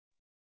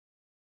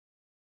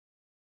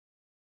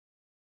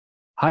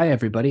Hi,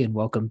 everybody, and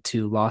welcome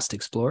to Lost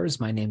Explorers.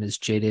 My name is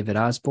J. David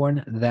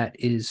Osborne. That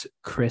is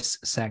Chris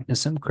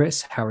Sagnussem.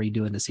 Chris, how are you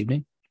doing this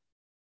evening?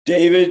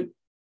 David,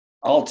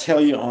 I'll tell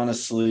you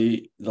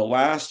honestly, the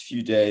last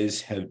few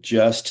days have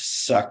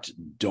just sucked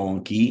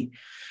donkey.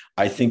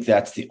 I think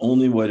that's the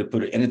only way to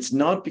put it. And it's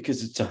not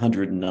because it's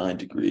 109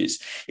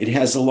 degrees. It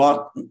has a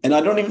lot, and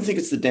I don't even think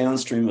it's the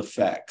downstream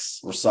effects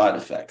or side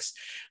effects.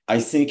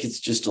 I think it's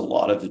just a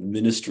lot of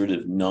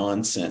administrative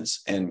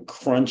nonsense and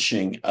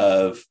crunching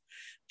of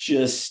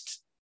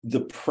just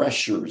the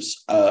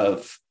pressures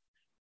of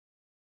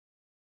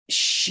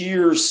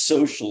sheer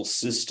social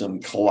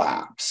system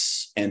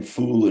collapse and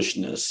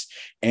foolishness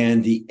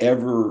and the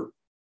ever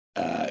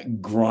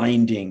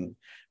grinding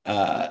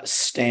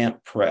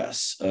stamp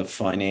press of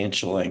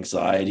financial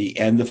anxiety,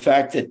 and the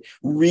fact that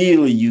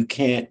really you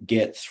can't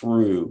get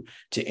through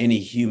to any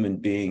human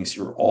beings.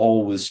 You're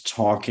always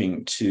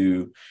talking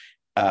to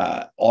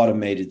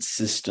automated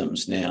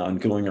systems now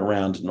and going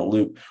around in a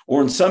loop.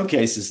 Or in some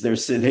cases, they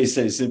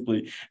say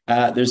simply,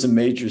 there's a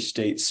major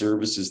state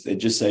services. They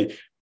just say,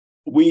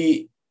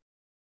 we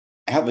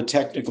have a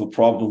technical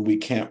problem we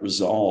can't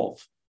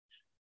resolve.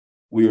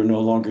 We are no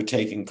longer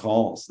taking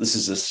calls. This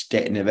is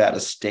a Nevada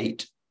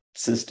state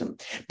system.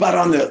 But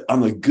on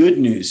the good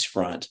news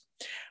front,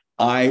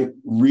 I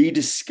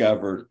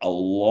rediscovered a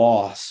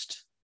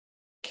lost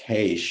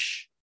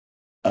cache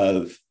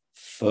of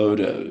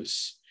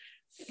photos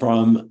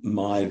from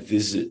my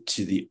visit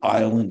to the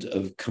island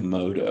of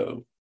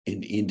Komodo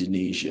in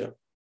Indonesia,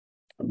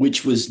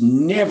 which was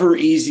never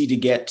easy to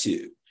get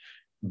to,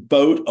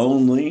 boat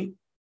only,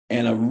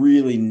 and a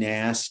really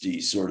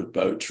nasty sort of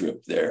boat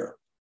trip there,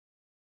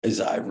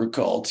 as I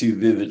recall too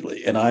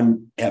vividly. And I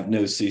have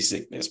no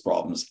seasickness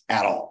problems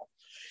at all.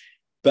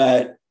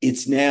 But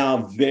it's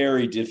now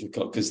very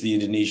difficult because the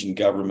Indonesian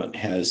government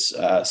has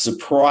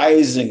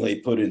surprisingly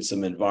put in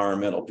some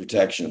environmental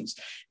protections.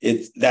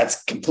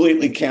 That's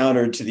completely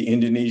counter to the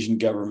Indonesian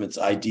government's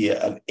idea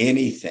of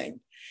anything.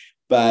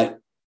 But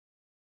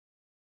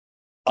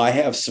I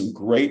have some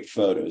great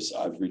photos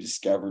I've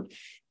rediscovered,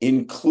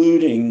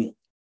 including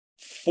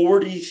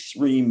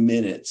 43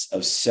 minutes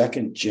of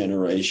second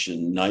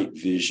generation night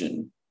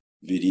vision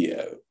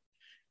video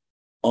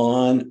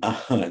on a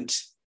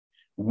hunt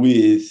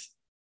with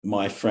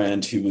my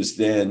friend who was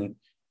then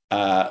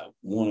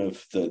one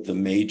of the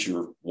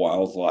major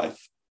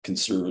wildlife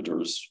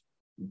conservators,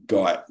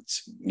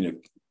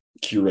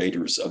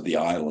 curators of the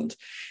island,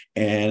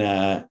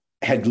 and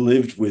had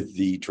lived with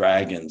the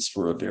dragons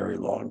for a very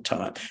long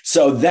time.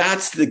 So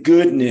that's the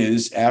good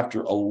news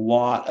after a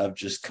lot of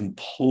just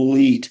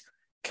complete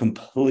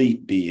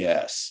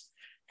BS.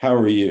 How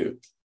are you?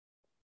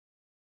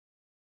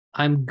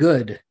 I'm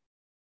good.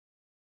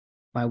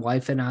 My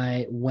wife and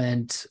I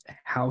went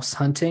house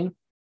hunting.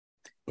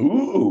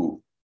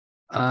 Ooh.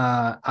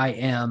 I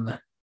am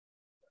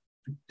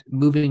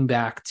moving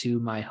back to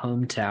my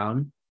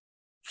hometown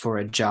for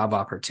a job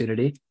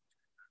opportunity.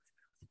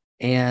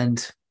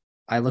 And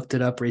I looked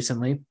it up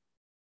recently.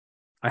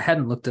 I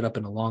hadn't looked it up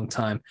in a long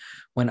time.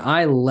 When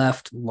I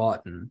left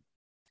Lawton,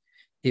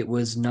 it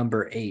was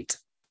number 8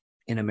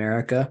 in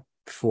America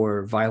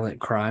for violent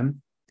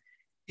crime.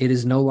 It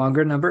is no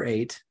longer number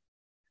 8,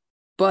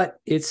 but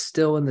it's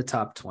still in the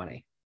top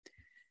 20.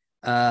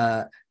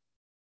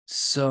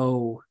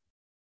 So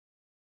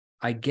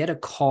I get a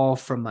call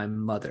from my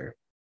mother.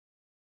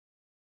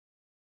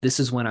 This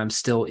is when I'm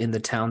still in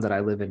the town that I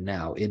live in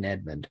now, in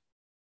Edmond.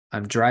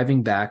 I'm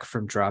driving back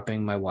from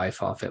dropping my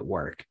wife off at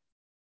work.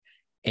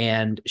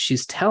 And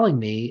she's telling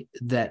me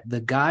that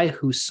the guy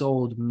who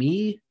sold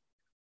me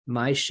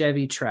my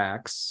Chevy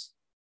Trax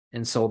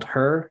and sold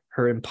her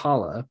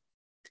Impala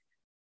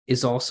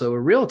is also a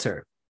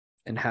realtor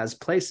and has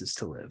places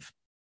to live.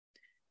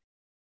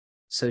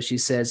 So she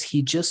says,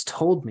 he just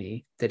told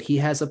me that he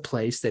has a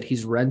place that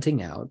he's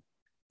renting out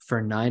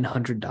for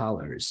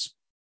 $900,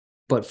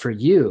 but for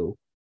you,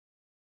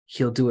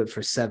 he'll do it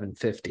for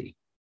 $750.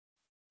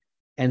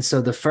 And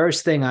so the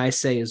first thing I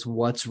say is,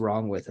 what's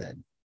wrong with it?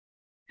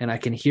 And I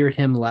can hear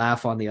him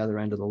laugh on the other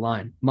end of the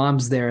line.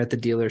 Mom's there at the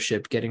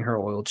dealership getting her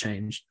oil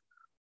changed.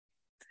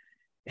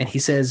 And he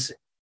says,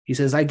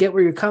 I get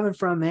where you're coming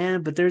from,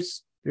 man, but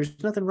there's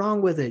nothing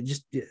wrong with it.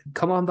 Just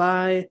come on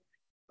by,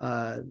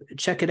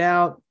 check it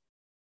out.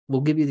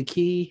 We'll give you the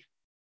key.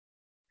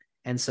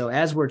 And so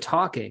as we're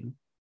talking,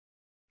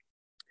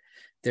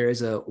 there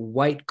is a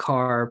white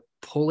car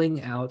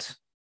pulling out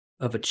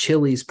of a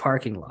Chili's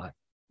parking lot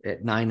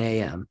at 9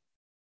 a.m.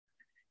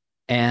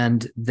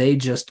 And they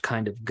just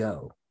kind of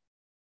go.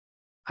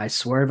 I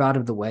swerve out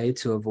of the way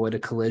to avoid a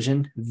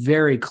collision,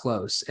 very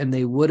close, and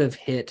they would have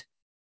hit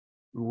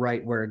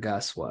right where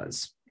Gus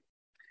was.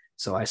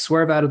 So I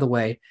swerve out of the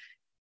way.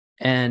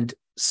 And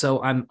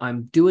so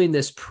I'm doing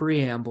this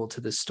preamble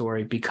to the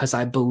story because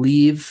I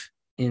believe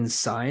in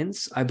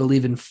signs. I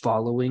believe in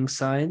following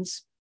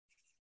signs.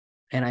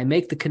 And I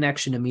make the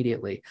connection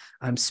immediately.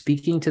 I'm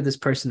speaking to this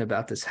person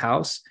about this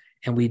house,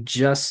 and we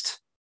just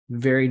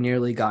very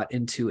nearly got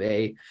into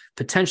a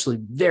potentially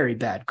very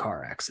bad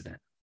car accident.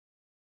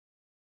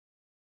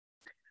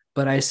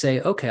 But I say,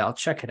 okay, I'll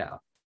check it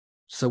out.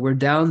 So we're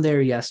down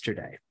there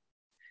yesterday.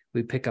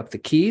 We pick up the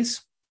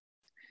keys.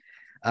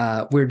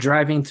 We're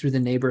driving through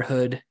the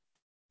neighborhood,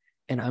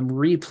 and I'm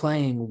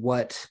replaying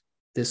what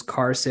this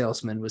car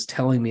salesman was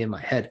telling me in my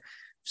head.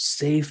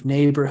 Safe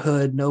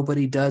neighborhood.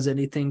 Nobody does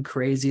anything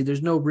crazy.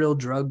 There's no real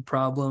drug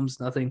problems,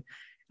 nothing.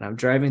 And I'm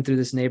driving through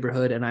this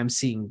neighborhood, and I'm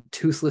seeing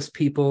toothless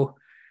people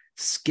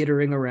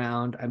skittering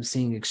around. I'm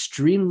seeing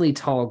extremely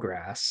tall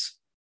grass.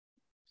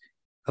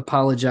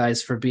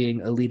 Apologize for being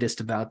elitist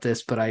about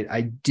this, but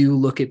I do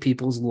look at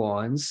people's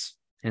lawns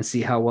and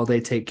see how well they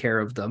take care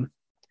of them.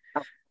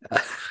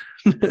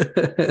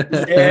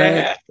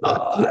 Yeah,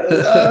 I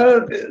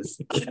love this.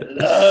 I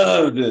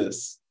love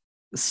this.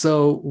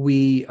 So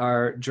we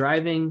are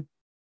driving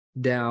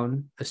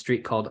down a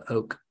street called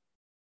Oak,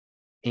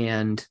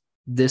 and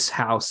this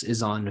house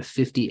is on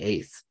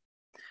 58th.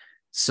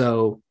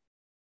 So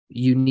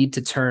you need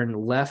to turn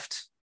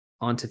left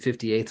onto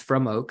 58th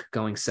from Oak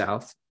going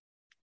south.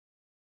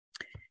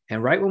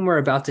 And right when we're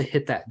about to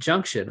hit that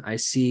junction, I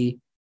see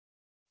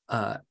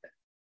an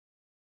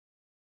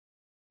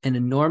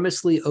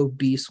enormously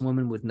obese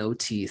woman with no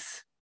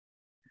teeth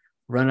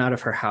run out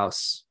of her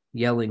house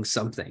yelling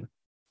something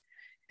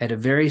at a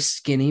very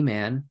skinny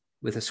man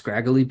with a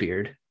scraggly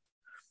beard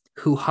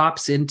who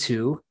hops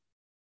into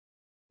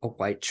a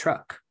white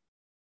truck.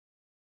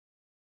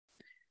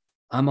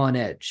 I'm on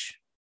edge.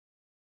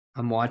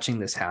 I'm watching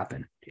this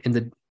happen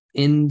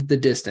in the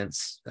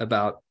distance,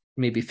 about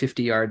maybe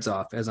 50 yards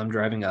off as I'm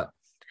driving up.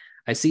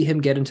 I see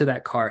him get into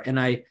that car, and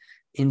I'm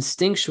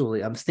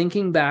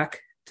thinking back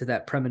to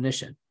that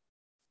premonition.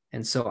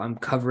 And so I'm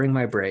covering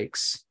my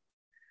brakes.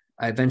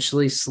 I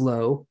eventually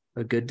slow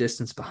a good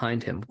distance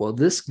behind him. Well,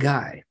 this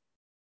guy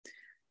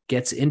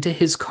gets into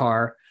his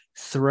car,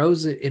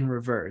 throws it in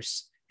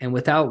reverse, and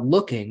without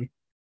looking,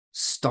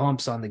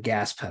 stomps on the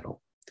gas pedal.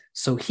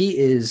 So he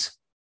is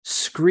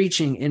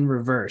screeching in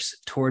reverse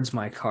towards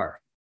my car.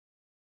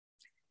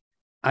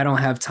 I don't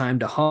have time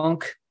to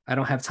honk. I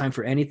don't have time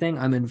for anything.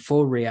 I'm in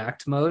full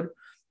react mode.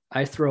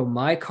 I throw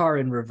my car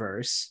in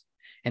reverse,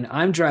 and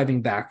I'm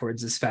driving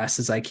backwards as fast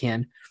as I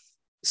can.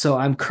 So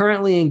I'm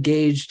currently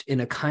engaged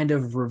in a kind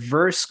of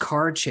reverse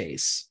car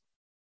chase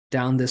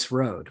down this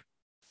road.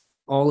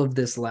 All of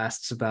this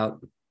lasts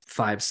about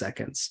 5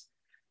 seconds.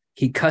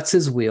 He cuts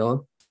his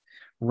wheel,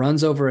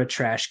 runs over a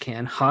trash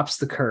can, hops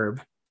the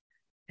curb,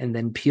 and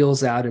then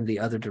peels out in the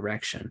other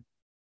direction.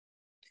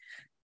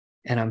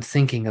 And I'm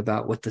thinking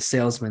about what the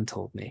salesman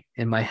told me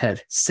in my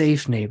head.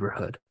 Safe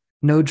neighborhood,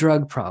 no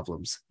drug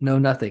problems, no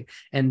nothing.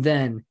 And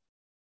then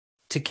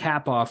to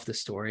cap off the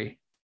story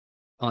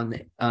on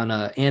an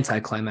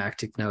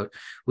anticlimactic note,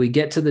 we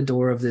get to the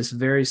door of this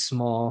very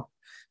small,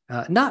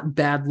 not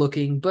bad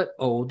looking, but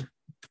old,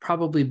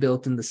 probably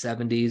built in the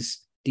 70s,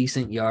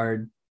 decent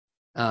yard.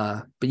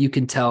 But you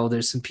can tell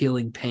there's some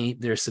peeling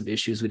paint. There's some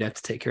issues we'd have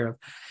to take care of.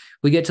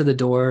 We get to the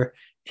door,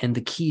 and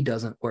the key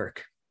doesn't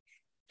work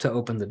to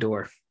open the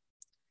door.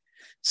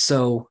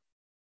 So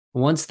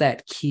once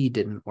that key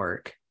didn't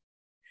work,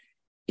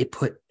 it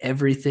put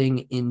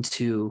everything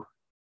into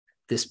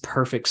this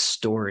perfect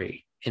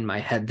story in my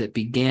head that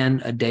began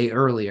a day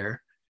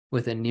earlier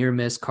with a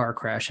near-miss car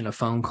crash and a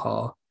phone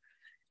call,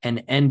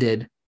 and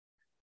ended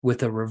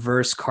with a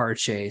reverse car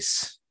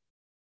chase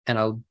and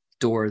a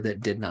door that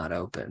did not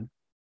open.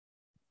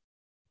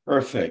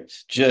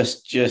 Perfect.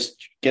 Just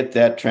get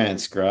that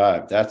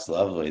transcribed. That's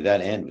lovely.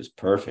 That end was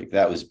perfect.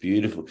 That was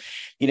beautiful.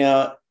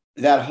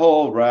 That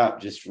whole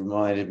rap just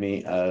reminded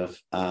me of,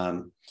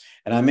 and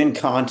I'm in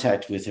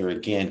contact with her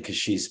again because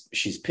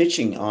she's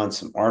pitching on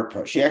some art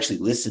projects. She actually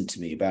listened to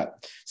me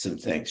about some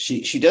things.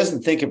 She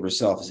doesn't think of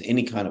herself as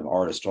any kind of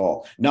artist at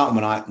all. Not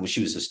when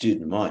she was a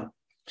student of mine.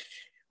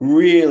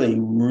 Really,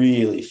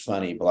 really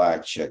funny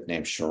Black chick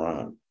named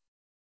Sharon.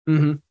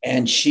 Mm-hmm.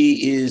 And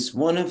she is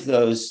one of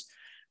those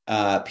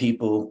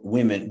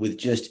women with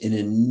just an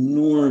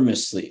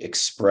enormously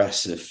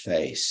expressive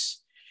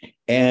face.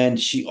 And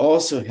she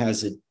also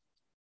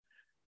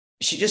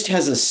she just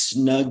has a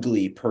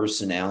snuggly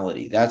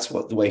personality. That's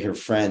the way her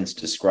friends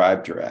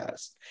described her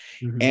as.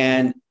 Mm-hmm.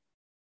 And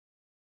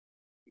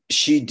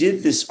she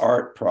did this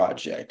art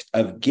project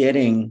of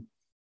getting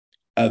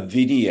a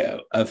video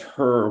of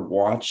her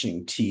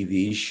watching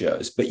TV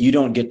shows, but you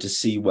don't get to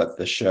see what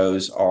the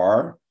shows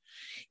are.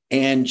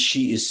 And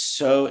she is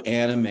so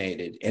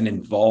animated and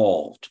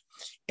involved.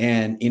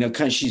 And,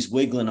 kind of she's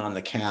wiggling on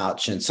the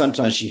couch. And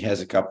sometimes she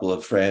has a couple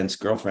of friends,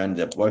 girlfriend,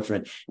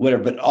 boyfriend,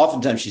 whatever. But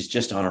oftentimes she's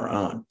just on her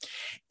own.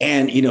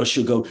 And,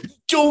 she'll go,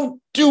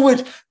 don't do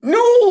it.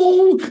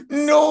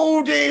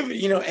 No,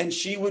 David, and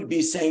she would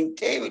be saying,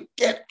 David,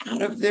 get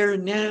out of there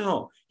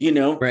now,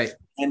 Right.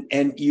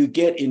 And you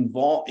get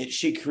involved.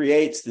 She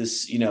creates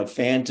this,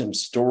 phantom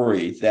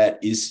story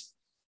that is,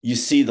 you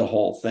see the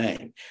whole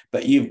thing,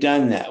 but you've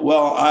done that.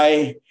 Well,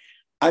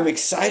 I'm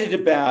excited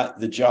about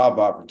the job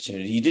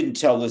opportunity. You didn't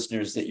tell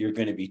listeners that you're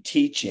going to be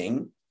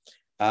teaching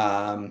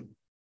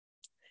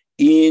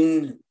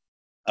in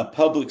a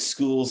public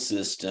school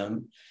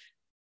system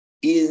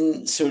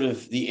in sort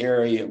of the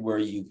area where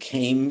you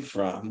came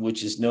from,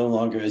 which is no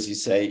longer, as you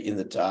say, in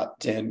the top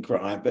 10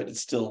 crime, but it's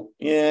still,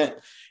 yeah.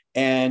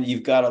 And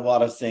you've got a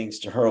lot of things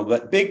to hurl.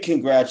 But big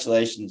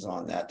congratulations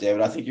on that,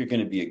 David. I think you're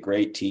going to be a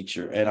great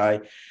teacher. And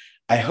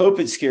I hope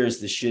it scares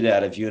the shit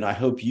out of you. And I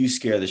hope you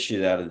scare the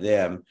shit out of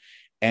them.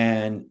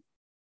 And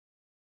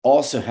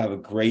also have a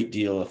great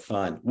deal of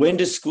fun. When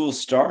does school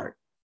start?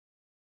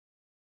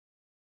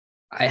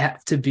 I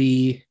have to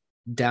be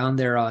down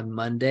there on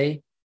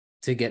Monday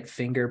to get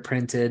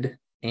fingerprinted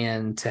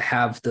and to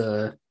have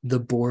the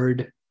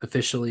board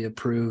officially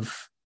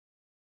approve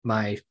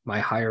my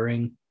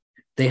hiring.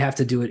 They have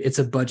to do it. It's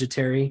a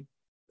budgetary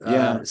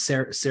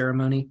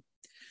ceremony.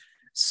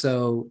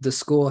 So the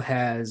school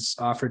has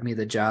offered me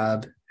the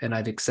job and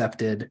I've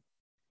accepted,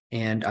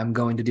 and I'm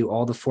going to do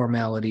all the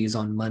formalities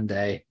on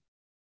Monday.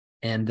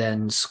 And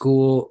then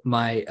school,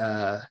 my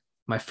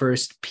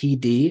first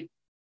PD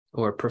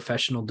or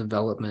professional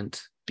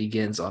development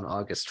begins on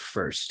August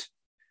 1st.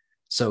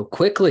 So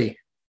quick,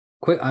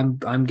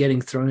 I'm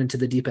getting thrown into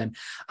the deep end.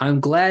 I'm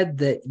glad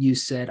that you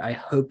said, I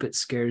hope it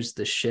scares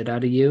the shit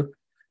out of you,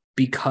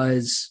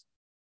 because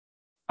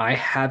I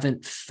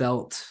haven't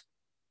felt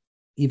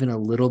even a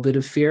little bit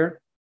of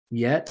fear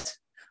yet,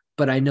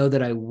 but I know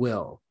that I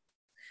will.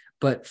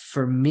 But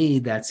for me,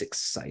 that's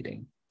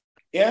exciting.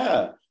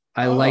 Yeah.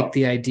 I like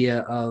the idea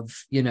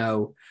of,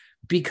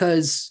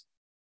 because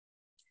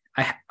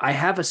I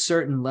have a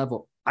certain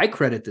level, I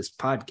credit this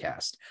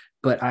podcast,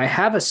 but I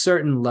have a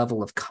certain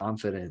level of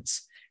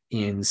confidence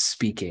in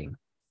speaking.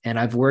 And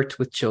I've worked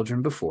with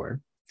children before,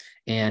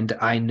 and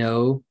I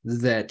know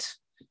that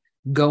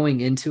going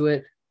into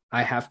it,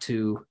 I have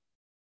to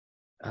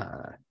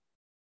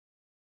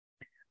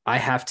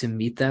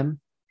meet them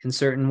in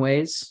certain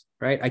ways,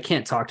 right? I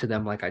can't talk to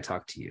them like I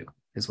talk to you,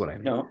 is what I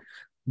mean. No.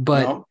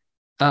 But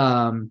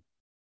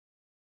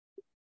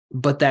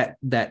but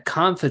that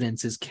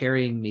confidence is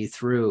carrying me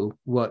through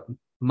what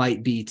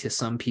might be to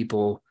some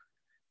people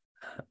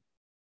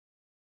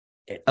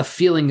a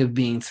feeling of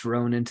being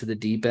thrown into the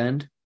deep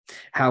end.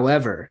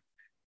 However,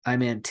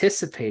 I'm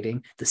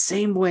anticipating the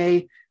same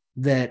way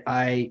that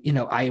I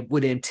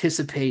would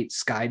anticipate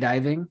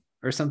skydiving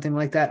or something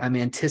like that. I'm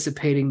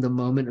anticipating the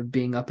moment of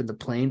being up in the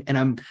plane,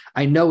 and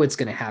I know it's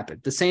going to happen.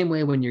 The same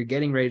way when you're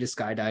getting ready to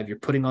skydive, you're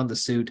putting on the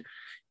suit,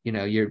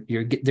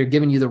 they're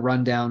giving you the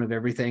rundown of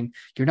everything.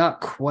 You're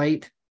not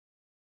quite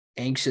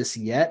anxious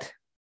yet,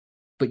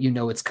 but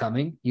it's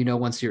coming.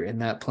 Once you're in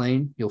that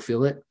plane, you'll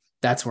feel it.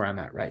 That's where I'm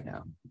at right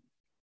now.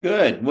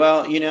 Good.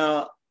 Well,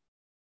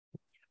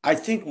 I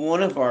think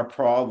one of our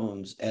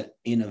problems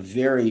in a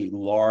very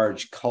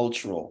large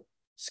cultural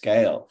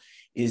scale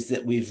is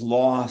that we've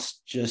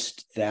lost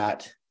just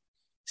that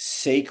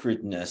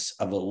sacredness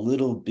of a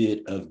little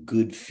bit of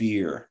good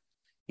fear.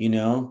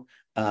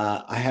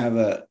 I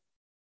haven't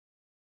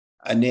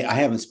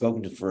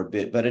spoken to for a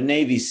bit, but a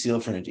Navy SEAL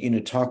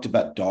friend, talked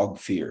about dog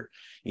fear,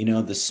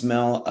 the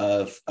smell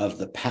of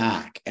the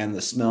pack and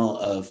the smell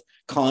of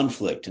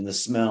conflict and the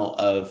smell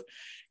of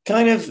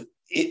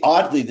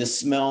oddly, the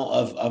smell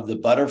of the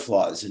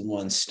butterflies in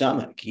one's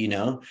stomach,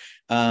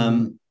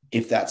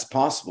 if that's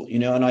possible,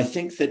 and I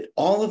think that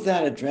all of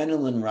that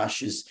adrenaline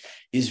rush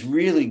is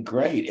really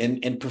great.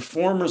 And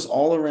performers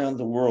all around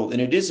the world,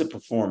 and it is a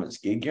performance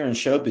gig. You're in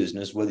show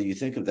business, whether you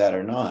think of that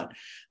or not.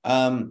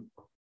 I'm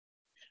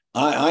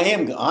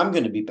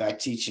going to be back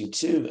teaching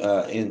too,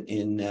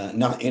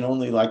 not in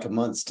only like a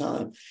month's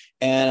time.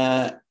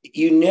 And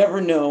you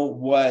never know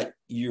what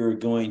you're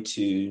going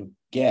to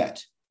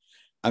get.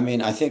 I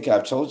mean, I think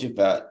I've told you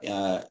about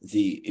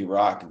the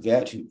Iraq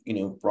vet who,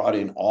 brought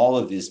in all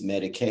of his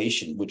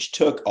medication, which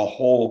took a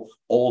whole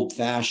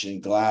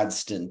old-fashioned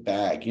Gladstone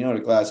bag. You know what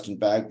a Gladstone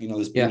bag?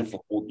 This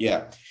beautiful old,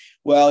 yeah.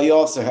 Well, he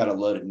also had a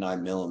loaded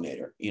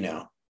 9mm,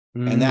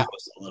 and that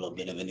was a little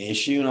bit of an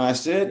issue. And I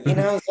said,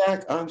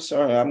 Zach, I'm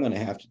sorry, I'm going to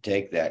have to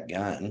take that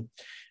gun,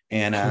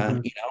 and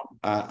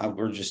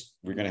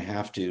we're going to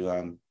have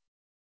to,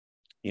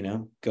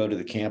 go to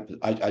the camp.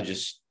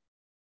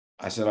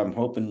 I said,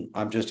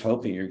 I'm just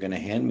hoping you're going to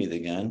hand me the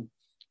gun,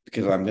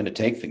 because I'm going to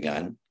take the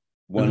gun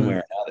one way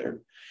or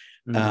another.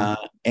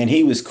 And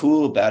he was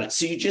cool about it.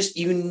 So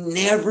you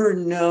never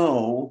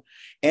know.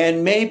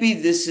 And maybe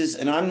this is,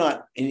 and I'm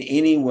not in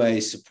any way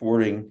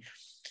supporting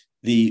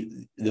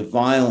the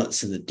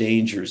violence and the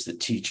dangers that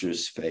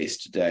teachers face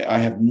today. I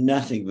have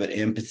nothing but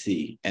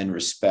empathy and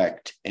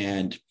respect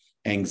and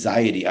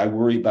anxiety. I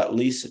worry about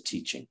Lisa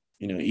teaching,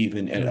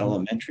 even at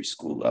elementary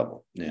school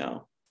level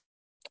now.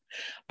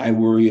 I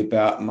worry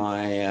about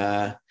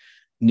my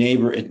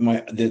neighbor at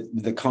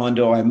the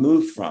condo I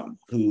moved from,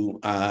 who,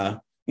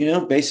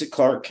 basic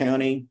Clark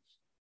County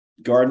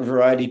garden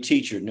variety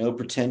teacher, no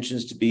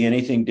pretensions to be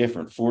anything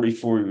different,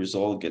 44 years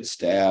old, gets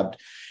stabbed.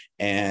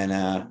 And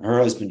her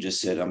husband just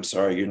said, I'm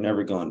sorry, you're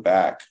never going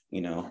back.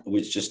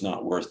 It's just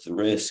not worth the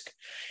risk.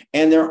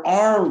 And there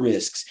are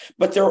risks,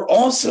 but there are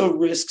also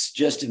risks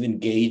just of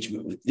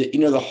engagement with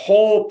the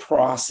whole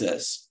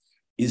process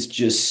is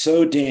just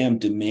so damn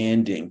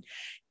demanding.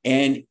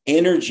 and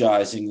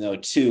energizing though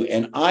too.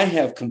 And I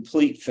have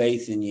complete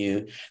faith in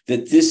you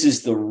that this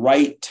is the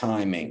right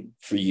timing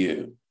for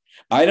you.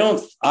 I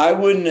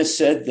wouldn't have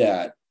said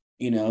that,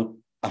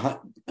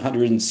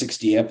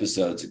 160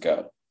 episodes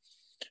ago.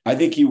 I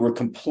think you were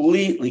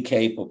completely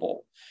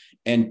capable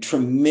and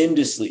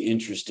tremendously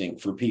interesting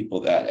for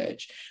people that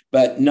age.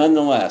 But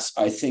nonetheless,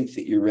 I think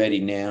that you're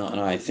ready now, and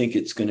I think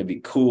it's going to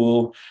be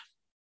cool.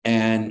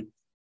 And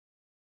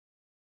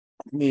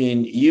I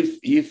mean,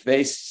 you've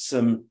faced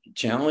some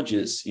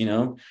challenges,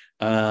 I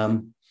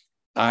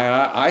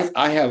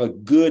have a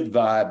good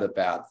vibe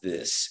about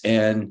this.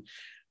 And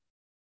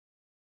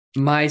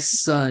my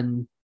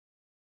son,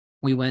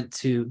 we went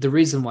to, the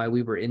reason why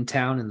we were in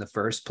town in the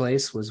first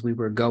place was we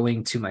were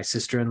going to my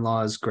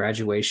sister-in-law's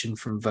graduation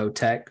from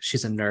Votech.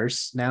 She's a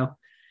nurse now.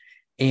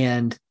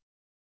 And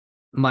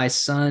my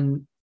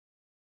son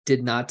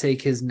did not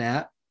take his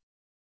nap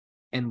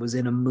and was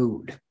in a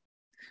mood.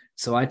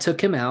 So I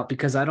took him out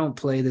because I don't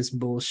play this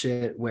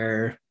bullshit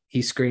where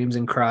he screams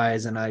and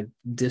cries and I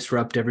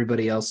disrupt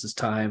everybody else's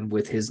time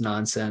with his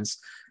nonsense.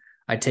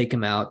 I take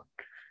him out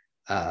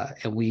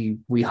and we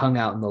hung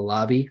out in the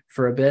lobby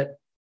for a bit.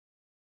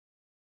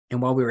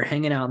 And while we were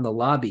hanging out in the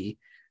lobby,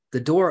 the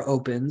door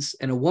opens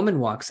and a woman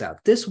walks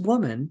out. This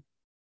woman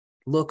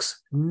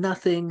looks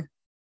nothing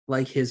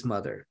like his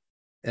mother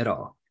at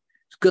all.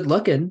 She's good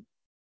looking,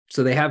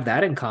 so they have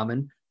that in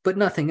common, but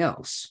nothing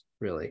else,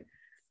 really.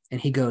 And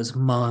he goes,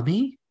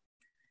 "Mommy?"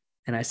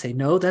 And I say,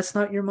 "No, that's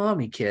not your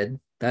mommy, kid.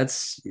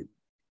 That's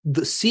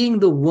seeing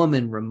the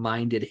woman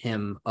reminded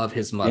him of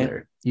his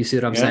mother." Yeah. You see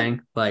what I'm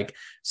saying? Like,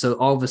 so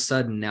all of a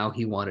sudden now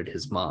he wanted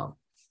his mom.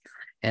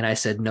 And I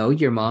said, "No,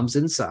 your mom's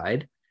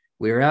inside.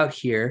 We were out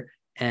here,"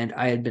 and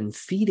I had been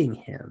feeding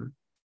him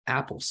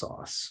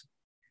applesauce.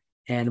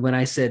 And when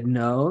I said,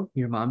 "No,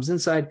 your mom's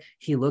inside,"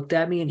 he looked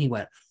at me and he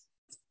went,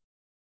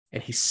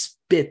 and he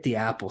spit the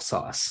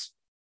applesauce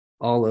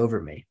all over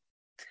me.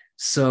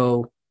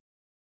 So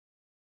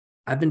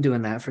I've been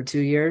doing that for 2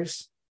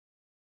 years.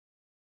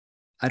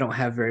 I don't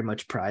have very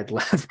much pride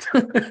left.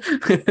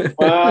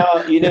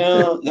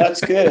 Well,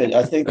 that's good.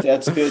 I think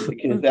that's good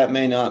because that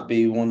may not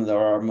be one of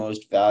our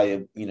most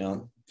valued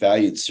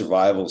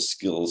survival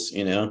skills.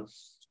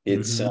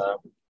 It's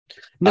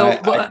no.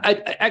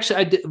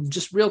 I did,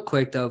 just real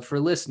quick though, for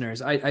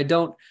listeners, I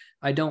don't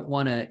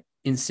want to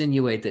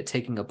insinuate that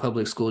taking a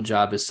public school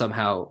job is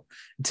somehow,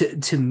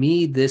 to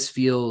me, this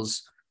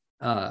feels.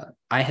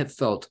 I have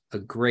felt a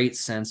great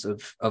sense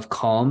of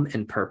calm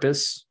and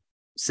purpose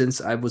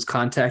since I was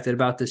contacted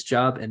about this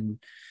job and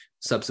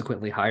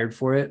subsequently hired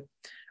for it.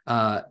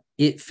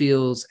 It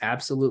feels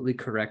absolutely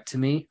correct to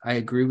me. I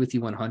agree with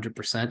you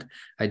 100%.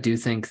 I do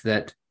think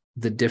that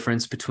the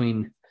difference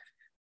between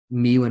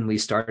me when we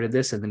started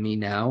this and the me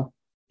now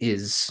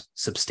is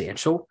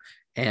substantial.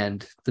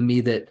 And the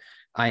me that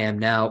I am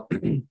now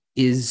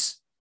is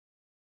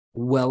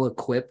well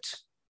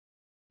equipped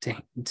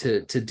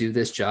to do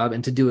this job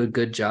and to do a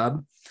good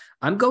job.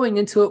 I'm going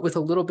into it with a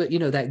little bit,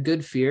 that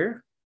good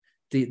fear.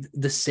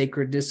 The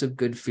sacredness of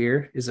good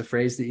fear is a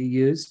phrase that you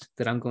used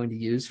that I'm going to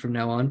use from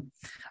now on.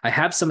 I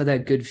have some of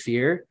that good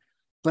fear,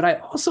 but I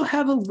also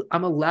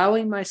I'm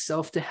allowing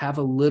myself to have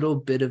a little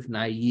bit of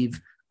naive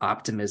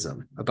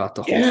optimism about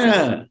the whole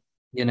thing.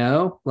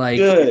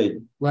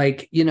 Good.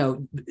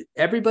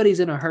 Everybody's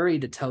in a hurry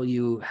to tell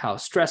you how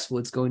stressful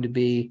it's going to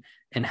be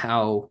and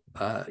how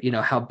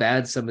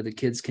bad some of the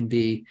kids can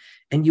be.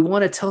 And you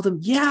want to tell them,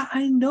 yeah,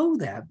 I know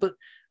that, but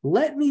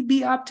let me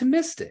be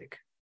optimistic.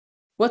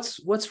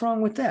 What's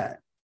wrong with that?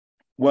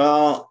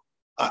 Well,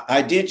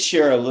 I did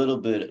share a little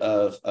bit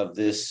of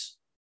this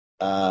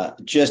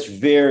just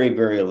very,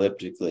 very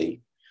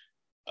elliptically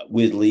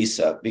with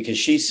Lisa, because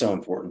she's so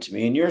important to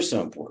me and you're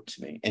so important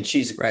to me. And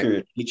she's a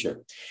career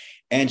teacher.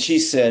 And she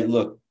said,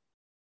 look,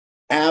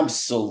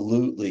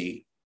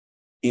 absolutely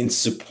in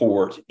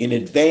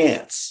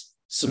advance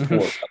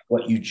support of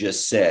what you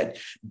just said.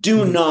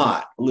 Do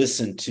not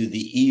listen to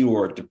the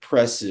Eeyore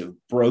depressive,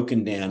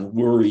 broken down,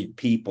 worried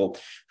people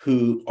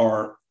who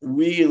are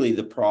really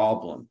the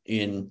problem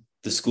in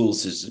the school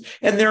system.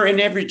 And they're in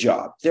every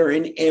job. They're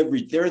in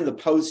the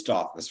post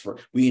office.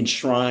 We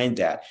enshrined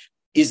that.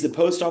 Is the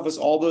post office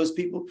all those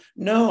people?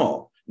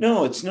 No,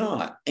 it's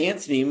not.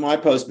 Anthony, my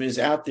postman, is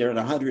out there at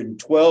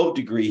 112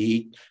 degree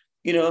heat,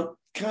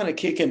 kind of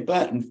kicking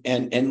butt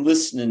and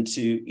listening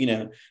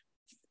to,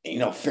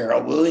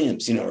 Pharrell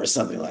Williams, or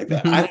something like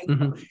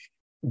that.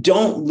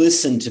 Don't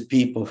listen to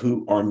people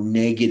who are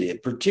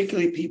negative,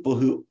 particularly people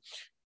who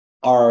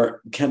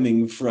are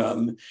coming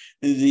from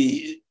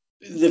the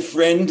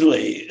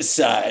friendly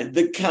side,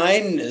 the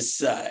kindness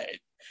side.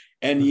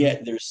 And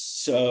yet they're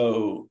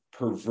so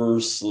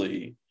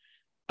perversely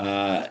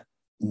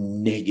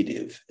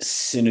negative,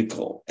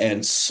 cynical,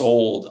 and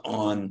sold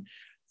on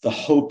the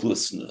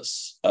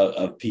hopelessness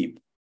of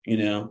people.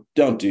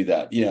 Don't do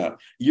that.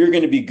 You're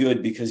going to be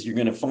good because you're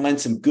going to find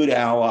some good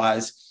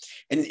allies.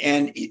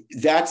 And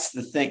that's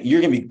the thing.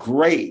 You're going to be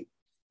great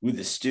with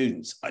the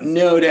students,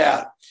 no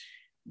doubt.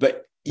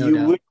 But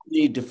you would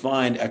need to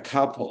find a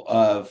couple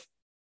of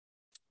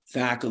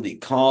faculty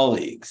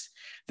colleagues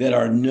that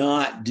are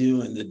not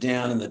doing the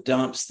down in the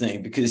dumps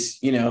thing, because,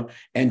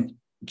 and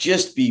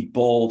just be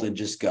bold and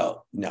just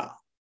go, no,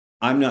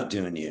 I'm not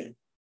doing you.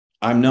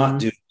 I'm not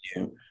doing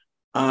you.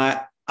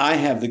 I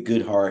have the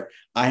good heart.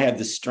 I have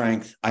the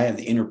strength. I have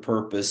the inner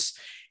purpose.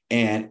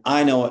 And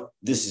I know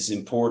this is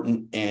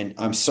important. And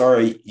I'm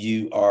sorry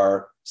you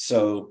are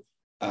so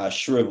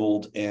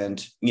shriveled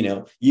and,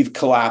 you've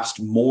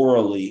collapsed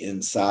morally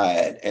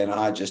inside. And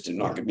I just am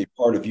not going to be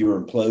part of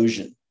your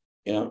implosion,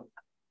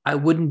 I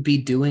wouldn't be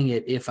doing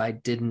it if I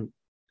didn't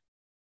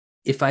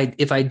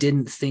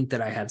think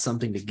that I had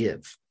something to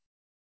give.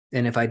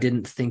 And if I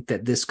didn't think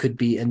that this could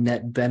be a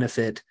net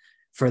benefit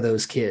for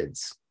those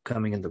kids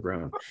coming in the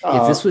room.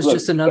 If this was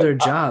just another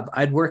job,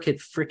 I'd work at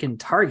freaking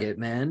Target,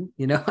 man.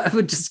 I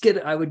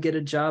would get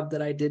a job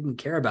that I didn't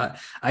care about.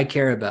 I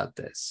care about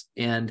this.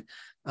 And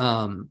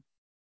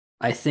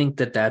I think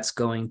that that's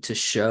going to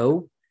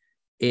show,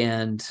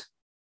 and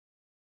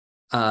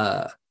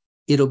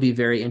it'll be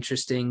very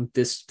interesting.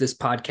 This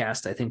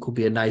podcast, I think, will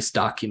be a nice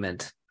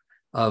document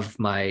of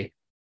my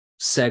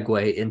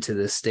segue into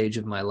this stage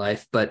of my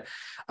life. But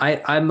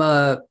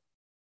I'm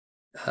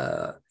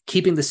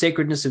keeping the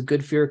sacredness of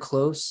good fear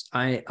close.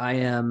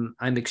 I'm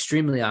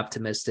extremely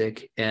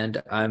optimistic,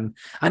 and I'm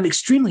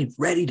extremely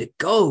ready to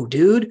go,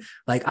 dude.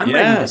 Like, I'm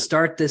ready to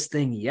start this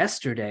thing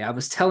yesterday. I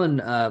was telling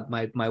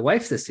my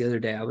wife this the other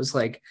day. I was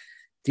like,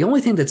 the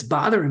only thing that's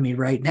bothering me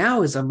right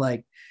now is I'm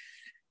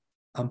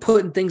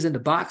putting things into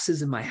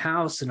boxes in my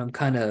house, and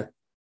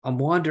I'm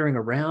wandering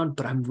around,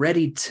 but I'm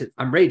ready to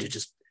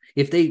just,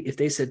 if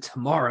they said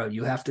tomorrow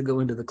you have to go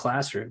into the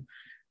classroom,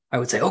 I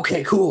would say,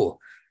 okay, cool.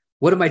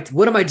 What am I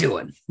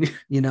doing?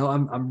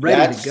 I'm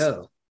ready to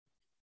go.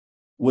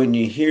 When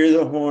you hear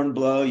the horn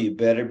blow, you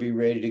better be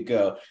ready to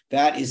go.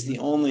 That is the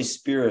only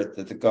spirit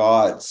that the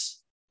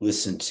gods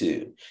listen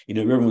to.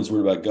 Everyone's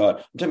worried about God.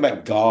 I'm talking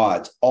about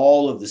gods,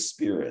 all of the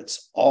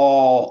spirits,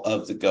 all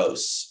of the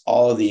ghosts,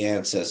 all of the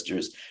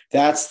ancestors.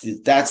 That's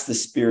the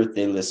spirit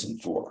they listen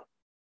for.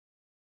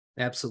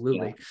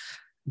 Absolutely.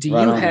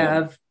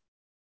 Yeah.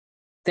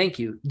 Thank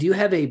you. Do you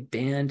have a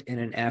band and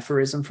an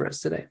aphorism for us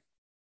today?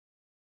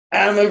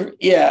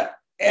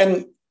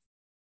 And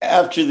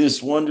after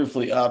this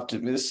wonderfully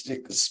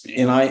optimistic,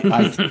 and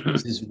I think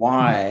this is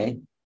why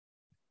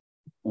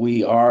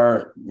we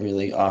are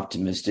really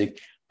optimistic.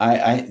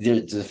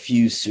 There's a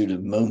few sort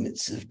of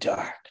moments of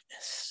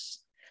darkness.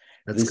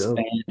 This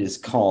band is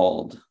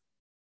called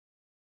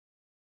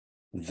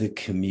The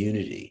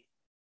Community.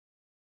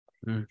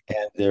 And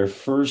their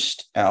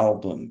first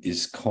album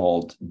is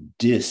called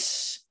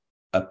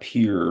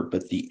Disappear,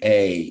 but the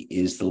A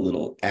is the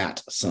little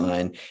at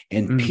sign,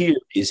 and peer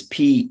is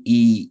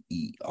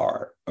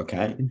P-E-E-R.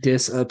 Okay.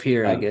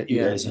 Disappear, I get.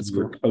 Yeah, as in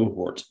your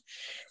cohort.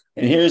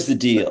 And here's the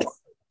deal.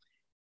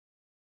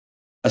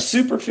 A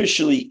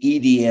superficially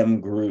EDM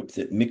group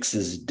that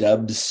mixes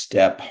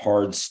dubstep,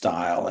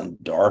 hardstyle,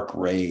 and dark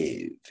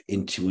rave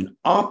into an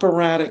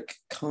operatic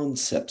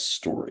concept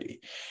story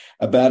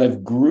about a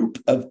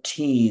group of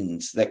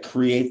teens that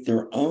create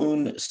their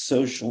own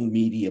social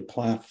media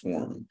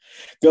platform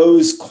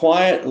goes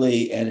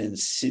quietly and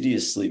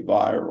insidiously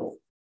viral.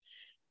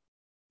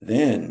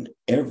 Then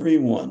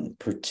everyone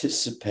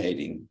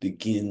participating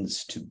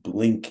begins to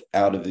blink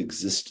out of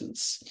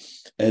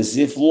existence, as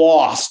if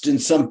lost in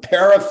some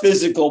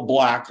paraphysical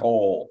black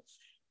hole.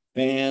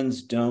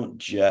 Fans don't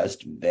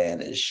just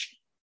vanish.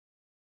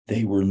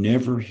 They were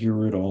never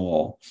here at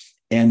all.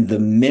 And the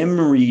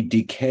memory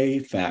decay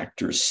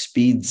factor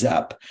speeds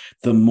up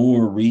the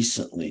more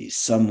recently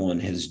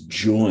someone has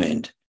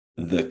joined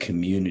the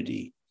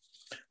community.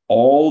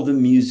 All the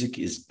music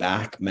is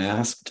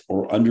backmasked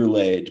or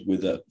underlaid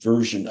with a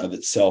version of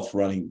itself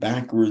running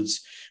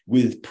backwards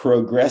with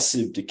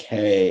progressive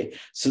decay,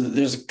 so that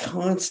there's a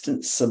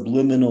constant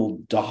subliminal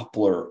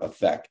Doppler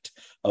effect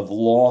of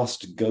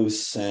lost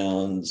ghost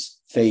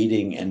sounds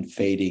fading and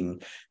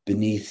fading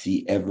beneath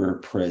the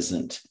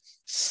ever-present,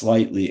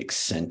 slightly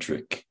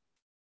eccentric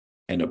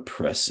and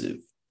oppressive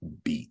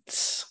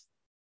beats.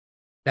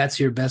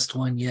 That's your best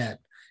one yet.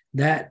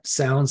 That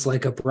sounds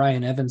like a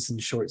Brian Evanson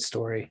short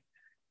story.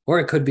 Or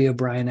it could be a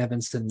Brian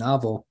Evanston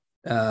novel.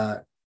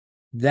 That,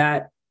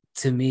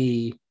 to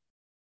me,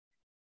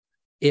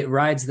 it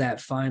rides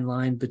that fine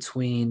line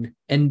between,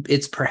 and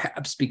it's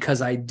perhaps because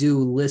I do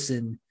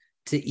listen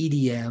to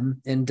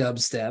EDM and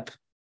dubstep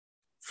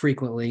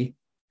frequently,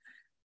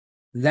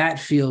 that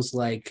feels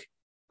like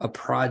a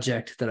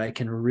project that I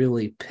can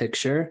really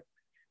picture.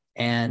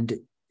 And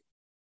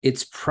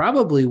it's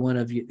probably one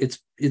of you,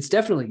 it's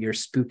definitely your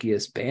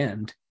spookiest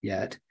band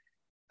yet.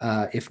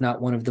 If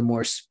not one of the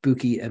more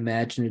spooky,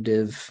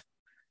 imaginative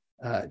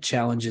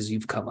challenges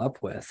you've come up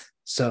with.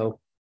 So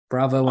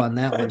bravo on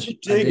that one. You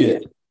dig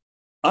it.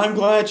 I'm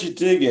glad you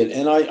dig it.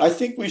 And I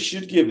think we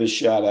should give a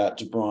shout out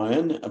to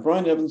Brian.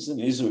 Brian Evanson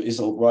is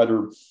a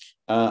writer.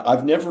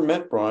 I've never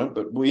met Brian,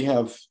 but we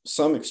have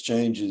some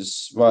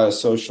exchanges via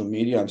social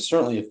media. I'm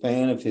certainly a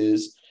fan of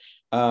his.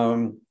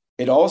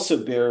 It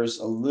also bears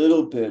a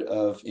little bit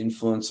of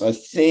influence, I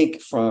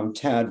think, from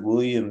Tad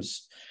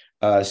Williams'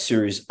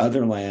 series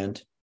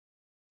Otherland,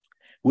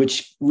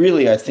 which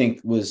really I think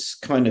was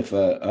kind of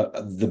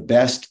the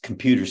best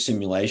computer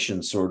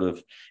simulation sort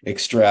of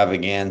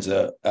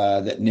extravaganza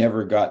that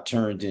never got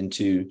turned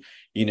into,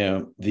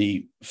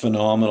 the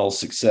phenomenal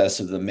success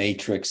of the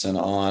Matrix and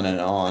on and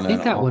on. I think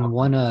and that on.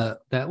 one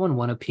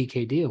won a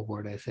PKD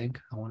award, I think,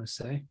 I want to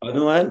say.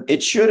 Other one,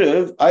 it should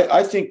have.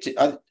 I think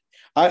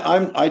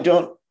I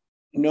don't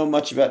know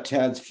much about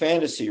Tad's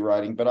fantasy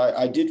writing, but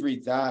I did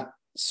read that.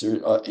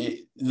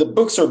 The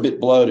books are a bit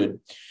bloated.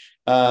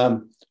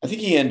 I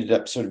think he ended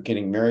up sort of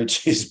getting married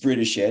to his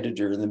British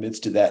editor in the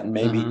midst of that, and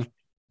maybe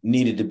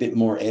needed a bit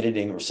more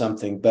editing or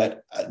something.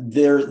 But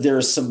there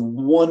are some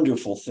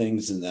wonderful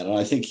things in that, and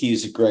I think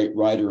he's a great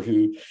writer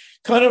who,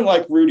 kind of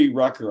like Rudy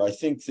Rucker, I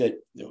think that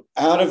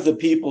out of the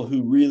people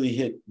who really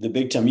hit the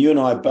big time, you and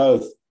I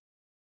both,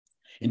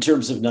 in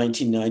terms of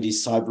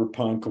 1990s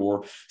cyberpunk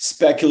or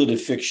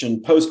speculative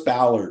fiction,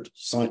 post-Ballard,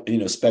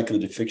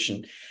 speculative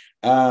fiction,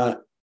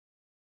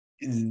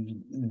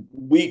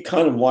 we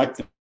kind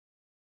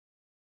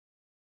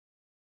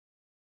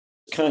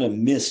of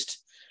missed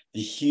the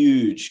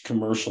huge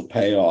commercial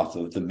payoff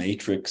of the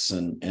Matrix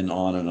and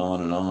on and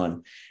on and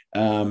on.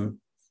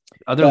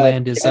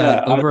 Otherland is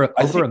over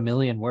 1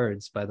 million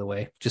words, by the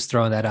way. Just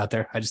throwing that out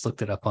there. I just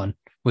looked it up on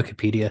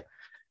Wikipedia.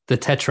 The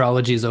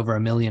tetralogy is over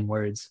 1 million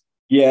words.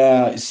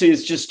 Yeah, see,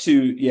 it's just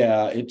we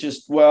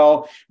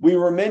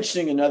were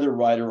mentioning another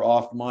writer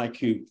off mic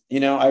who,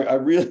 I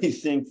really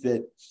think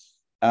that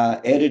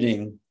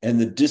editing and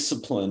the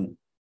discipline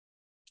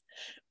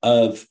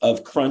of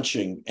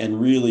crunching and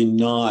really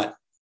not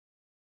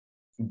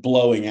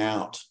blowing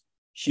out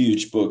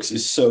huge books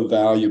is so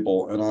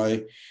valuable.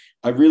 And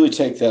I really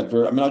take that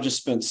I just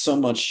spent so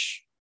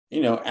much,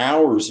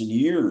 hours and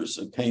years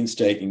of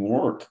painstaking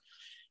work.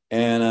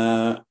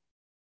 And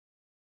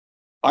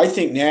I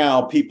think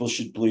now people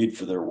should bleed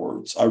for their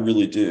words. I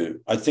really do.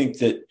 I think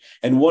that,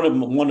 and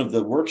one of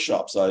the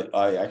workshops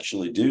I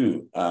actually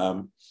do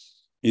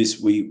is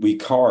we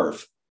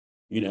carve,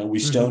 we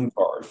stone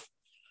carve.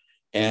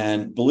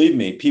 And believe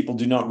me, people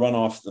do not run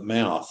off the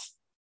mouth,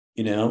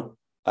 and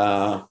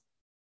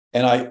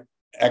I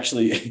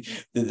actually,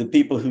 the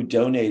people who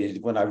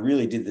donated, when I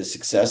really did this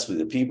successfully,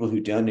 the people who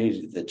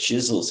donated the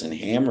chisels and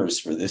hammers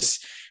for this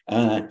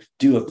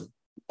do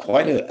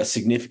quite a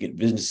significant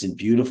business in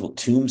beautiful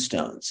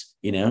tombstones,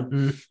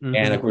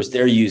 and of course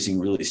they're using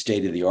really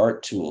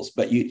state-of-the-art tools.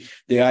 But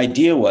the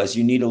idea was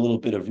you need a little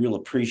bit of real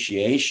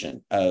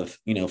appreciation of,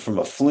 from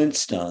a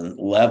Flintstone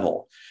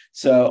level.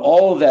 So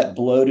all of that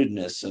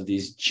bloatedness of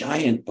these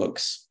giant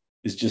books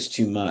is just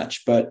too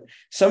much. But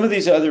some of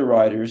these other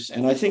writers,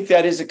 and I think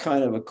that is a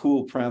kind of a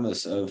cool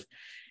premise of,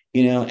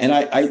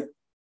 and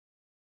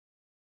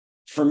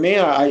for me,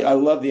 I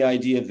love the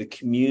idea of the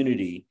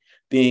community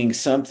being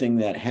something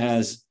that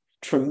has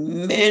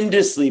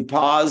tremendously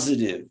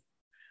positive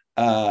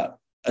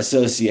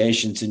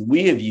associations. And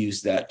we have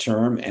used that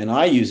term, and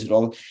I use it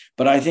all.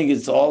 But I think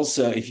it's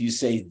also, if you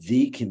say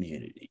the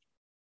community,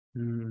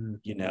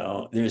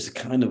 there's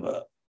kind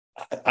of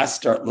I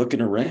start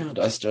looking around,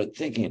 I start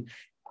thinking,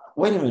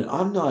 wait a minute,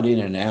 I'm not in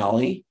an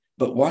alley,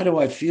 but why do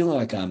I feel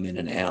like I'm in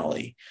an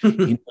alley?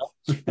 And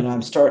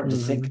I'm starting to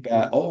think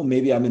about,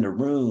 maybe I'm in a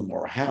room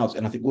or a house.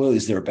 And I think, well,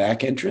 is there a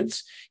back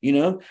entrance?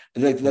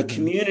 The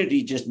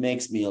community just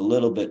makes me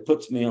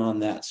puts me on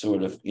that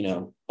sort of,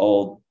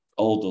 old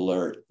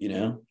alert,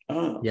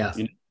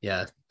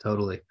 Yeah,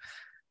 totally.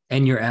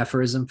 And your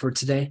aphorism for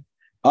today?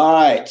 All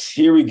right,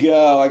 here we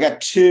go. I got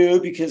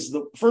two because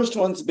the first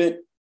one's a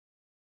bit,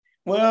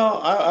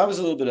 I was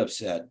a little bit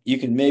upset. You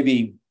can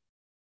maybe,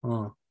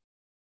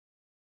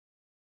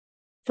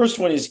 first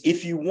one is,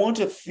 if you want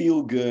to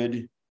feel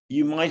good,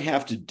 you might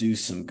have to do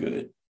some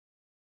good.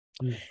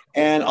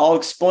 And I'll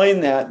explain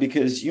that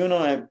because you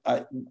and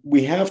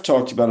we have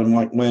talked about it,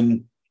 like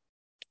when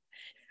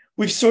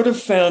we've sort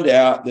of found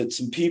out that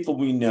some people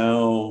we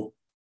know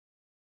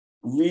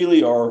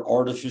really are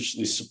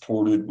artificially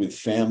supported with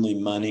family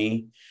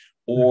money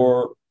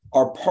or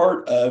are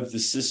part of the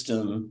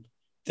system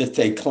that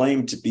they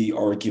claim to be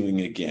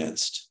arguing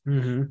against.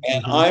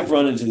 And I've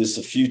run into this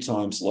a few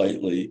times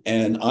lately,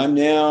 and I'm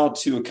now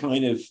to a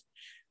kind of,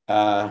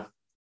 I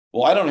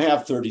don't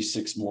have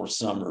 36 more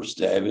summers,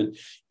 David.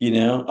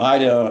 I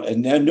don't,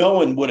 and no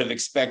one would have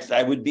expected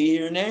I would be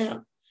here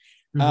now.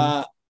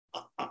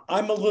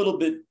 I'm a little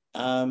bit,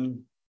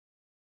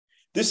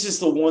 this is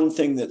the one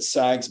thing that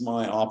sags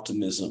my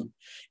optimism.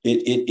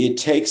 It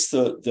takes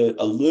a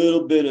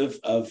little bit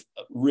of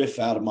riff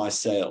out of my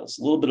sails,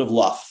 a little bit of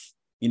luff.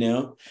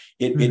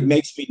 It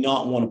makes me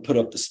not want to put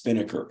up the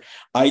spinnaker.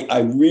 I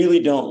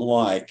really don't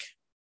like,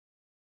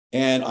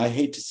 and I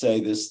hate to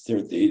say this,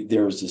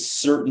 there is a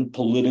certain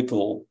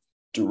political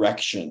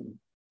direction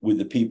with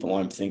the people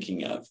I'm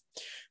thinking of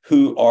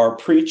who are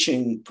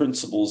preaching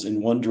principles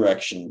in one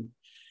direction,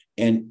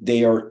 and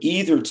they are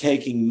either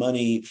taking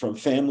money from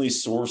family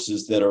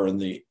sources that are in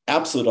the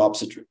absolute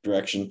opposite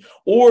direction,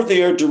 or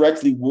they are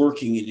directly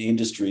working in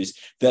industries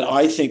that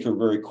I think are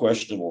very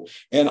questionable.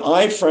 And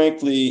I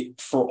frankly,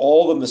 for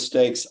all the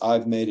mistakes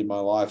I've made in my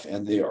life,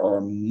 and there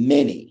are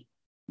many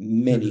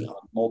on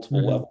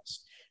multiple levels,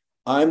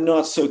 I'm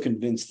not so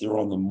convinced they're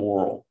on the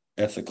moral,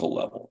 ethical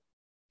level.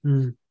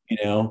 Mm. You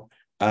know,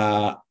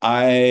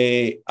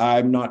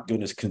 I'm not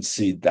going to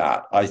concede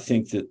that. I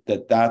think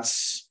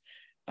that's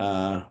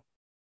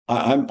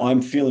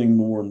I'm feeling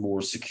more and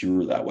more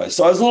secure that way.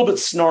 So I was a little bit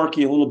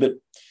snarky, a little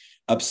bit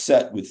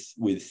upset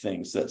with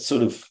things that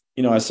sort of,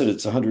 I said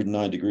it's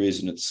 109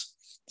 degrees and it's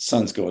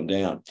sun's going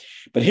down.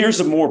 But here's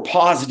a more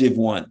positive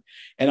one.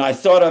 And I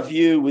thought of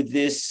you with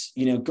this,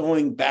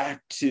 going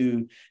back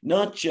to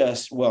not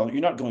just, well,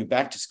 you're not going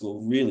back to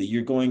school, really.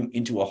 You're going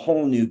into a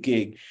whole new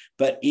gig,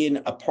 but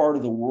in a part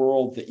of the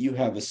world that you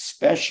have a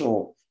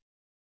special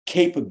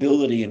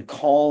capability and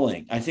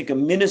calling. I think a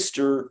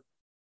minister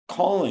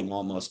calling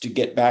almost to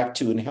get back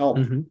to and help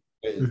Mm-hmm.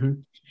 with. Mm-hmm.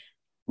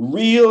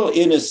 Real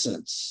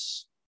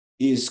innocence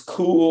is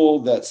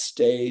cool that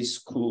stays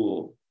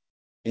cool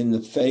in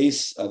the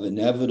face of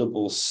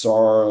inevitable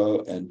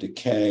sorrow and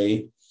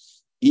decay,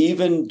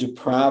 even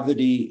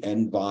depravity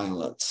and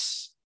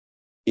violence.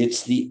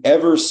 It's the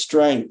ever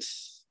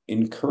strength,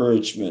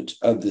 encouragement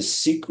of the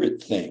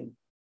secret thing,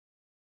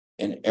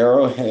 an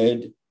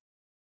arrowhead,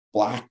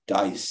 black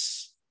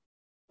dice,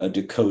 a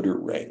decoder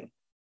ring.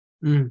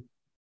 Mm.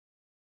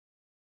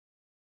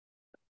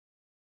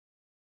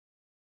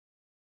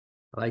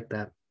 I like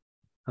that.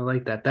 I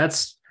like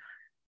that.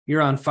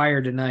 You're on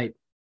fire tonight.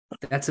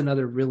 That's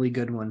another really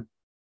good one.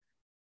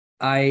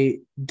 I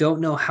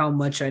don't know how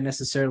much I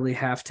necessarily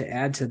have to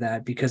add to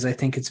that because I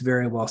think it's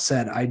very well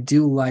said. I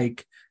do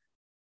like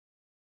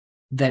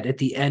that at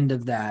the end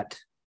of that,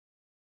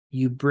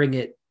 you bring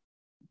it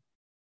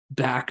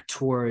back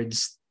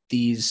towards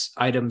these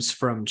items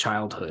from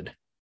childhood,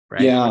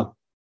 right? Yeah.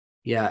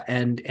 Yeah.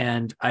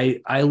 And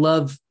I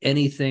love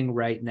anything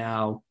right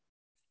now,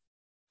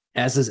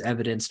 as is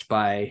evidenced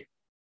by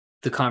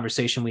the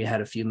conversation we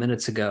had a few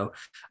minutes ago.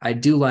 I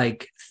do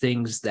like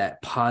things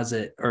that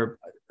posit, or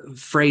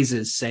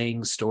phrases,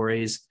 saying,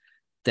 stories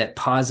that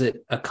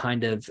posit a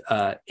kind of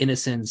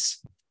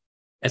innocence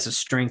as a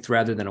strength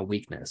rather than a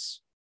weakness.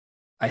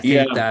 I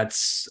think I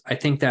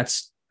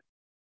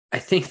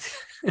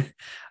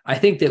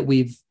think that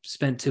we've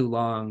spent too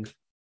long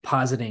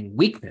positing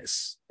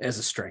weakness as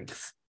a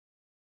strength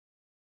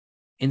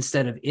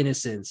instead of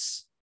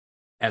innocence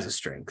as a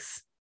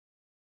strength.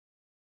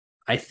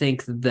 I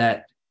think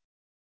that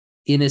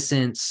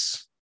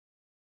innocence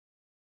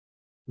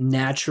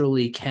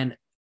naturally can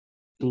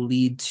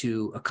lead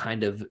to a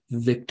kind of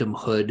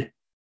victimhood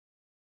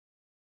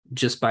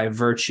just by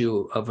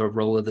virtue of a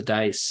roll of the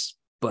dice.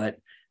 But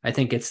I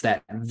think it's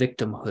that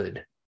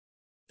victimhood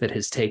that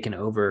has taken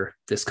over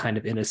this kind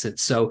of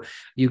innocence. So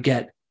you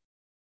get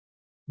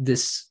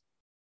this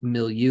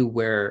milieu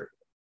where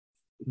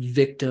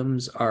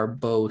victims are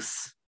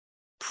both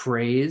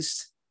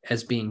praised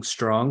as being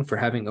strong for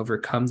having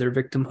overcome their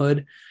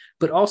victimhood,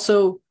 but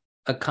also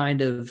a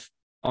kind of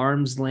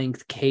arm's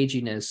length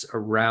caginess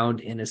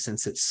around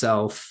innocence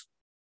itself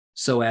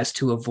so as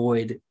to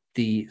avoid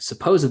the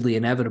supposedly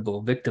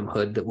inevitable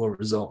victimhood that will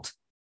result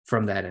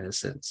from that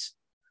innocence.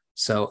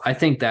 So I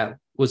think that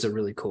was a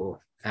really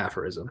cool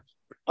aphorism.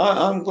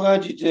 I'm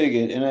glad you dig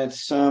it. And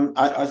it's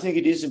I think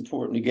it is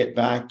important to get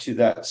back to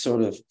that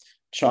sort of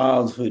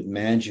childhood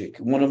magic.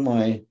 One of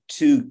my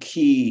two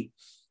key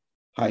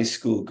high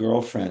school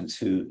girlfriends,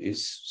 who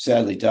is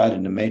sadly died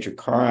in a major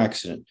car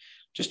accident,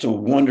 just a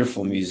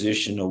wonderful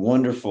musician, a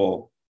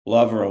wonderful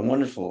lover, a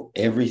wonderful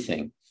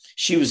everything.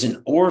 She was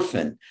an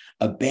orphan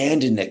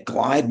abandoned at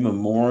Glide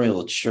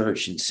Memorial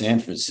Church in San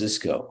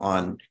Francisco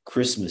on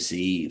Christmas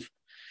Eve.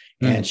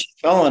 And she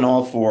fell on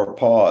all four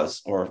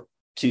paws or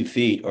 2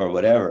 feet or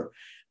whatever.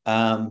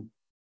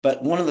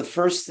 But one of the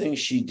first things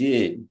she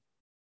did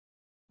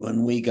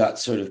when we got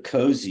sort of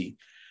cozy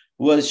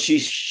was she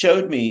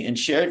showed me and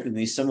shared with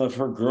me some of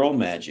her girl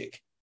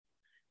magic,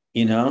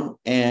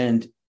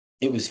 and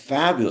it was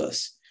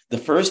fabulous. The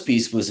first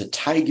piece was a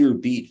Tiger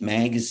Beat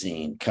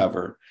magazine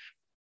cover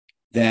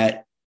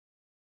that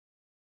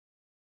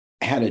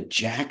had a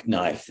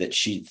jackknife that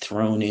she'd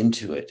thrown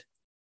into it.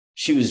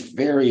 She was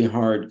very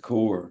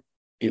hardcore.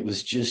 It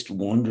was just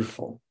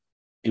wonderful.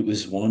 It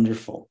was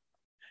wonderful.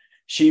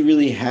 She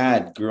really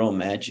had girl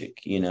magic,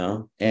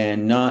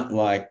 and not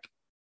like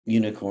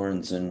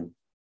unicorns and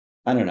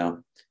I don't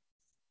know.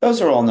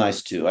 Those are all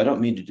nice too. I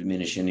don't mean to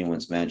diminish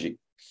anyone's magic,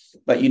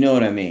 but you know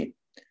what I mean.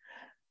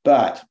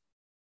 But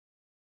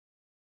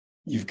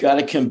you've got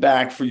to come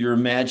back for your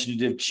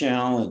imaginative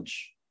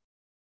challenge.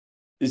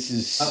 This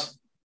is...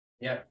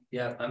 Yeah,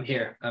 I'm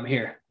here.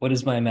 What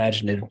is my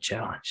imaginative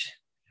challenge?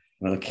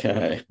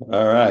 Okay.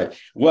 All right.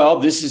 Well,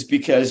 this is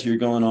because you're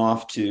going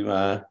off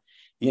to,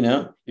 you're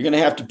going to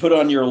have to put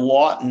on your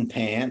Lawton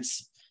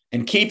pants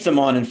and keep them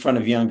on in front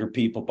of younger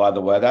people, by the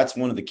way. That's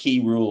one of the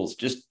key rules.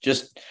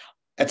 Just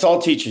that's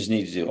all teachers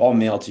need to do, all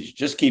male teachers.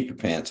 Just keep your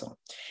pants on.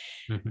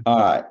 Mm-hmm. All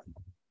right.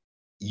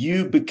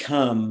 You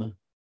become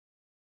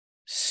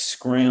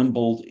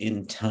scrambled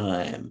in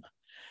time,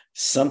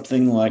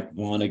 something like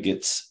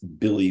Vonnegut's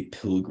Billy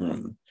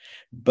Pilgrim,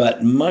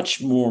 but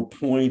much more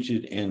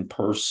pointed and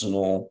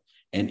personal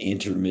and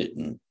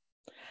intermittent.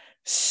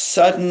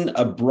 Sudden,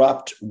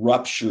 abrupt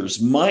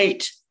ruptures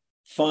might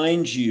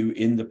find you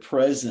in the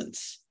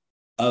presence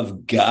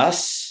of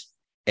Gus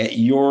at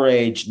your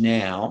age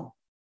now,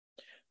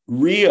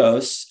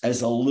 Rios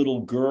as a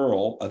little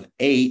girl of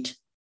 8,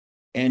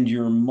 and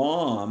your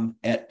mom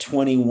at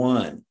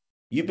 21.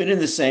 You've been in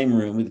the same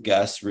room with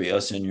Gus,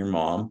 Rios, and your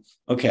mom.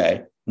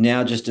 Okay,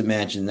 now just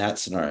imagine that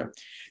scenario.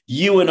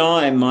 You and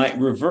I might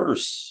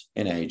reverse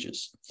in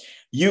ages.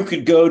 You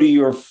could go to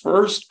your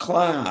first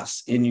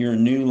class in your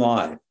new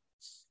life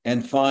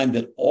and find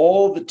that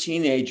all the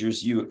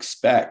teenagers you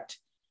expect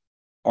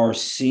are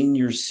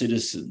senior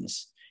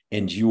citizens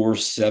and you're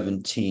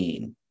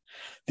 17.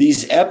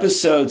 These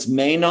episodes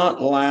may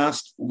not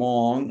last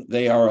long.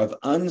 They are of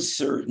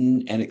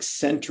uncertain and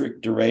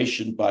eccentric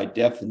duration by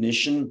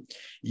definition.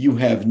 You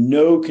have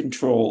no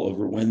control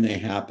over when they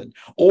happen.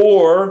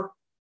 Or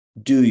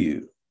do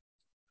you?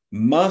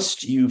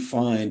 Must you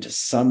find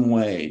some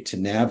way to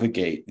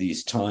navigate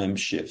these time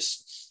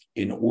shifts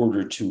in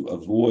order to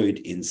avoid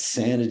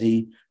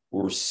insanity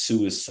or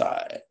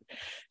suicide?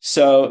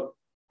 So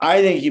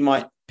I think you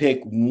might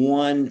pick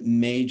one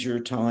major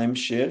time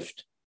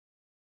shift,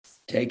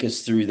 take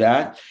us through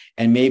that,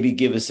 and maybe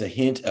give us a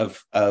hint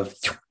of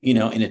in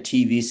a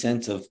TV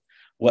sense of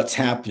what's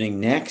happening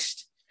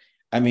next.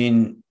 I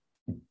mean,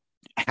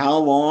 how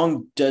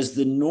long does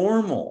the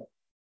normal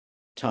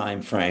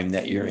time frame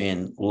that you're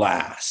in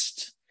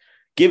last?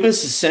 Give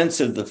us a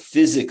sense of the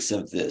physics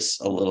of this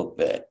a little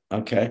bit.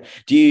 Okay.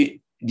 Do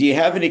you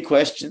have any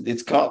questions?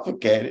 It's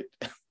complicated.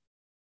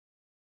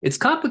 It's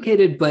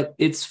complicated, but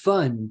it's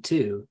fun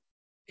too.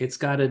 It's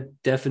got a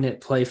definite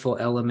playful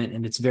element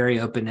and it's very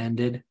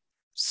open-ended.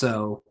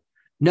 So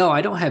no,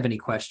 I don't have any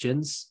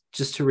questions.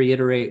 Just to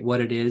reiterate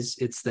what it is,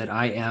 it's that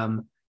I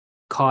am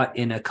caught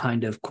in a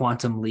kind of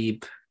quantum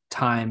leap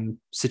time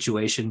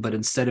situation, but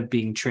instead of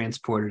being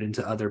transported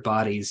into other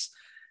bodies,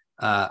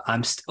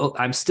 I'm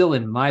still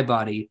in my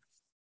body,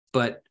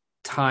 but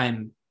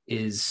time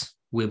is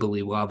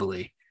wibbly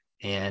wobbly,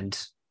 and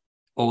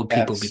old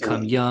people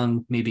become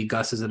young. Maybe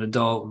Gus is an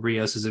adult,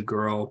 Rios is a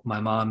girl, my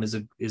mom is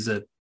a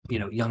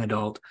young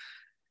adult,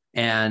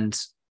 and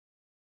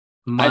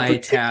my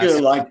task.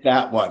 Like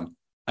that one.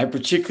 I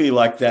particularly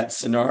like that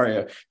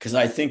scenario because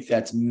I think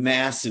that's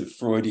massive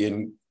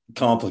Freudian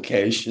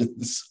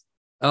complications.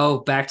 Oh,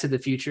 Back to the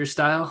Future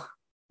style?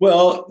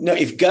 Well, no,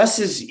 if Gus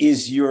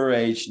is your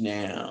age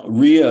now,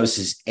 Rios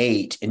is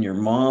 8, and your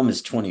mom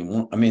is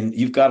 21. I mean,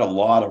 you've got a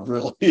lot of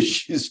real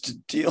issues to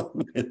deal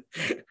with.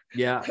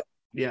 Yeah,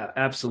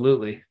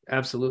 absolutely.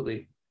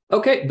 Absolutely.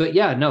 Okay, but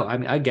yeah, no, I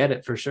mean, I get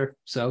it for sure.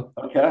 So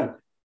okay.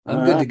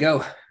 I'm good to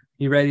go.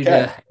 You ready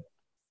to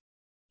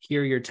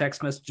hear your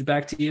text message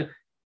back to you?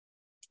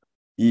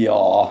 Yeah.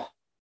 All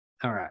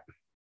right.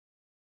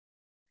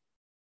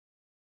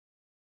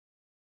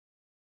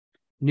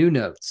 New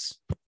notes.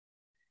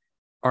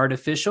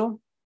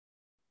 Artificial,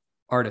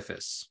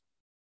 artifice.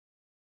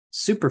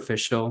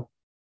 Superficial,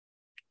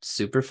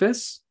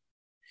 superfice.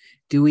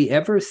 Do we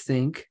ever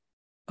think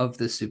of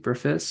the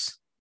superfice?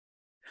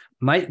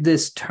 Might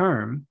this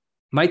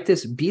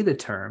be the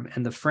term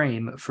and the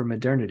frame for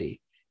modernity,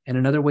 and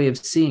another way of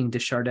seeing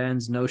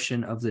Desjardins'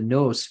 notion of the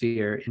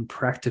noosphere in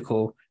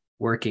practical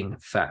working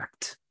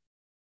fact?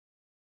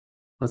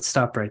 Let's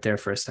stop right there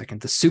for a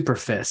second. The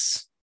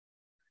superfice.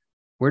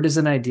 Where does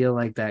an idea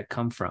like that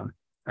come from?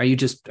 Are you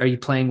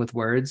playing with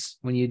words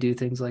when you do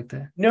things like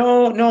that?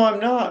 No, I'm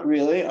not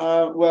really.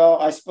 Well,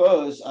 I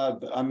suppose.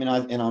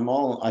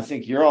 I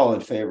think you're all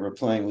in favor of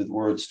playing with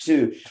words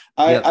too.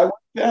 I went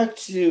back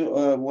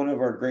to one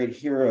of our great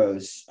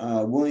heroes,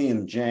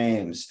 William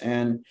James,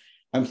 and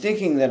I'm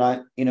thinking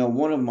that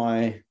one of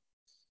my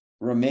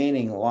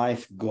remaining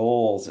life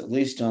goals, at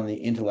least on the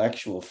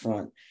intellectual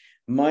front,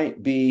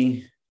 might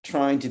be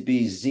trying to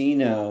be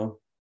Zeno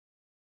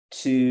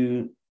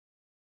to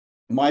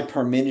my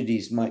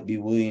Parmenides might be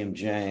William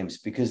James,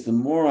 because the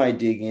more I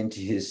dig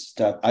into his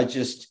stuff,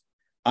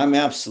 I'm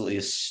absolutely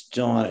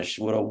astonished.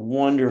 What a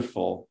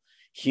wonderful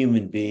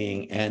human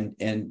being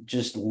and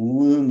just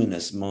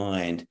luminous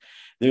mind.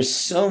 There's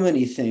so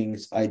many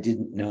things I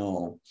didn't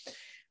know,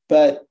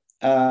 but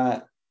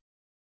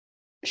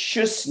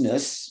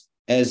shousness,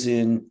 as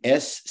in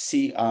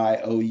SCIOUSNESS,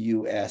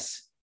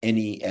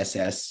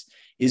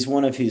 is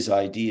one of his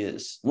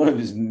ideas, one of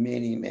his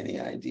many, many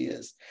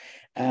ideas.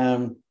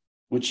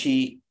 Which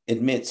he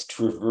admits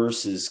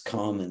traverses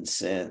common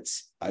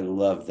sense. I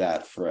love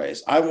that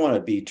phrase. I want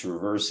to be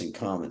traversing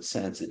common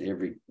sense at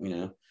every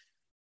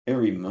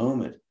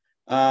moment.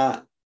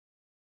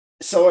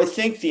 So I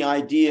think the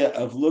idea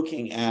of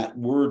looking at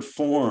word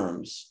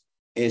forms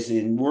as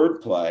in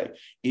wordplay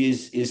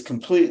is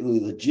completely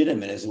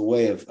legitimate as a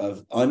way of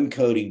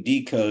uncoding,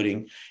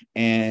 decoding,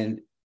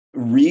 and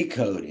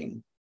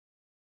recoding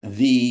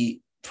the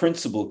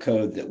principal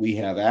code that we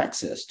have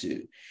access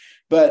to.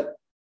 But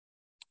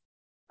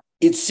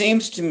it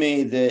seems to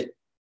me that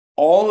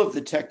all of the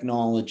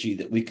technology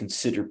that we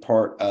consider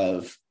part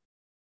of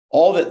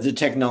all that the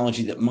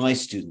technology that my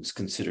students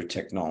consider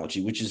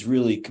technology, which is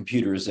really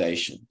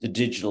computerization, the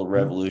digital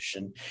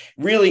revolution,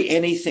 really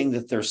anything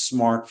that their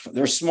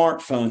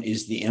smartphone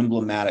is the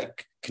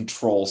emblematic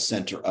control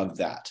center of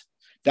that.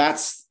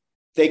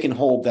 They can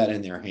hold that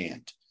in their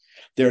hand.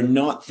 They're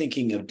not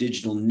thinking of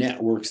digital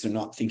networks. They're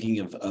not thinking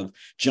of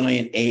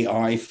giant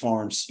AI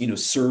farms,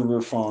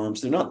 server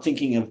farms. They're not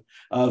thinking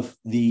of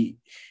the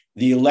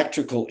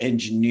electrical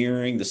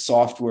engineering, the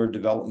software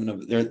development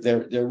of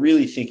they're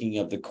really thinking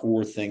of the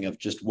core thing of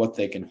just what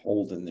they can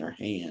hold in their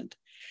hand.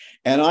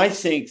 And I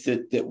think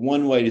that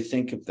one way to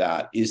think of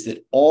that is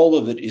that all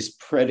of it is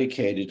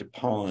predicated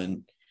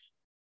upon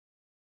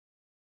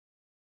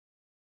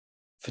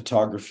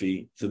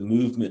photography, the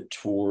movement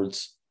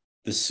towards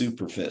the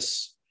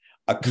superfice,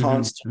 a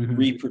constant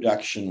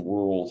reproduction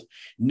world.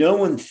 No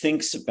one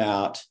thinks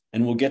about,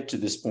 and we'll get to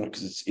this point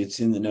because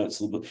it's in the notes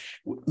a little bit.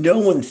 No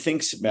one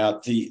thinks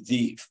about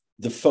the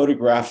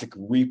photographic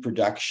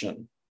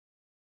reproduction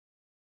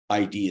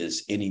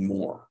ideas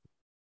anymore.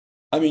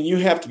 I mean, you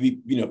have to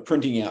be,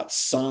 printing out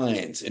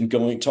signs and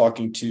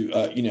talking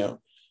to,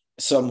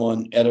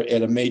 someone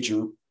at a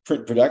major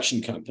print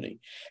production company.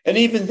 And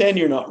even then,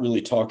 you're not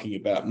really talking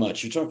about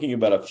much. You're talking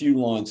about a few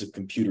lines of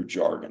computer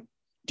jargon,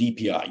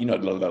 DPI,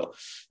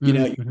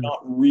 you're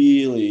not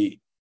really.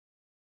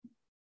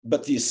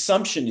 But the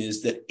assumption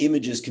is that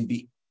images can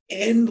be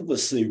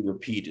endlessly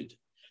repeated.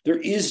 There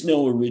is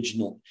no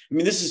original. I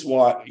mean, this is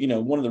why,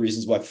 one of the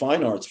reasons why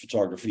fine arts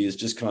photography has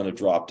just kind of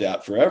dropped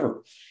out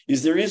forever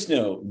is there is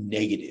no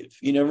negative.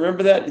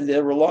 Remember that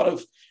there were a lot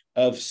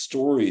of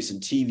stories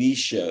and TV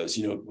shows,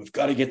 we've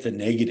got to get the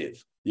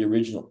negative, the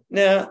original.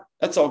 Nah,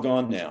 that's all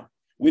gone now.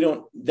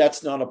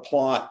 That's not a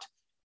plot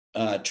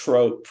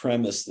trope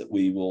premise that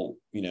we will,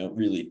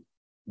 really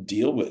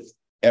deal with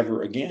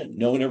ever again.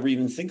 No one ever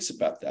even thinks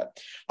about that.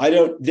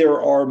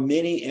 There are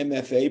many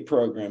MFA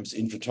programs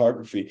in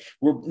photography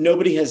where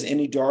nobody has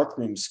any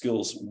darkroom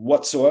skills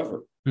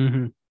whatsoever.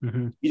 You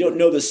don't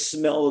know the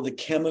smell of the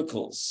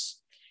chemicals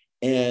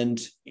and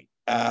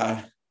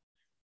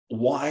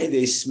why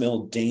they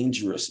smell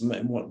dangerous.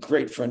 One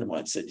great friend of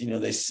mine said,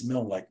 they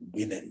smell like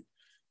women.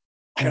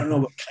 I don't know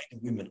what kind of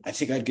women. I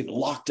think I'd get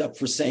locked up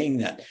for saying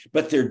that,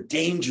 but they're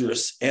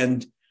dangerous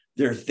and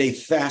they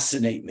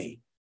fascinate me.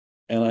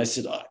 And I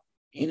said,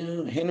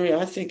 Henry,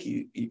 I think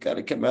you got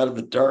to come out of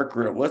the dark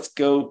room. Let's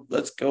go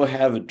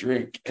have a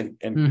drink and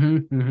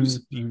do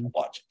some people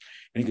watching.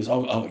 And he goes,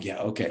 oh yeah,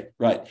 okay,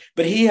 right.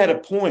 But he had a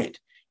point,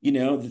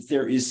 that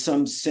there is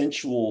some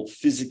sensual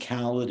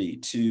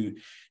physicality to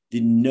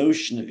the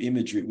notion of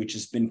imagery, which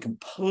has been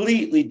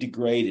completely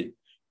degraded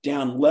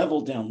down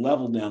level.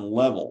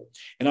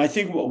 And I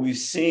think what we've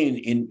seen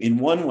in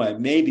one way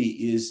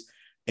maybe is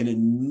an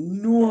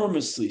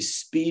enormously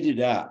speeded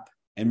up.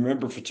 And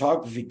remember,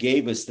 photography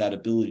gave us that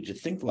ability to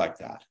think like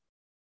that.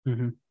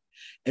 An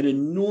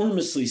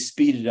enormously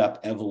speeded up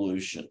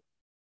evolution.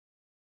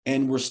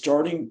 And we're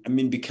starting,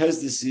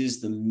 because this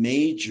is the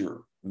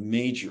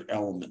major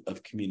element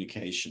of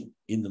communication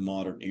in the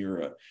modern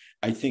era,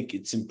 I think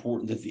it's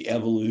important that the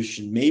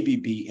evolution maybe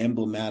be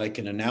emblematic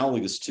and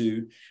analogous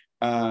to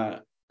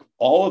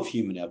all of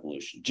human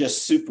evolution,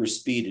 just super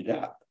speeded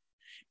up.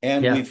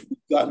 And we've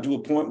gotten to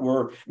a point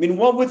where,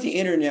 what would the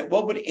internet,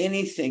 what would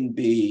anything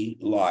be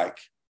like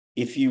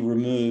if you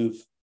remove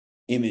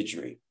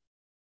imagery?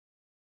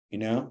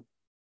 And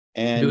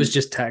it was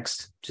just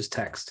text.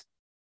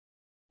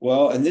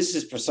 Well, and this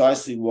is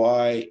precisely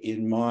why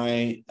in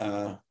my,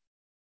 the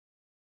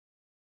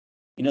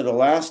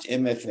last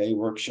MFA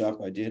workshop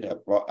I did,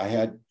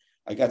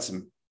 I got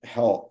some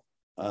help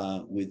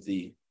with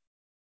the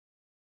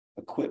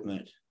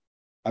equipment.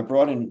 I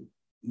brought in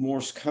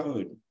Morse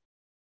code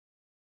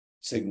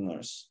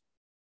signalers.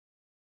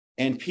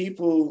 And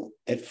people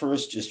at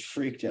first just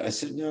freaked out. I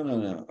said,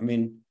 no.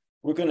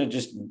 We're going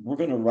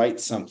to write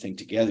something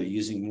together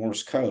using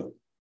Morse code.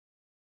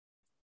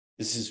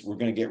 We're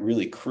going to get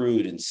really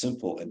crude and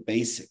simple and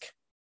basic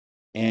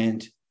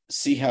and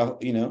see how,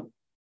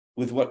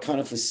 with what kind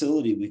of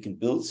facility we can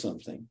build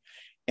something.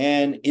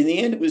 And in the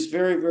end, it was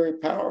very, very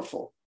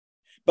powerful.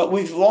 But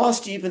we've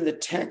lost even the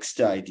text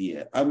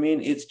idea.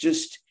 It's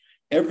just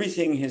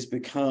everything has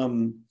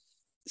become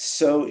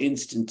so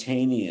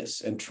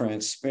instantaneous and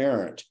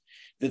transparent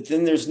that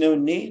then there's no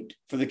need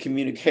for the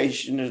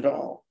communication at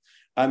all.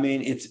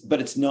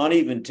 It's not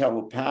even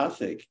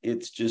telepathic.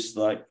 It's just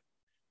like,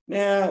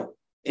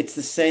 it's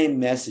the same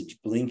message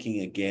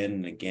blinking again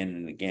and again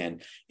and again.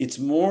 It's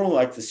more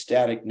like the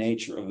static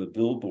nature of a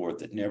billboard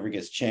that never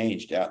gets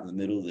changed out in the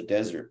middle of the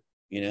desert,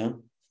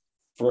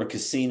 for a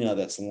casino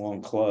that's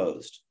long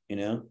closed,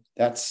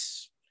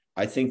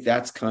 I think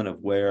that's kind of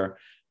where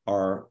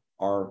our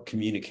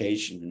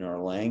communication and our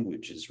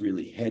language is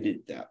really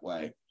headed that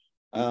way.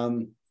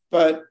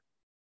 But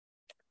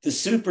the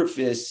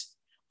superfice,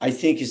 I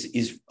think,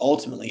 is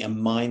ultimately a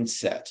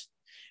mindset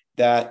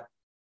that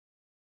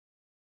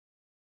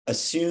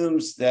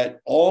assumes that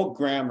all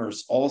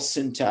grammars, all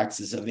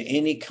syntaxes of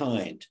any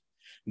kind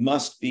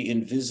must be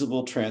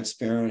invisible,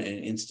 transparent,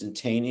 and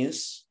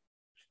instantaneous.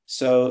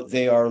 So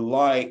they are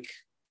like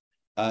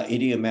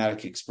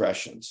idiomatic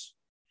expressions,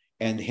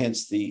 and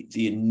hence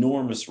the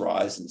enormous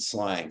rise in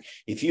slang.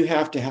 If you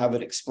have to have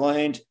it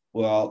explained,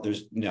 well,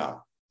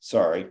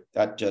 sorry,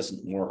 that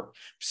doesn't work.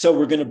 So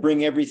we're going to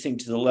bring everything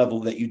to the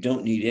level that you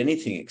don't need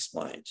anything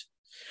explained,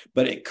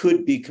 but it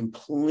could be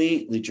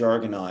completely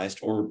jargonized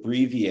or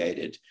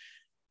abbreviated.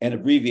 And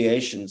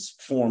abbreviations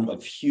form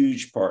a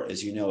huge part,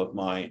 as you know, of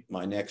my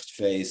next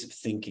phase of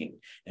thinking.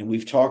 And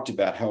we've talked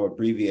about how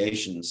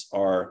abbreviations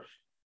are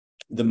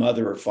the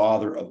mother or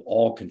father of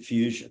all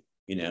confusion.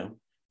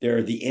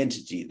 They're the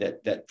entity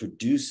that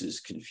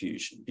produces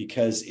confusion,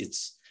 because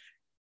it's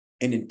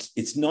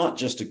not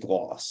just a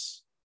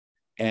gloss,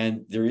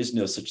 and there is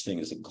no such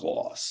thing as a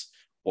gloss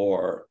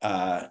or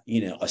a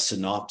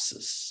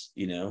synopsis.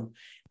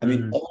 I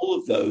mean, all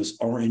of those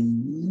are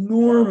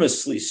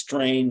enormously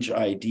strange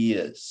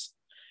ideas,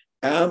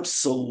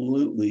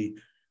 absolutely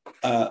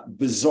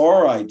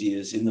bizarre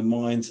ideas in the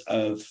minds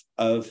of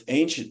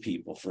ancient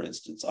people, for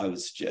instance. I would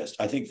suggest,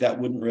 I think that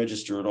wouldn't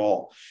register at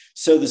all.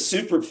 So the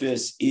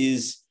Superfice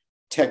is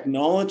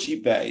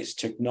technology-based,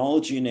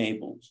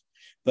 technology-enabled,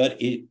 but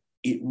it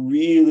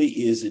really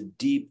is a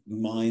deep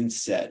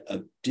mindset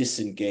of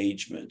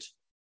disengagement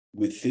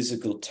with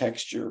physical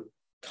texture,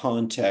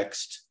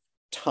 context,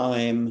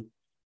 time,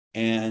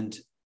 and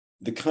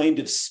the kind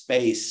of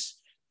space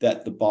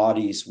that the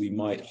bodies we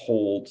might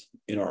hold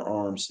in our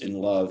arms in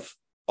love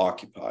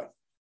occupy.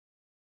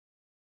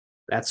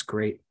 That's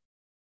great.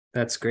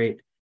 That's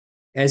great.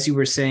 As you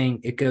were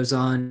saying, it goes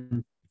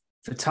on.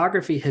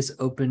 Photography has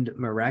opened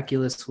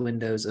miraculous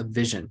windows of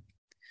vision.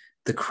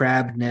 The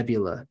Crab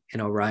Nebula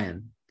in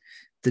Orion,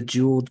 the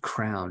jeweled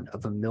crown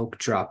of a milk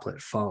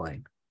droplet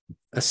falling,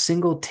 a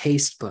single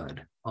taste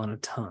bud on a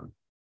tongue.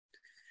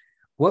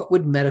 What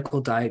would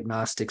medical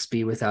diagnostics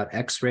be without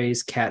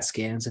X-rays, CAT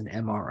scans, and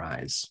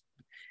MRIs?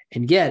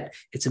 And yet,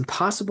 it's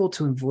impossible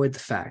to avoid the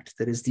fact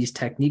that as these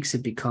techniques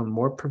have become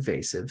more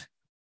pervasive,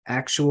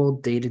 actual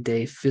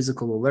day-to-day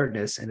physical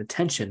alertness and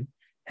attention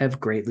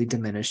have greatly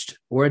diminished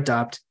or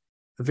adopt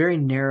a very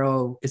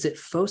narrow, is it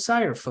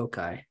foci or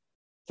foci?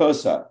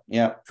 Foci,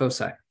 yeah.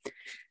 Foci.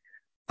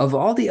 Of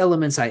all the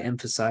elements I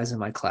emphasize in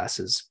my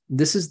classes,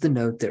 this is the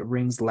note that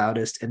rings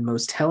loudest and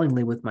most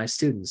tellingly with my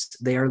students.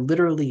 They are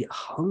literally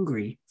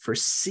hungry for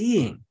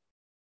seeing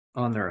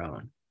on their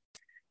own.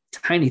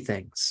 Tiny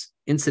things,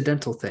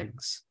 incidental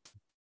things.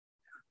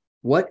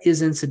 What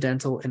is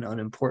incidental and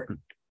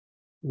unimportant?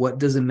 What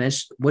does a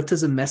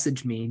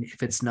message mean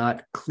if it's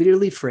not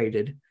clearly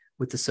freighted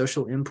with the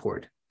social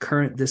import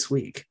current this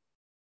week?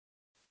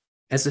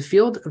 As a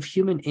field of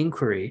human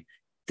inquiry,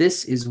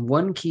 this is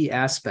one key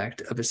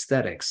aspect of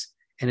aesthetics,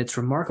 and it's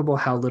remarkable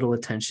how little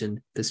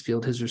attention this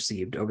field has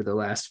received over the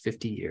last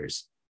 50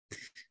 years.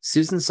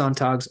 Susan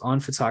Sontag's On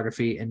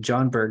Photography and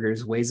John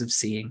Berger's Ways of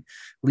Seeing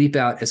leap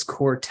out as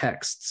core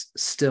texts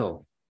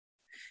still.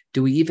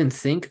 Do we even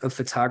think of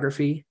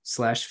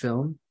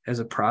photography/film as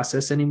a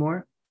process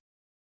anymore?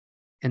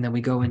 And then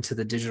we go into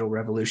the digital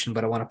revolution,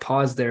 but I want to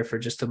pause there for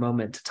just a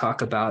moment to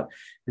talk about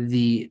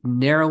the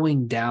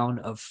narrowing down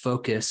of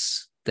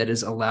focus that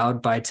is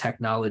allowed by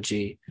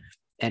technology,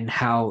 and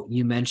how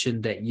you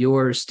mentioned that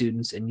your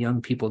students and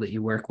young people that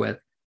you work with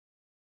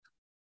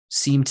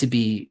seem to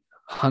be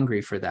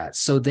hungry for that.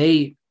 So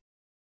they,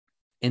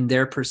 in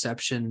their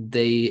perception,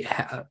 they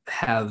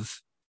have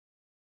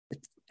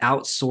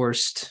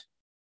outsourced,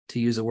 to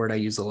use a word I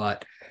use a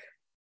lot,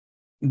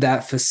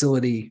 that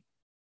facility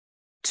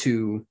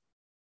to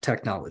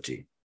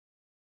technology.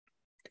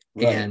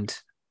 Right.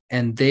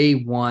 And they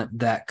want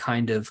that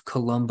kind of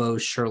Columbo,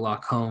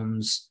 Sherlock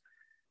Holmes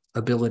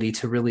ability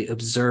to really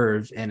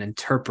observe and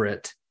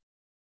interpret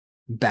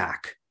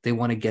back. They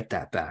want to get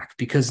that back,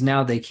 because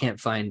now they can't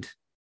find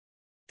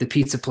the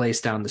pizza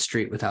place down the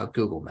street without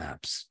Google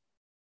Maps.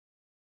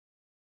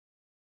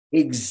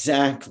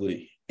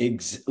 Exactly.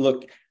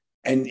 Look,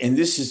 and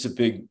this is a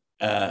big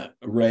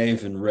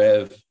rave and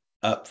rev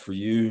up for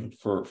you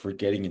for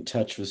getting in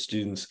touch with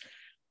students.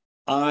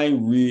 I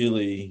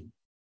really,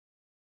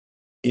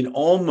 in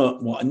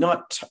almost, well,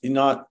 not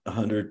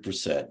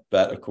 100%,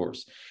 but of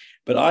course,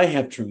 but I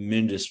have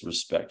tremendous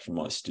respect for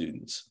my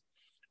students.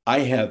 I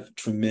have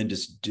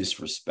tremendous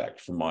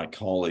disrespect for my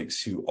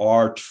colleagues who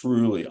are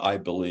truly, I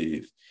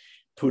believe,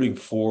 putting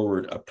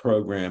forward a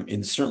program,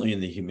 certainly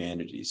in the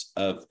humanities,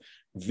 of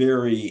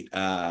very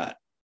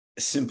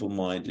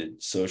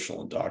simple-minded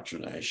social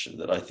indoctrination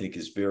that I think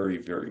is very,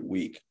 very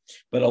weak.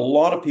 But a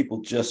lot of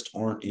people just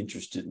aren't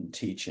interested in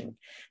teaching.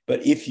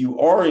 But if you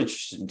are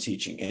interested in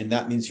teaching, and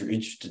that means you're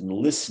interested in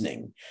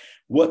listening,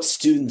 what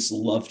students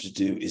love to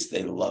do is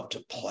they love to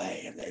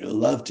play and they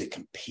love to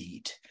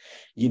compete.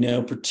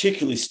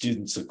 Particularly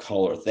students of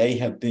color, they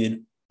have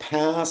been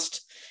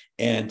passed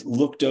and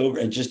looked over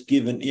and just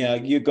given,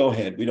 you go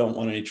ahead, we don't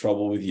want any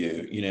trouble with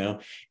you,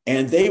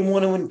 and they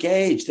want to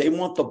engage. They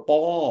want the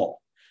ball.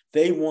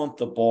 They want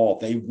the ball.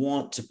 They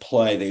want to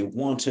play. They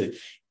want to.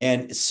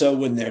 And so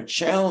when they're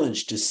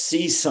challenged to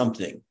see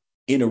something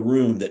in a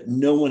room that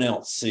no one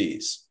else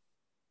sees,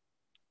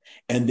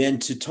 and then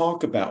to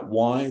talk about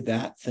why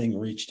that thing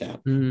reached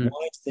out. Mm.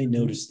 Why did they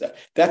notice that?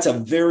 That's a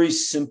very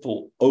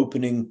simple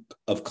opening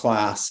of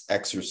class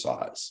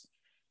exercise.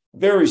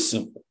 Very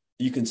simple.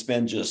 You can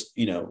spend just,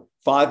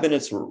 5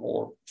 minutes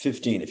or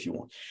 15 if you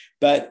want.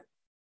 But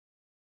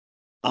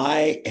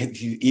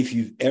if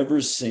you've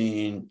ever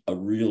seen a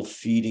real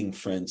feeding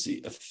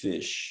frenzy of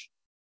fish,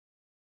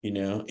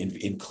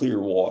 in clear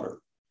water,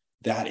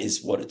 that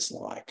is what it's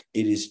like.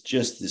 It is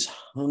just this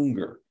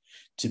hunger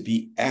to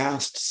be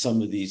asked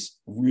some of these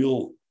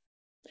real,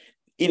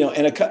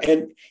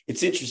 and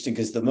it's interesting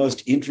because the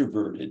most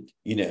introverted,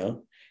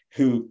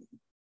 who,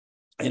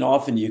 and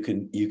often you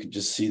can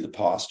just see the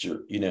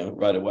posture,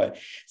 right away.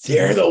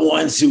 They're the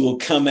ones who will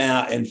come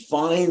out and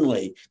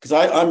finally, because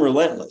I'm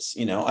relentless,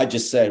 I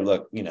just say,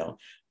 look,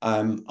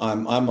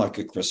 I'm like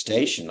a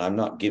crustacean. I'm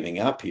not giving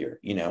up here,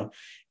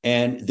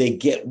 and they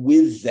get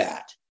with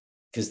that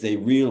because they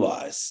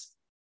realize,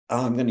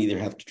 oh, I'm going to either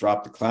have to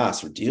drop the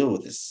class or deal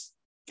with this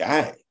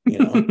guy,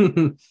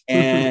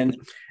 and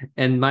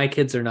my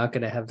kids are not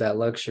going to have that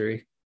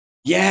luxury.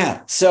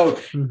 Yeah. So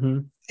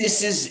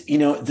this is,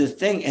 the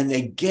thing, and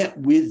they get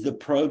with the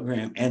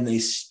program and they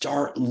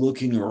start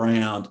looking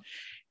around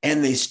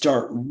and they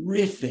start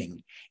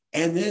riffing,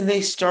 and then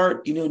they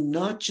start,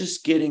 not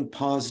just getting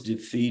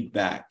positive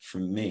feedback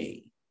from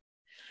me,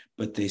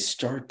 but they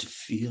start to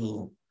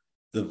feel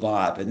the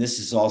vibe. And this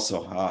is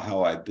also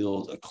how I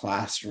build a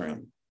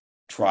classroom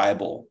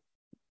tribal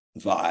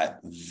vibe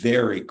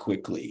very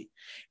quickly.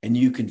 And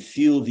you can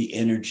feel the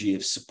energy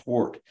of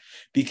support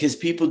because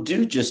people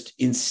do just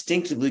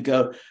instinctively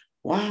go,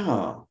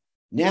 wow,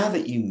 now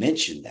that you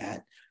mentioned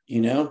that,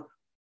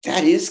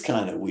 that is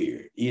kind of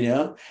weird,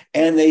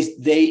 and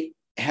they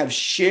have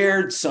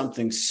shared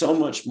something so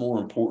much more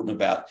important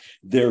about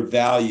their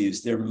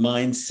values, their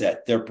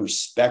mindset, their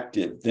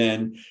perspective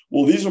than,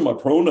 well, these are my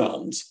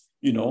pronouns,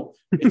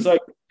 it's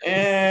like,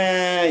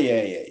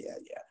 yeah.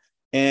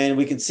 And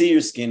we can see your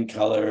skin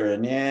color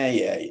and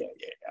yeah.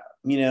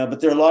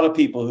 But there are a lot of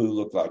people who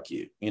look like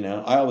you,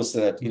 I always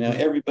said,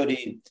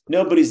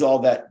 nobody's all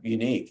that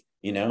unique,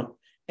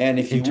 and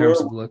if you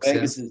were,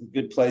 Vegas is a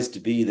good place to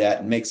be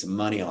that and make some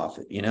money off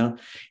it,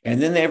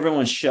 and then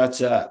everyone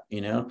shuts up,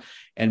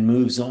 and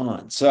moves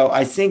on. So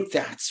I think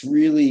that's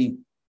really,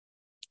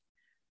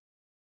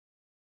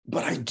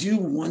 but I do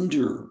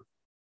wonder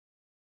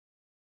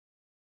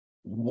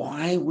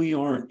why we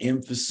aren't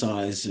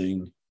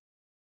emphasizing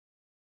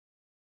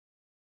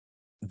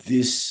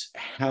this,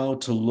 how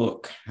to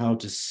look, how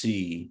to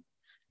see,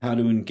 how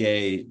to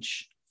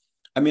engage.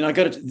 I mean,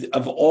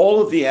 of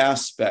all of the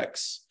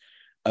aspects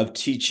of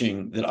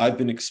teaching that I've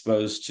been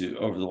exposed to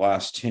over the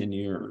last 10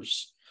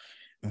 years,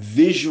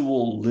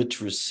 visual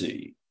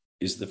literacy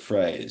is the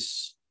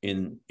phrase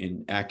in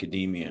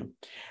academia.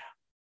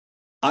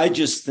 I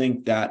just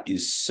think that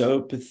is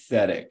so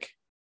pathetic,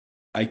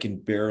 I can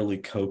barely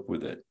cope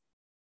with it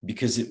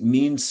because it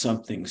means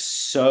something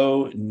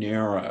so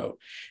narrow.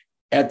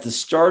 At the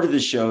start of the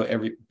show,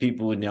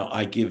 people would know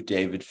I give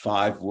David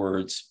 5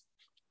 words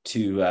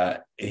to,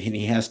 and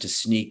he has to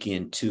sneak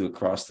in 2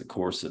 across the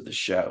course of the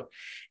show.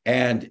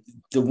 And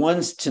the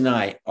ones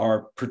tonight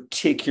are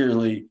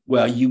particularly,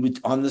 well,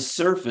 on the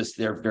surface,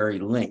 they're very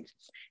linked.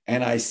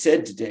 And I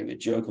said to David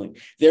jokingly,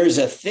 there's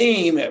a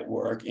theme at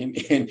work. And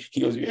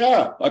he goes,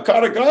 yeah, I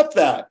kind of got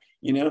that,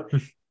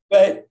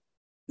 but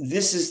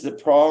this is the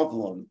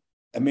problem.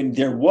 I mean,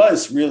 there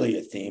was really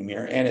a theme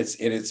here, and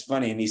it's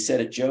funny, and he said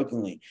it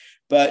jokingly,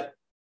 but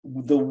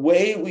the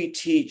way we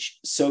teach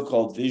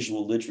so-called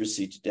visual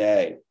literacy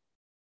today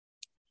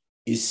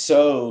is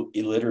so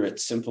illiterate,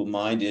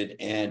 simple-minded,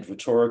 and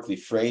rhetorically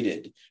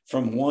freighted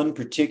from one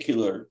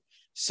particular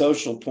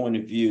social point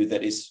of view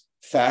that is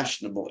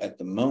fashionable at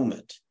the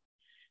moment.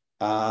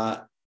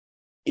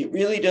 It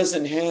really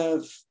doesn't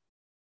have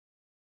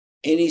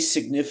any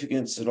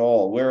significance at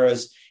all.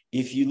 Whereas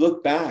if you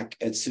look back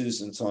at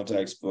Susan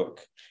Sontag's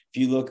book,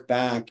 if you look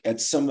back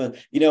at some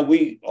of,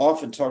 we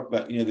often talk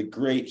about, the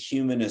great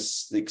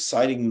humanists, the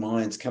exciting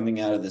minds coming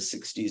out of the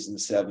 60s and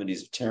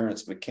 70s of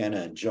Terence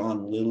McKenna and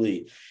John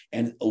Lilly,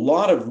 and a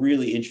lot of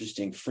really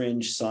interesting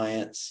fringe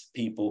science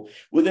people.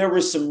 Well, there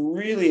were some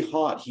really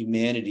hot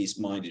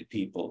humanities-minded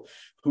people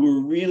who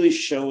were really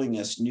showing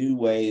us new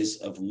ways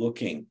of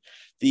looking.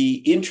 The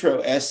intro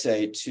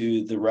essay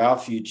to the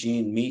Ralph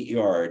Eugene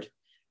Meatyard,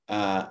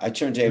 I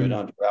turned David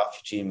on to Ralph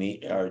Eugene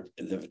Meatyard,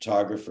 the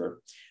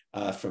photographer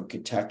from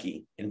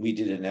Kentucky, and we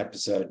did an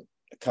episode,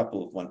 a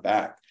couple of one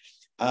back.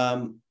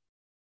 Some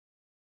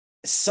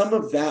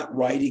of that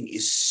writing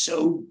is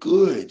so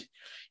good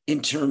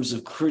in terms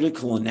of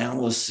critical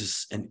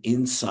analysis and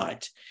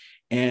insight.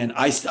 And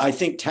I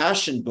think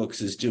Taschen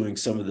Books is doing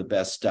some of the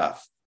best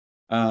stuff.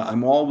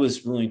 I'm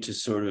always willing to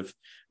sort of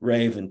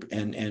rave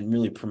and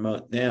really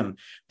promote them.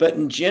 But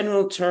in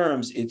general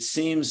terms, it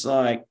seems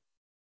like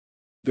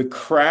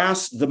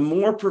the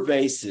more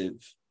pervasive,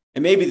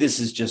 and maybe this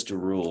is just a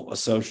rule, a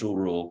social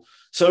rule,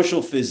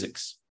 social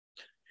physics,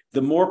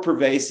 the more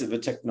pervasive a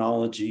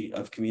technology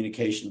of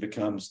communication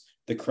becomes,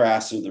 the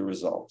crasser the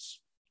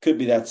results. Could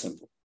be that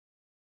simple.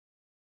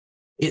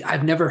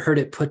 I've never heard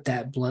it put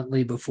that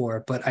bluntly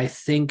before, but I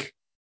think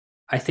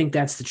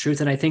that's the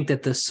truth. And I think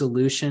that the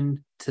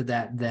solution to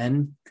that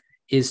then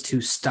is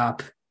to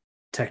stop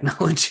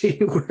technology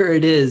where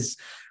it is.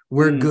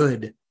 We're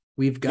good.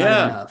 We've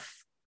got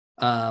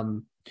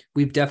enough.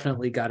 We've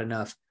definitely got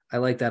enough. I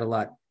like that a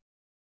lot.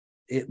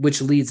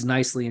 Which leads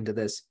nicely into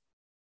this.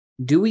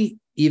 Do we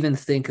even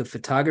think of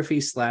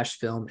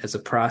photography/film as a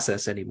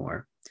process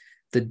anymore?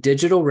 The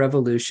digital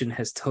revolution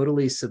has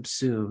totally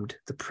subsumed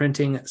the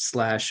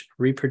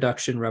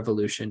printing/reproduction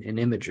revolution in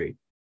imagery.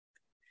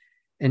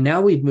 And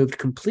now we've moved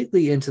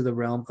completely into the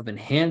realm of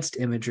enhanced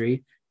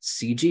imagery,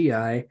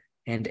 CGI,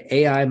 and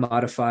AI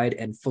modified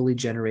and fully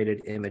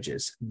generated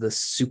images, the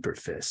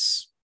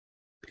Superfice.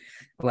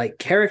 Like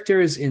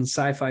characters in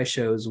sci-fi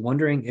shows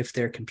wondering if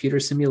they're computer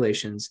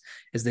simulations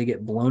as they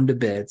get blown to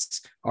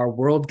bits, our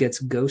world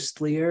gets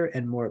ghostlier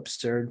and more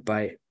absurd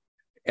by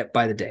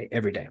the day,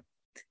 every day.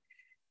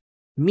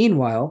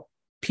 Meanwhile,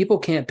 people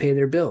can't pay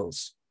their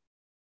bills.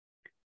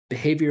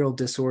 Behavioral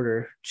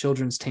disorder,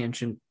 children's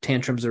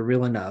tantrums are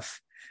real enough.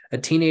 A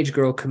teenage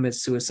girl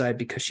commits suicide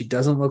because she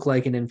doesn't look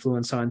like an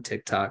influencer on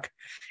TikTok,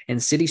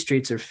 and city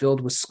streets are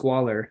filled with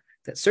squalor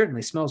that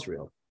certainly smells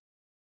real.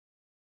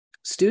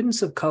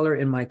 Students of color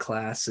in my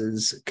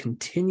classes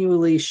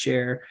continually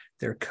share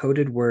their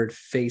coded word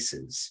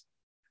faces.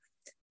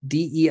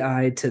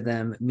 DEI to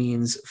them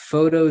means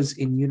photos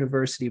in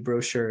university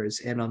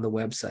brochures and on the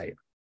website.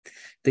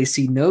 They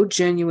see no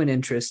genuine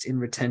interest in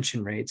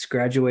retention rates,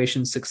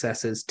 graduation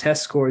successes,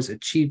 test scores,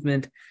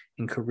 achievement,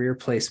 and career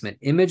placement.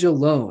 Image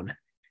alone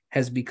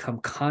has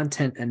become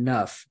content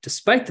enough,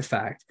 despite the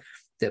fact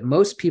that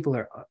most people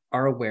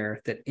are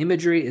aware that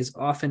imagery is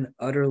often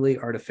utterly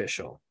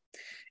artificial.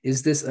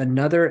 Is this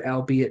another,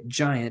 albeit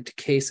giant,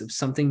 case of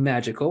something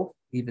magical,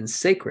 even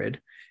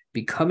sacred,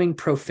 becoming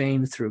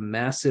profane through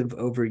massive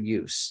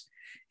overuse?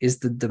 Is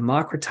the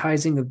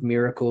democratizing of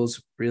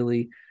miracles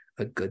really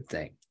a good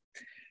thing?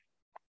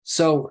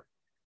 So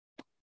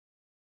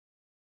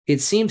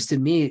it seems to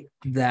me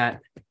that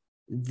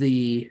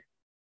the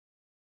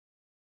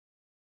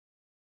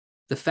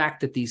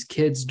fact that these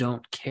kids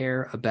don't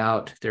care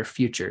about their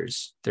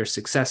futures, their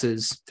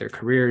successes, their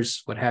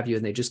careers, what have you,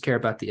 and they just care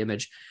about the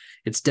image,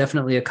 it's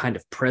definitely a kind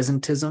of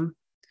presentism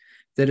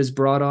that is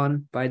brought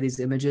on by these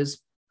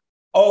images.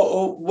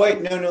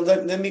 Wait, no,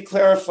 let me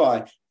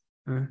clarify.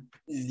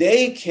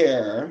 They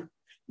care.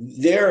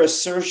 Their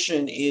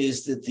assertion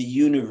is that the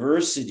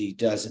university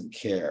doesn't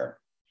care.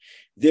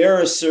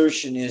 Their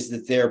assertion is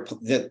that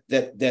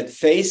that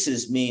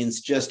faces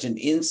means just an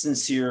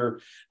insincere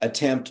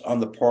attempt on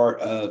the part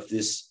of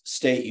this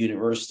state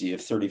university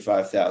of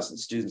 35,000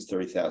 students,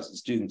 30,000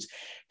 students,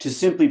 to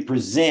simply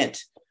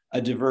present a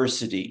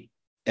diversity,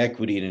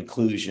 equity, and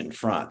inclusion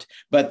front,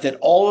 but that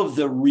all of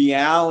the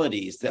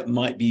realities that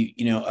might be,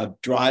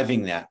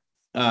 driving that,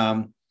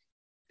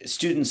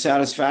 student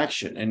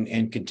satisfaction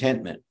and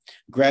contentment,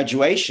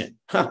 graduation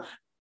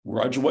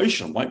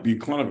might be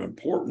kind of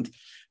important.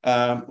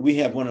 We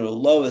have one of the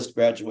lowest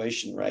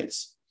graduation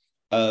rates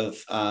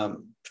of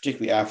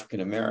particularly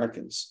African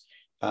Americans,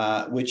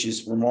 which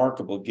is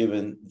remarkable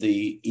given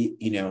the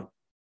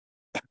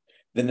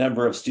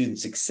number of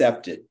students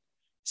accepted.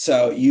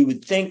 So you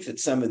would think that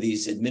some of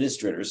these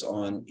administrators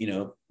on,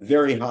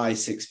 very high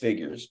six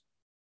figures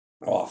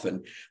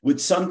often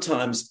would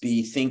sometimes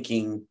be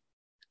thinking,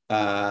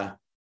 well,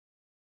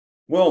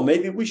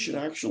 maybe we should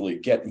actually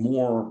get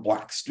more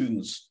Black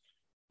students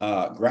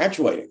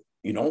graduating,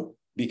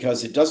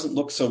 because it doesn't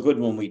look so good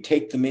when we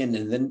take them in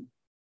and then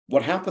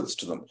what happens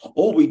to them?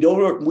 Oh, we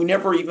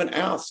never even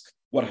ask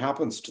what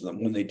happens to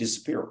them when they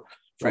disappear.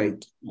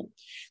 Right.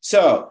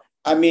 So,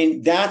 I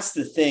mean, that's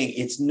the thing.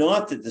 It's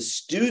not that the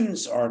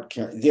students aren't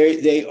caring.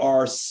 They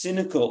are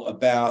cynical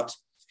about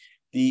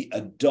the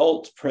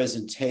adult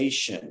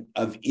presentation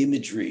of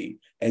imagery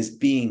as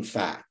being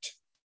fact.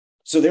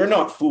 So they're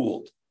not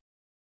fooled.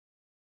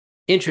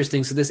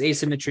 Interesting. So this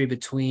asymmetry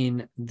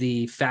between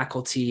the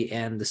faculty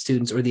and the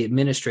students, or the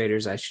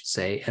administrators, I should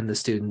say, and the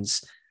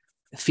students,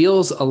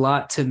 feels a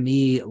lot to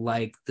me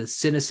like the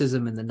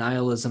cynicism and the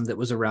nihilism that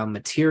was around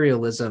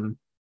materialism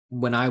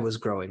when I was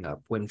growing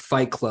up, when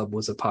Fight Club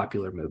was a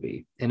popular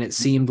movie. And it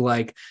seemed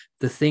like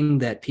the thing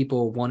that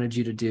people wanted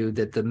you to do,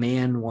 that the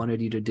man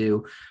wanted you to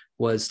do,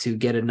 was to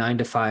get a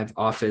 9-to-5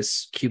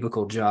 office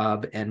cubicle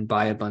job and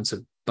buy a bunch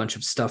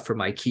of stuff from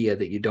IKEA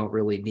that you don't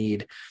really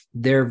need.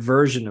 Their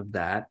version of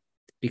that,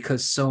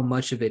 because so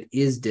much of it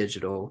is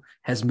digital,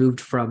 has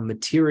moved from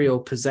material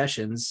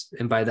possessions,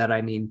 and by that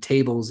I mean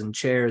tables and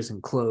chairs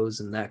and clothes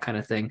and that kind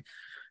of thing,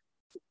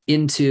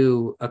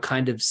 into a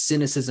kind of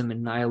cynicism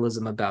and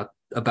nihilism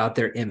about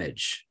their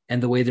image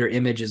and the way their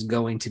image is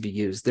going to be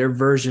used. Their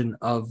version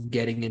of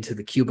getting into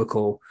the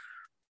cubicle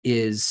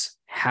is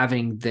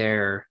having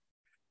their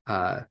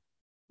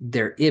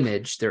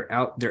image,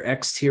 their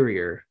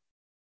exterior,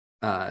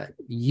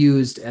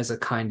 used as a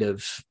kind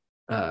of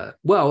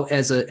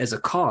as a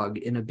cog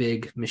in a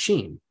big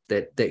machine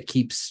that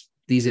keeps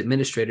these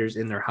administrators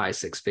in their high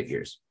six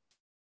figures.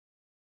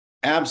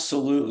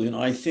 Absolutely. And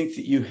I think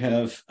that you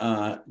have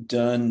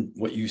done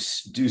what you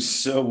do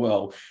so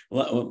well.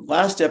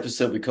 Last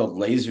episode, we called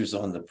Lasers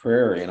on the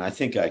Prairie. And I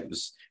think I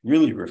was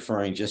really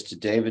referring just to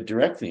David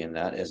directly in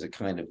that as a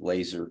kind of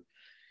laser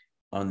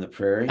on the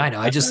prairie. I know.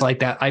 I just like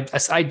that.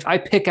 I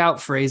pick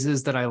out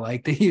phrases that I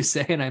like that you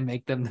say, and I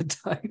make them the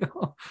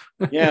title.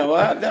 Yeah, well,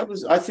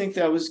 I think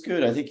that was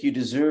good. I think you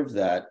deserve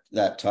that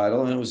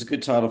title, and it was a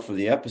good title for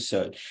the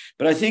episode.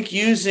 But I think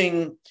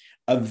using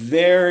a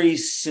very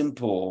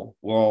simple,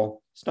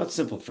 well, it's not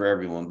simple for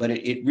everyone, but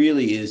it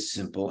really is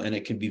simple, and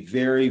it can be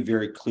very,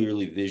 very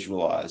clearly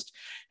visualized.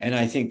 And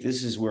I think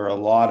this is where a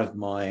lot of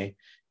my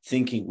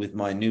thinking with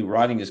my new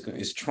writing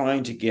is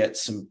trying to get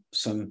some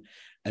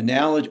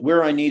analogy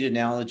where I need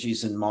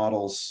analogies and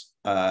models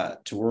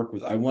to work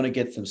with. I want to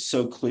get them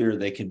so clear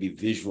they can be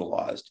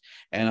visualized.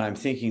 And I'm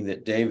thinking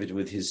that David,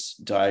 with his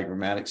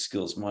diagrammatic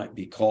skills, might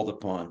be called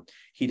upon.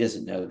 He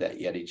doesn't know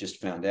that yet. He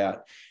just found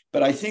out.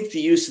 But I think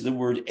the use of the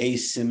word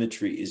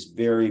asymmetry is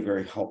very,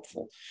 very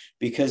helpful,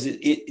 because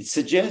it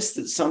suggests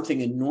that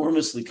something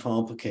enormously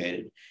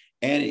complicated,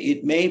 and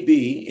it may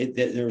be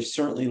that there are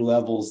certainly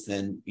levels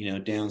then,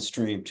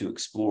 downstream to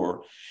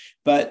explore.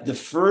 But the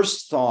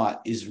first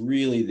thought is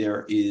really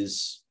there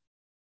is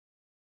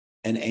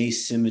an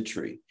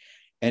asymmetry.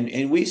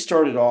 And we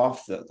started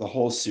off the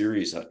whole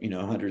series,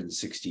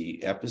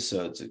 160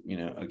 episodes,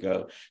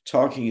 ago,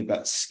 talking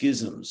about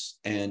schisms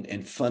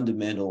and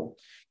fundamental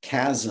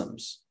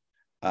chasms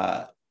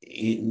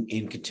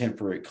in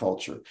contemporary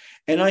culture.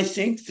 And I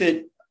think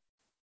that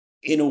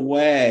in a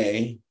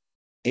way,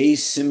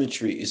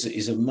 asymmetry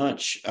is a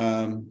much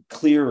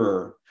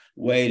clearer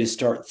way to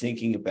start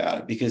thinking about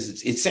it,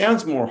 because it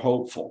sounds more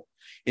hopeful.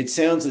 It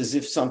sounds as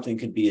if something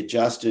could be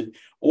adjusted,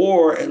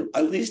 or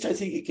at least I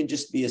think it can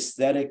just be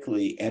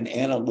aesthetically and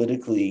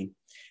analytically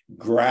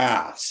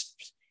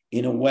grasped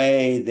in a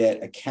way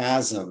that a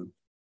chasm,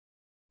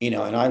 and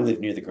I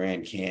live near the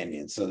Grand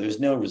Canyon, so there's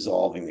no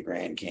resolving the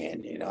Grand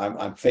Canyon.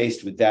 I'm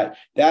faced with that.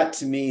 That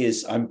to me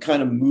is, I'm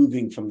kind of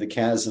moving from the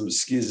chasm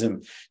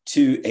schism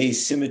to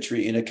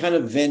asymmetry in a kind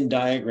of Venn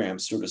diagram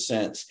sort of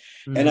sense.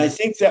 Mm-hmm. And I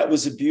think that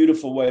was a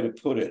beautiful way to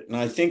put it. And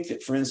I think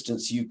that, for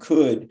instance, you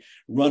could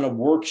run a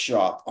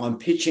workshop on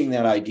pitching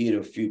that idea to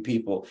a few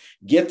people,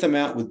 get them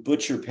out with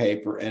butcher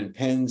paper and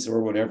pens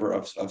or whatever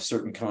of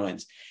certain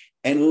kinds,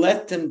 and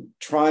let them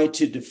try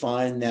to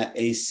define that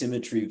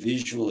asymmetry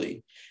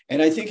visually.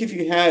 And I think if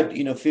you had,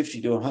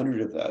 50 to 100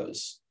 of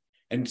those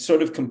and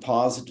sort of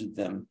composited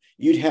them,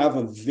 you'd have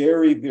a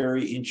very,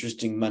 very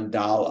interesting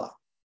mandala,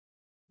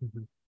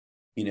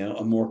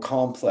 a more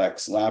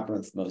complex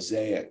labyrinth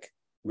mosaic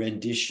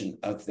rendition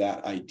of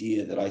that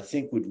idea that I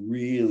think would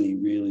really,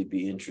 really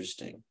be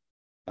interesting.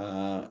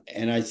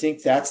 And I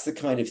think that's the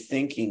kind of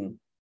thinking,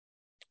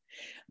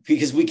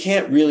 because we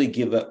can't really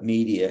give up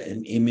media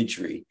and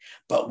imagery,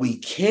 but we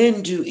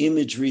can do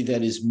imagery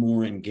that is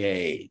more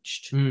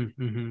engaged.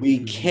 We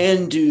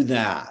can do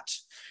that.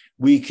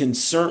 We can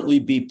certainly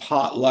be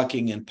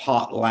potlucking and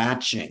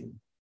potlatching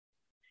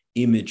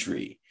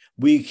imagery.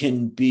 We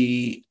can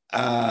be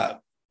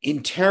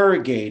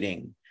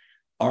interrogating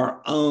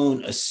our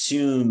own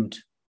assumed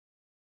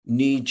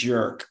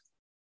knee-jerk,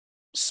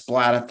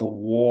 splat at the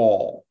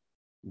wall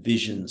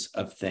visions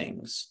of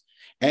things.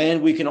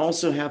 And we can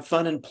also have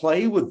fun and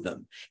play with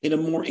them in a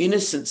more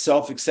innocent,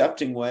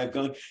 self-accepting way of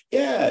going,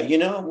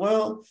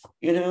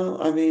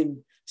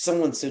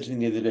 someone said to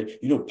me the other day,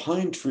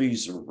 pine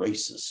trees are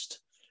racist.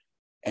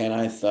 And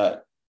I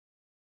thought,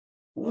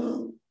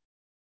 well,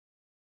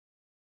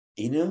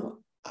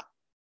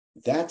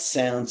 that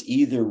sounds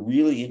either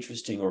really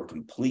interesting or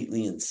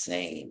completely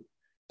insane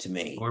to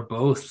me. Or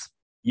both.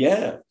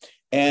 Yeah.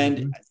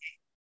 And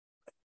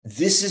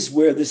this is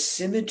where the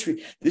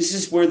symmetry, this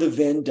is where the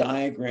Venn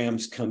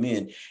diagrams come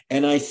in.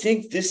 And I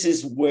think this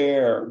is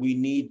where we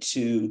need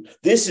to,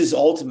 this is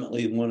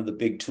ultimately one of the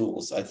big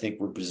tools I think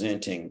we're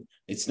presenting.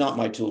 It's not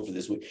my tool for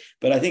this week,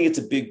 but I think it's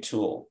a big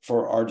tool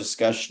for our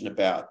discussion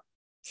about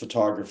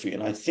photography.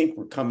 And I think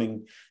we're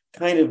kind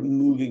of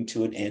moving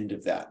to an end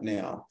of that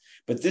now.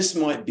 But this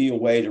might be a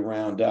way to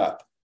round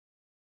up.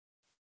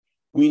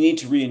 We need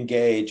to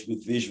re-engage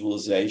with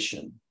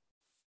visualization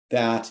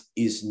that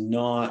is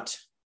not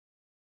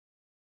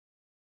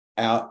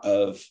out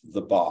of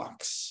the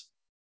box.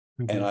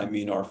 And I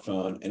mean our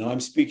phone. And I'm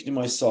speaking to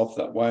myself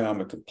that way.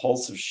 I'm a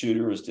compulsive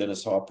shooter, as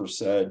Dennis Hopper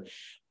said.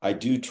 I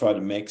do try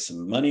to make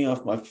some money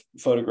off my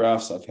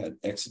photographs. I've had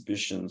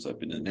exhibitions. I've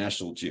been to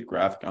National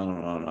Geographic, on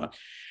and on and on.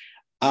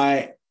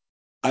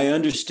 I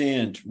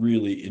understand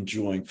really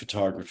enjoying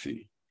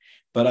photography,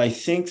 but I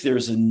think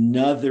there's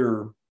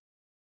another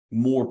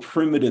more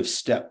primitive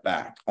step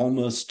back,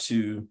 almost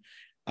to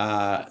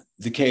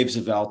the caves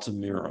of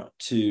Altamira,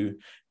 to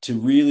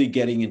really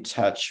getting in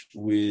touch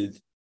with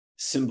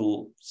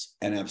symbols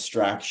and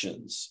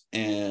abstractions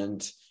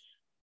and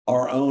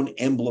our own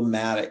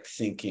emblematic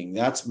thinking.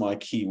 That's my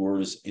key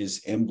word,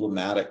 is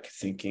emblematic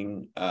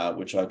thinking,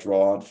 which I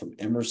draw on from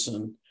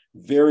Emerson,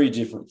 very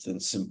different than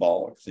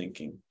symbolic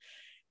thinking.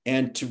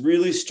 and to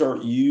really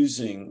start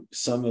using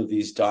some of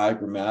these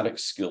diagrammatic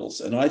skills.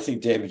 And I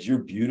think, David, you're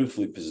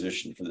beautifully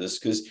positioned for this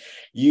because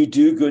you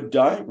do good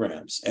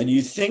diagrams and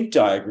you think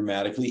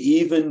diagrammatically,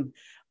 even,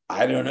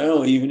 I don't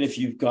know, even if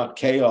you've got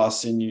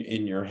chaos in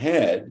your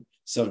head,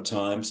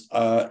 sometimes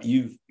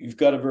you've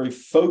got a very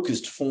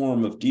focused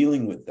form of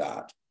dealing with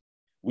that,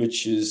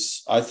 which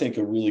is, I think,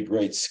 a really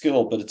great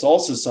skill, but it's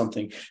also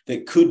something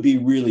that could be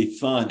really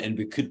fun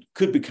and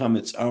could become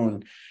its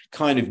own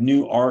kind of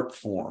new art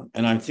form.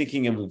 And I'm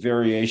thinking of a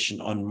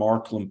variation on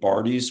Mark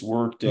Lombardi's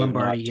work. David and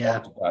I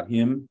talked about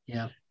him.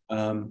 Yeah.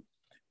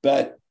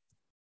 But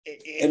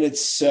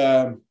it's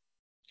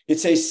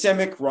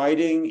asemic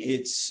writing.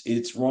 It's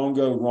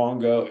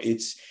rongo.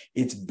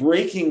 It's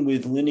breaking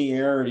with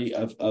linearity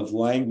of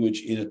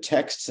language in a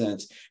text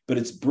sense, but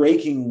it's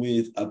breaking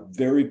with a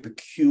very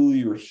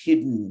peculiar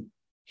hidden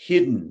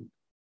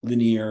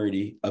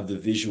linearity of the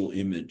visual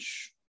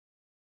image.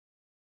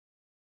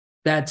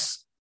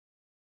 That's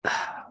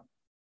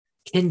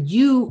can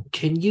you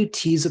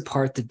tease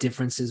apart the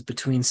differences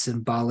between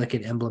symbolic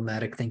and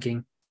emblematic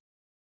thinking?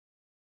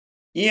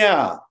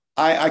 Yeah,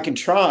 I can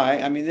try.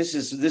 I mean, this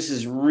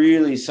is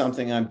really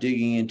something I'm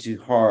digging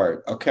into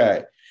hard.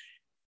 Okay.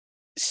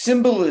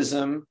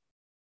 Symbolism.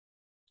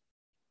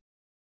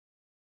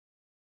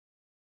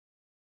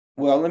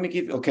 Well, let me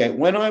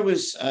when I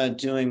was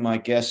doing my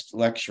guest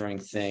lecturing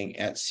thing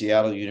at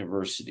Seattle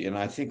University, and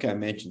I think I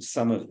mentioned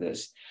some of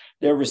this,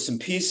 there were some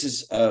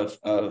pieces of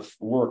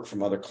work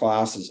from other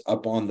classes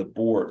up on the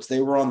boards. They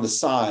were on the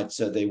side,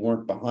 so they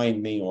weren't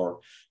behind me or,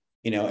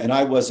 and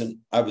I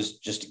was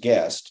just a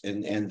guest,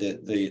 and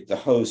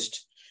the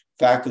host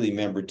faculty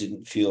member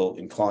didn't feel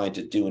inclined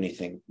to do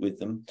anything with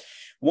them.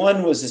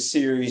 One was a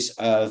series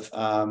of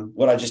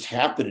what I just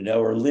happen to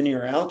know are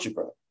linear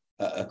algebra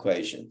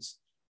equations.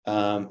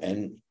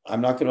 And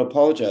I'm not going to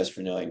apologize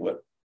for knowing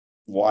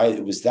why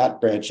it was that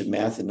branch of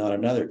math and not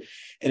another.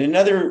 And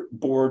another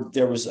board,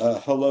 there was a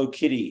Hello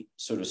Kitty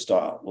sort of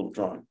style, little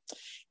drawing.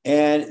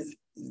 And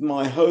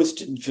my host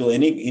didn't feel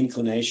any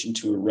inclination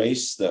to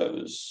erase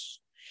those.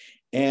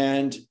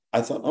 And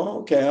I thought, oh,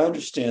 okay, I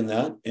understand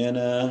that.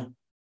 And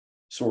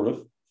sort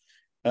of.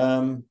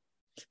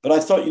 But I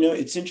thought,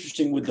 it's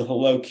interesting with the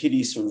Hello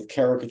Kitty sort of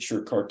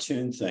caricature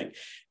cartoon thing.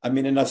 I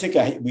mean, and I think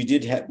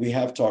we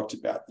have talked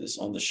about this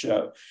on the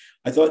show.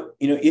 I thought,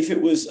 if it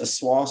was a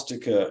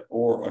swastika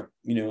or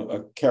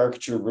a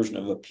caricature version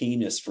of a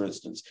penis, for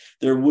instance,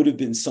 there would have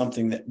been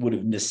something that would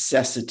have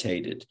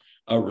necessitated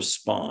a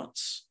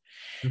response.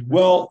 Mm-hmm.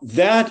 Well,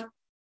 that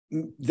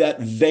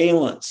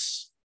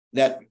valence,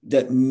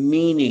 that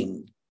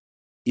meaning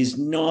is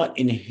not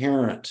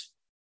inherent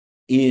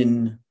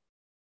in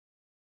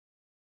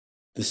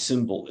the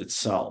symbol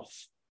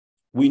itself.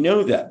 We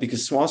know that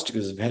because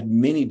swastikas have had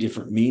many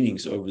different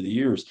meanings over the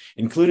years,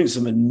 including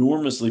some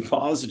enormously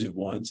positive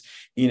ones,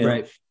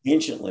 right.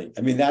 Anciently.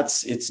 I mean,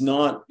 it's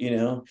not,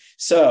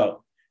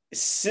 so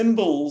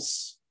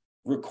symbols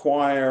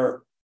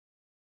require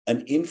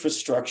an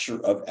infrastructure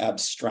of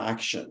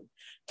abstraction,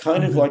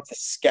 kind of like the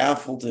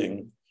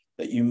scaffolding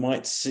that you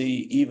might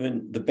see,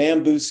 even the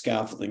bamboo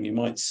scaffolding you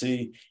might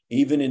see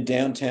even in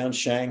downtown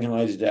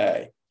Shanghai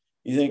today.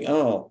 You think,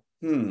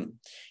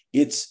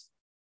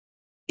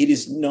 it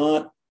is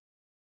not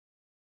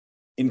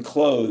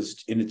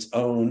enclosed in its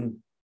own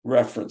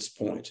reference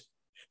point,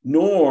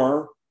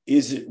 nor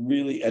is it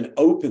really an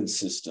open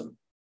system.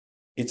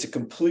 It's a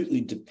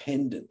completely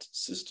dependent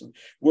system.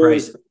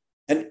 Whereas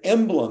an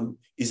emblem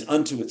is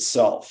unto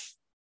itself.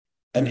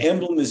 An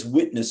emblem is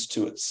witness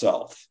to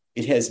itself.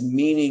 It has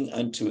meaning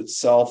unto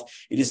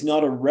itself. It is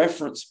not a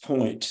reference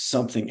point to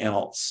something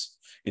else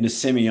in a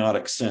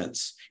semiotic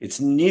sense. It's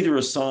neither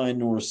a sign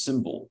nor a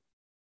symbol.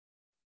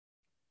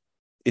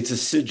 It's a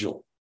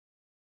sigil.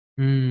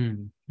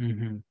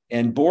 Mm-hmm.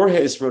 And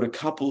Borges wrote a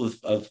couple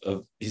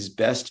of his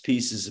best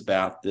pieces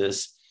about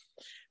this,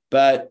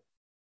 but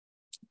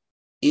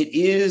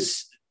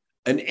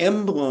an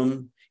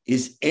emblem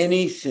is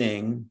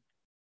anything,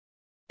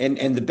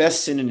 and the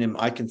best synonym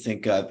I can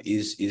think of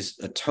is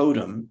a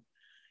totem.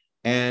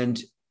 And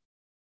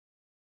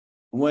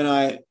when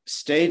I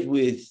stayed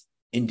with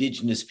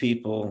indigenous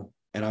people,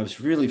 and I was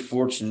really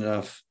fortunate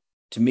enough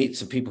to meet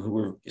some people who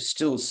were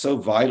still so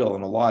vital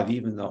and alive,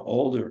 even though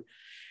older.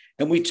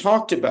 And we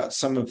talked about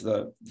some of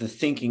the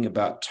thinking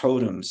about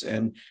totems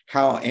and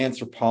how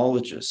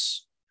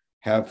anthropologists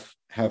have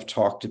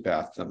talked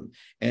about them,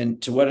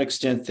 and to what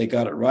extent they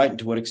got it right and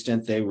to what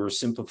extent they were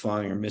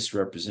simplifying or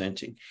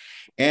misrepresenting.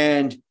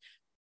 And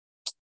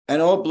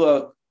old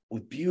bloke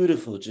with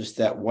beautiful, just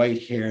that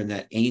white hair and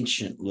that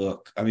ancient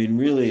look. I mean,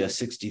 really a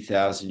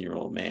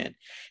 60,000-year-old man.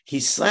 He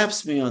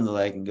slaps me on the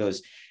leg and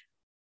goes,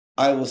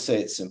 I will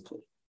say it simply.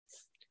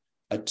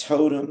 A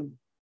totem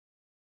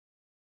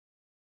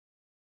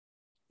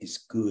is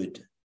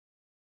good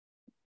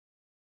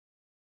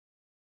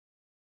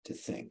to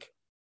think,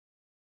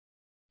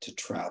 to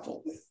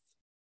travel with.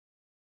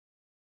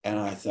 And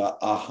I thought,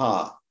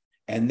 aha.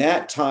 And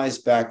that ties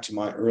back to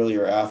my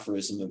earlier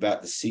aphorism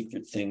about the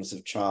secret things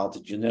of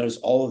childhood. You notice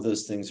all of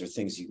those things are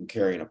things you can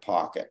carry in a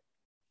pocket.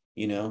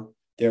 They're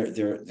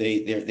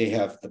They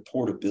have the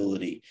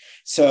portability.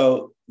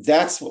 So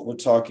that's what we're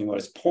talking about,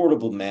 is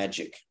portable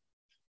magic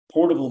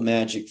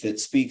that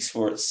speaks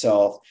for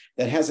itself,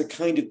 that has a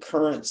kind of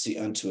currency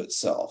unto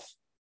itself.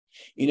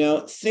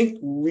 Think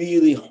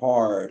really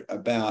hard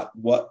about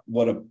what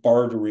a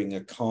bartering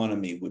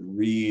economy would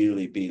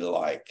really be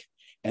like,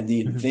 and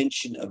the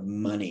invention of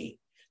money.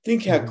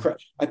 Think how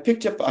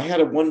I had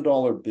a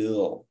 $1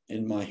 bill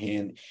in my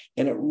hand,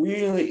 and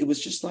it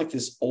was just like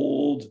this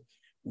old,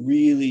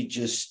 really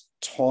just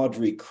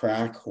tawdry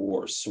crack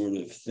horse sort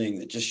of thing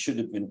that just should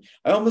have been,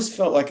 I almost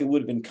felt like it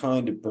would have been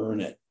kind to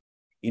burn it,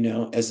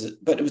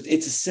 but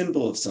it's a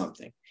symbol of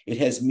something. It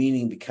has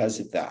meaning because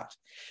of that.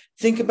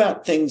 Think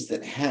about things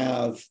that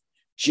have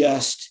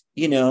just,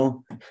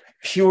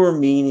 pure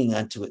meaning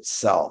unto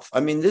itself.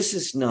 This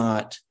is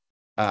not,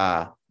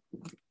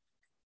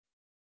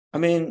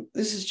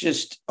 this is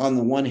just, on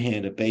the one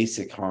hand, a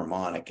basic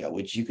harmonica,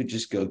 which you could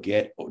just go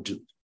get.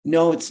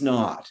 No, it's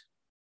not.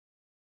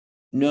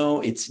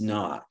 No, it's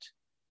not.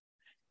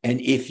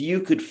 And if you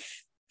could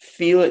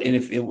feel it, and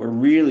if it were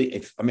really,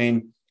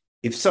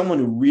 if someone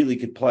who really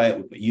could play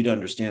it, you'd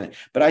understand it.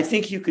 But I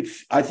think you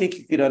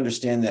could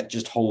understand that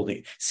just holding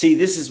it. See,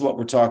 this is what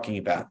we're talking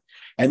about.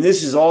 And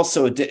this is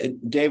also,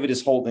 David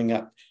is holding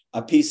up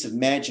a piece of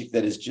magic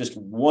that is just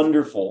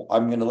wonderful.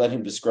 I'm going to let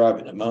him describe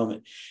it in a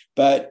moment.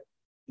 But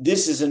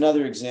this is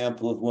another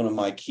example of one of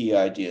my key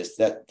ideas,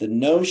 that the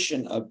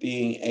notion of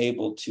being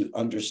able to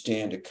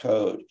understand a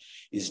code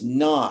is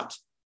not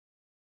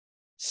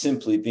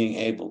simply being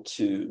able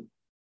to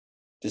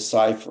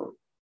decipher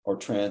or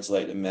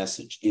translate a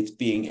message. It's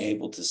being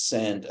able to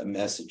send a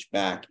message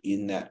back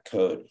in that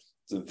code.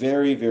 It's a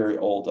very, very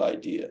old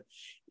idea.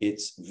 It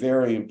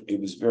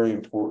was very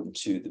important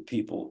to the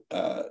people,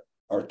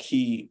 our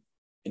key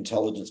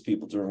intelligence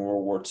people during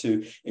World War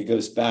II. It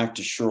goes back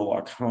to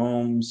Sherlock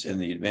Holmes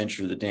and the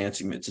Adventure of the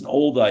Dancing Man. It's an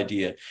old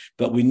idea,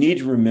 but we need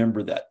to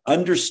remember that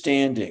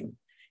understanding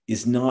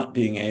is not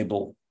being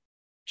able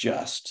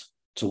just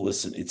to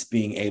listen. It's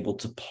being able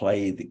to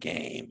play the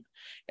game.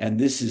 And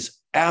this is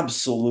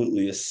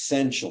absolutely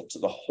essential to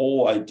the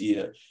whole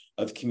idea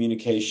of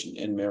communication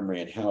and memory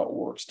and how it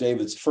works.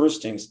 David's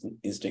first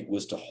instinct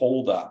was to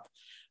hold up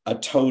a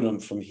totem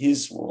from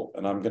his world,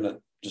 and I'm going to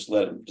just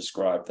let him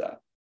describe that.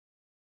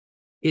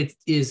 It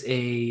is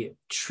a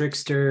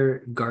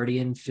trickster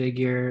guardian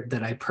figure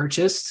that I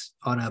purchased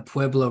on a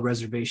Pueblo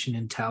reservation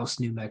in Taos,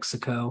 New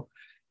Mexico,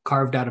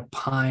 carved out of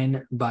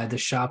pine by the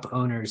shop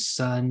owner's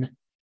son.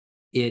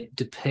 It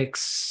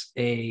depicts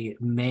a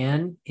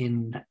man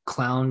in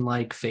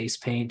clown-like face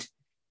paint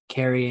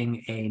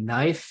carrying a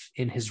knife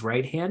in his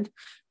right hand.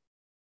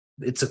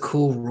 It's a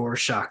cool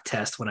Rorschach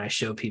test when I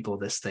show people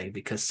this thing,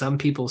 because some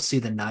people see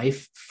the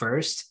knife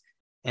first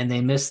and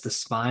they miss the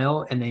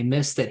smile, and they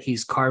miss that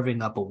he's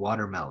carving up a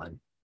watermelon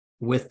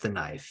with the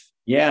knife.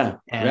 Yeah.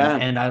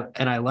 And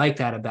I like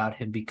that about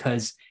him,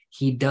 because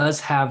he does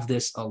have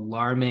this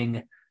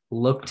alarming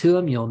look to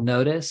him. You'll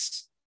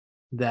notice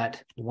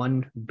that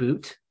one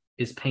boot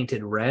is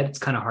painted red. It's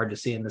kind of hard to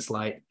see in this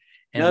light.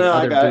 And the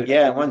other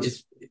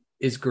boot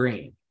is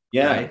green.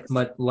 Yeah. Right?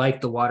 But like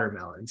the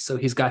watermelon. So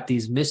he's got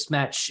these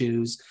mismatched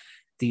shoes,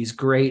 these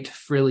great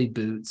frilly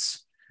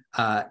boots,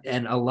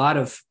 and a lot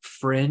of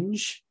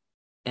fringe,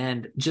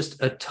 and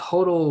just a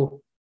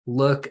total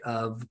look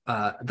of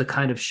the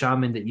kind of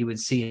shaman that you would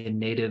see in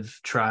native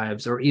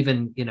tribes, or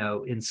even,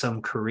 in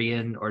some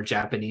Korean or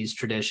Japanese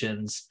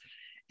traditions.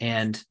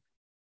 And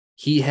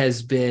he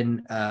has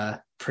been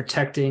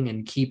protecting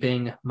and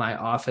keeping my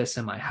office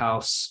and my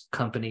house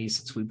company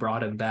since we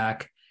brought him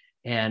back.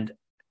 And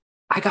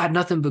I got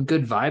nothing but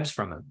good vibes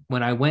from him.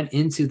 When I went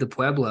into the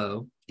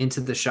Pueblo,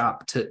 into the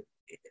shop, to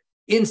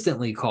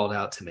instantly called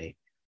out to me.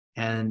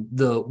 And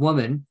the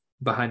woman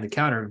behind the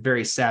counter,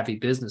 very savvy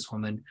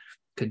businesswoman,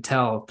 could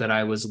tell that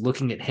I was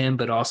looking at him,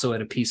 but also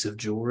at a piece of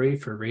jewelry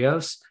for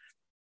Rios.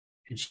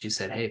 And she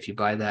said, "Hey, if you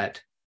buy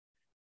that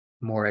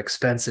more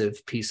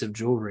expensive piece of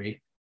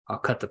jewelry, I'll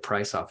cut the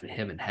price off of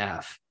him in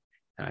half."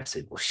 And I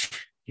said, "Well,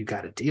 you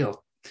got a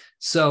deal."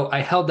 So I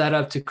held that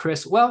up to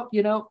Chris. Well,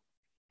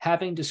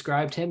 having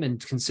described him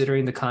and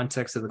considering the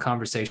context of the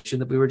conversation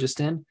that we were just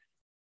in,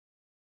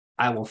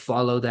 I will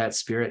follow that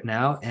spirit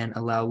now and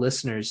allow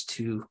listeners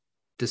to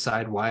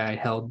decide why I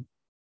held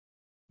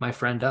my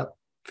friend up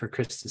for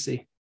Chris to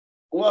see.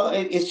 Well,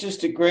 it's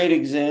just a great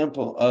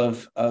example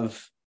of,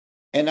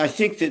 and I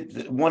think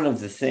that one of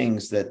the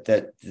things that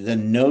the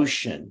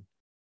notion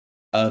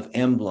of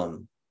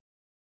emblem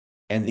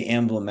and the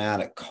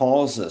emblematic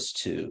calls us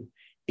to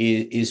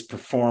is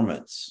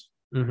performance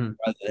rather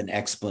than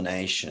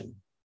explanation.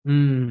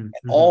 And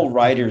all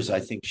writers, I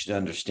think, should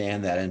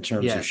understand that in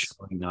terms of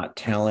showing, not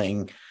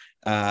telling.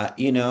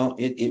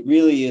 It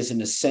really is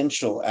an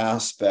essential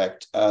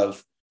aspect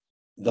of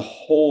the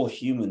whole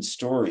human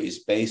story, is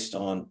based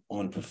on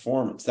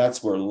performance.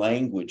 That's where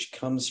language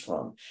comes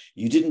from.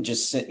 You didn't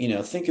just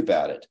think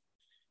about it.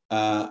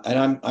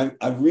 And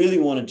I really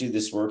want to do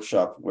this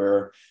workshop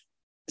where,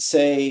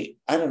 say,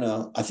 I don't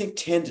know, I think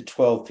 10 to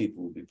 12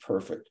 people would be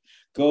perfect.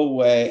 Go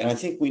away, and I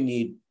think we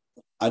need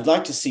I'd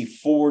like to see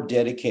 4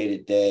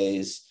 dedicated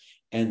days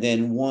and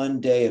then 1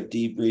 day of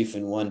debrief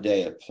and 1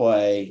 day of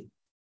play,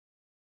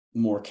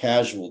 more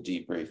casual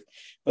debrief.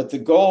 But the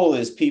goal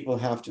is people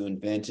have to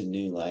invent a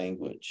new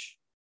language,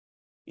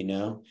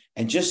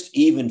 and just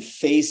even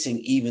facing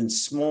even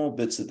small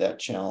bits of that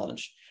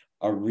challenge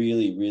are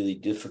really, really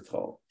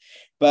difficult.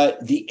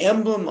 But the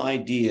emblem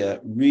idea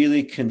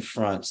really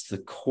confronts the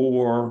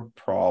core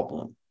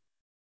problem.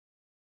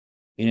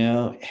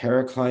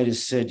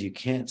 Heraclitus said, you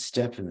can't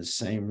step in the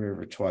same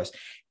river twice.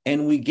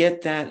 And we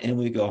get that and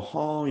we go,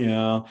 oh,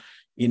 yeah,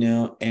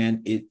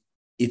 and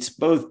it's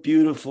both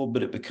beautiful,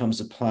 but it becomes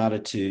a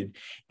platitude.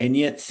 And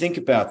yet think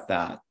about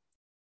that.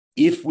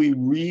 If we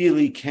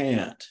really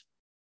can't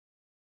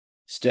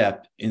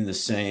step in the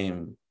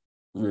same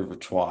river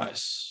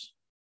twice,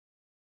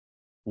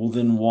 well,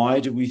 then why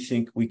do we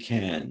think we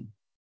can?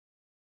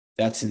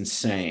 That's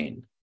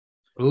insane.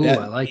 Ooh,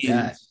 I like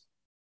that.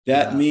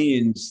 That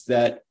means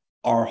that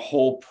our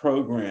whole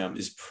program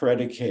is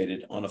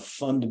predicated on a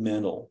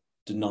fundamental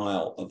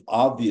denial of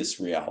obvious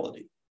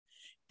reality.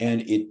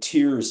 And it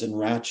tiers and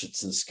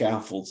ratchets and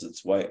scaffolds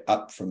its way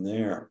up from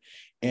there.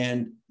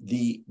 And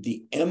the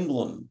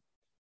emblem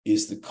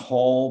is the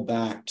call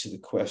back to the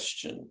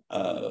question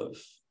of,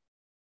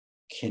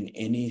 can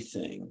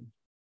anything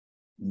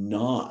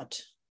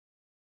not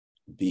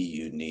be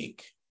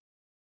unique?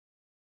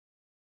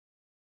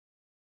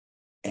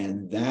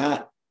 And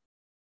that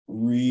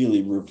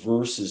really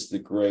reverses the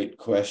great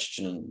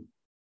question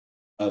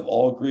of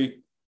all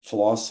Greek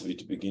philosophy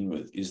to begin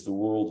with. Is the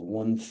world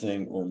one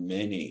thing or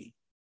many?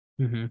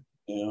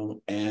 Mm-hmm.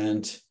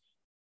 And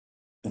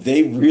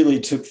they really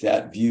took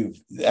that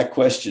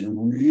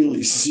question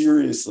really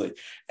seriously.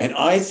 And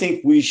I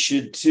think we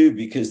should too,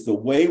 because the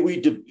way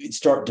we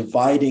start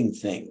dividing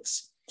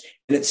things,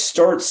 and it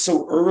starts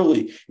so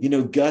early,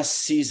 Gus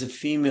sees a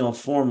female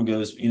form and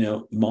goes,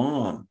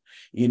 mom,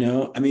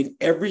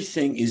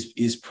 everything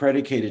is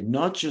predicated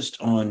not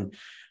just on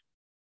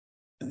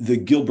the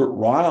Gilbert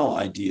Ryle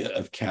idea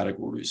of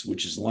categories,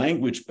 which is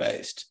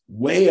language-based,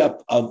 way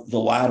up of the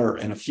ladder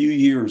and a few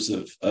years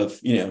of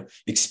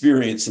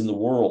experience in the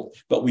world.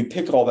 But we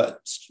pick all that,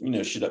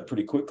 shit up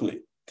pretty quickly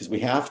because we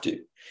have to.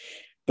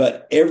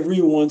 But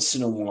every once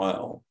in a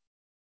while,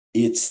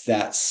 it's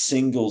that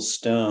single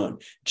stone.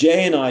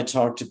 Jay and I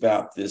talked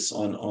about this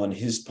on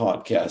his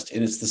podcast,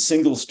 and it's the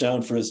single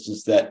stone, for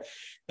instance, that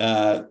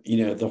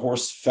the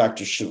horse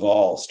factor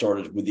cheval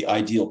started with the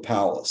Ideal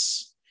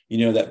Palace,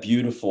 that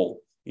beautiful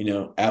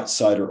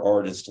outsider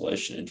art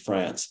installation in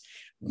France.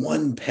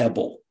 One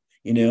pebble,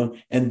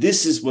 and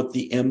this is what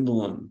the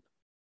emblem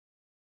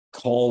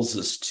calls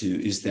us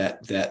to, is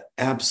that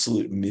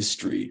absolute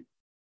mystery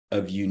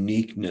of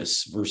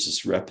uniqueness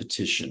versus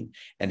repetition,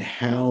 and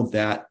how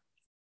that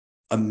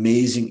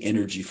amazing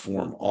energy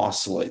form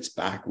oscillates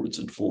backwards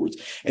and forwards.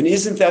 And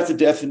isn't that the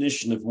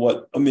definition of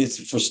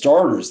it's, for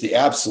starters, the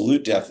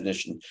absolute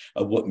definition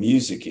of what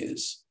music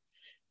is?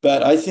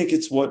 But I think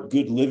it's what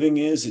good living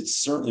is. It's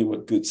certainly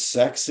what good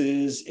sex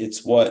is.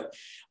 It's what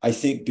I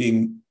think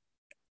in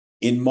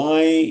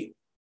my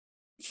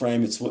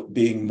frame, it's what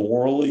feeling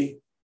morally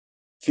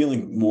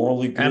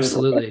good.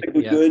 Absolutely.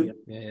 Good,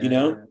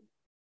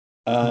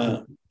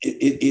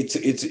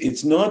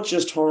 It's not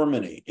just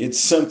harmony. It's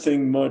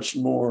something much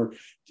more.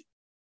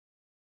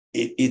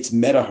 It's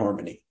meta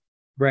harmony.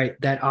 Right.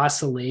 That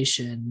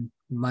oscillation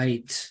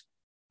might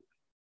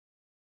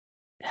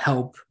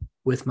help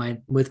with my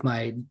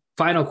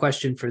final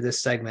question for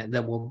this segment.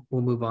 Then we'll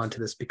move on to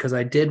this, because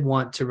I did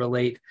want to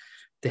relate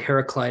the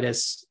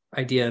Heraclitus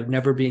idea of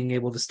never being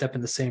able to step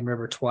in the same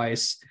river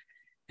twice,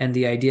 and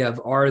the idea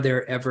of, are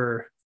there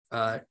ever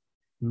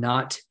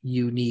not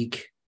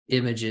unique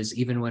images,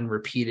 even when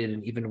repeated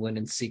and even when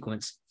in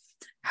sequence?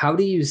 How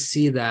do you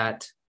see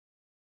that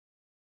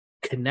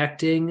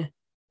connecting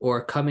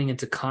or coming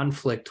into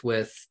conflict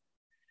with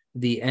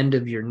the end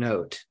of your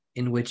note,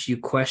 in which you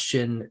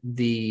question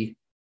the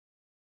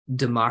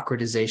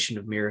democratization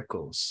of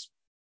miracles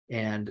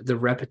and the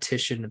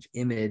repetition of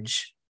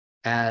image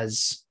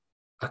as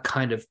a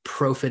kind of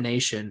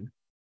profanation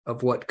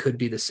of what could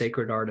be the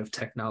sacred art of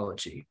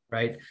technology,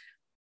 right?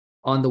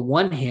 On the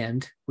one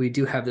hand, we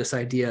do have this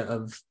idea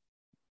of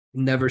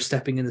never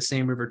stepping in the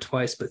same river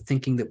twice, but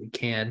thinking that we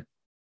can.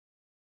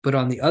 But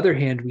on the other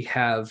hand, we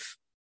have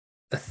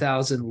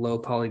 1,000 low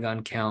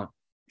polygon count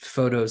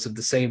photos of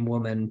the same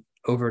woman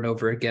over and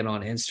over again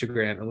on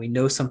Instagram, and we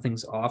know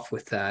something's off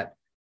with that.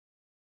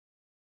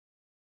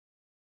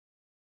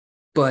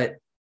 But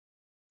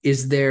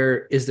is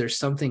there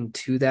something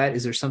to that?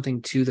 Is there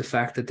something to the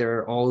fact that there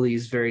are all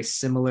these very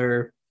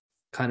similar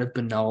kind of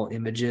banal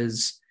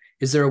images?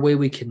 Is there a way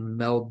we can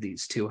meld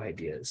these two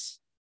ideas?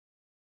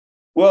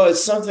 Well,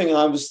 it's something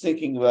I was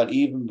thinking about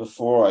even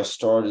before I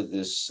started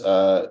this,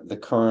 the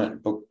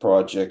current book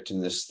project,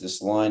 and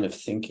this line of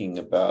thinking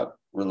about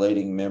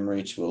relating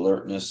memory to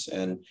alertness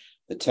and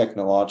the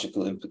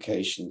technological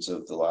implications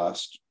of the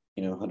last,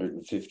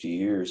 150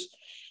 years.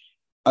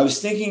 I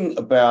was thinking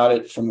about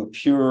it from a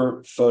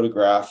pure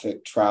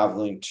photographic,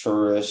 traveling,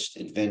 tourist,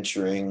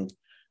 adventuring,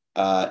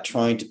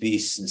 trying to be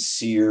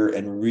sincere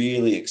and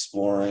really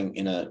exploring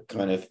in a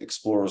kind of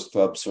explorers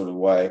club sort of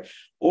way,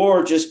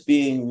 or just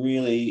being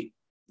really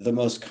the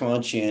most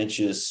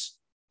conscientious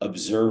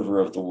observer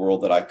of the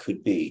world that I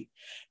could be.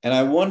 And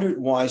I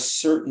wondered why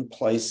certain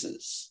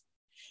places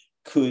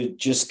could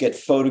just get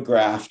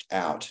photographed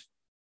out.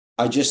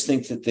 I just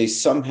think that they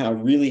somehow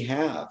really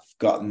have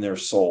gotten their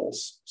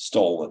souls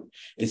stolen.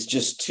 It's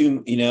just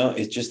too,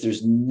 it's just,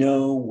 there's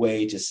no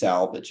way to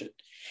salvage it.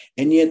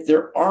 And yet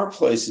there are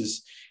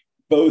places,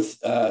 both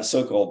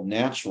so-called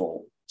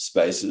natural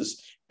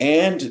spaces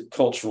and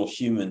cultural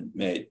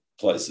human-made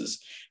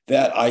places,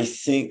 that I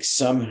think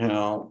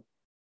somehow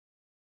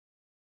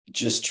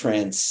just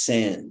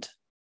transcend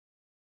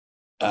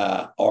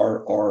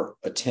our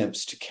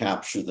attempts to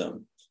capture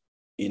them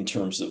in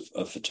terms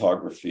of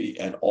photography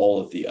and all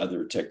of the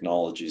other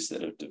technologies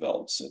that have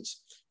developed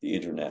since the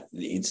internet,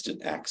 the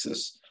instant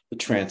access, the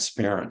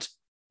transparent,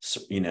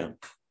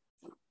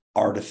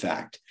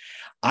 artifact.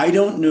 I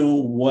don't know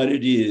what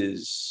it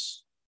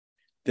is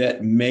that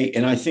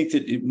and I think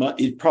that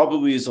it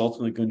probably is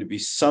ultimately going to be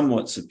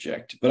somewhat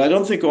subjective, but I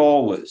don't think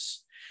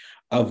always,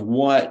 of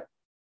what,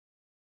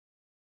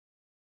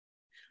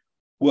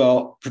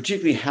 well,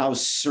 particularly how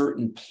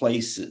certain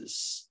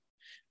places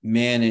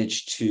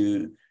manage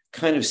to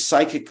kind of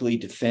psychically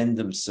defend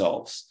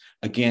themselves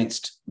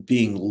against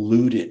being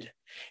looted.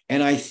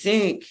 And I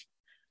think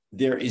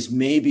there is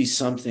maybe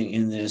something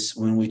in this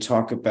when we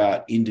talk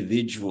about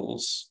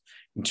individuals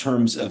in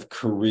terms of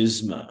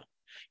charisma.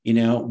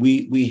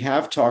 We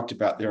have talked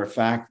about there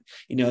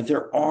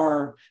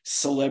are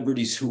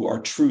celebrities who are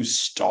true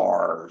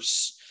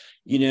stars,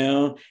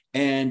 and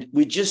I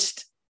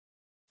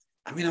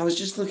was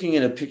just looking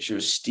at a picture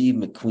of Steve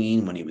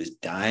McQueen when he was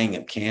dying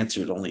of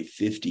cancer at only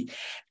 50.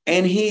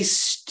 And he's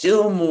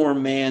still more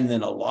man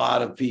than a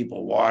lot of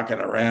people walking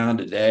around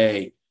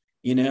today,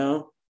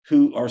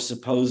 who are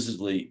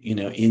supposedly,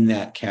 in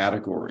that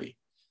category.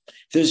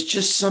 There's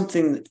just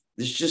something,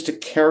 there's just a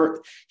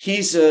character.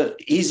 He's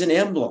an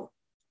emblem,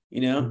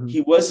 Mm-hmm.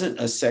 He wasn't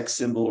a sex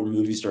symbol or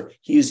movie star.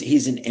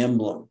 He's an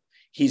emblem.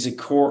 He's a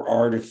core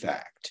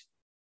artifact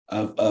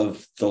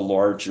of the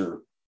larger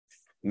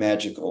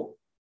magical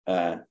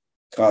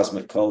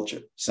cosmic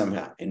culture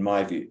somehow, in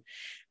my view.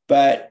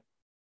 But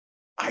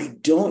I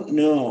don't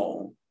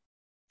know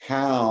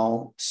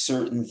how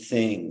certain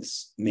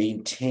things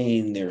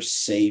maintain their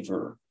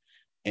savor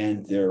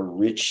and their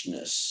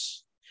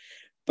richness.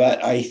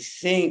 But I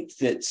think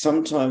that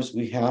sometimes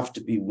we have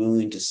to be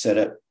willing to set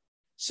up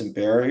some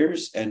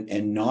barriers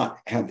and not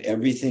have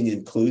everything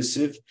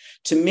inclusive.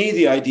 To me,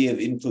 the idea of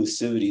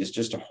inclusivity is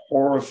just a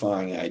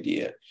horrifying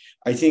idea.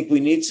 I think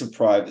we need some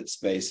private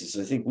spaces.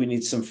 I think we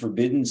need some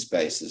forbidden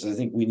spaces. I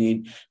think we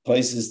need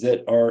places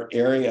that are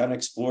area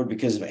unexplored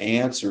because of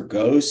ants or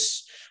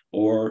ghosts,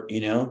 or,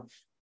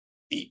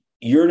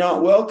 you're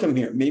not welcome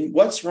here. I mean,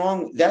 what's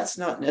wrong? That's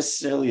not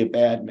necessarily a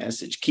bad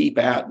message. Keep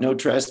out, no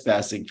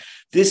trespassing.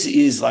 This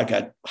is like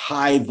a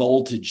high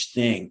voltage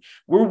thing.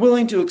 We're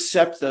willing to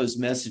accept those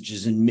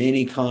messages in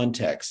many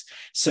contexts.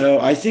 So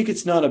I think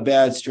it's not a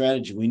bad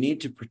strategy. We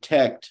need to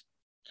protect.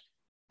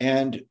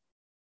 And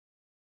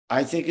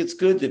I think it's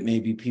good that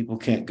maybe people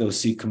can't go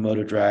see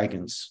Komodo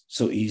dragons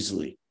so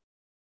easily.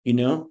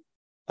 I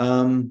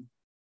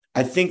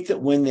think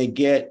that when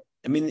they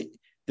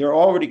they're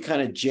already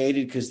kind of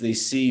jaded because they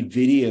see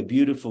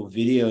beautiful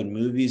video and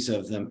movies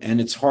of them,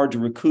 and it's hard to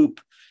recoup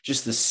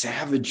just the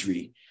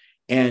savagery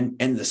and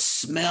the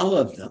smell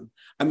of them.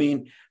 I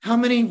mean, how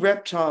many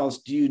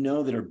reptiles do you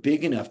know that are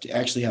big enough to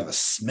actually have a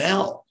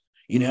smell?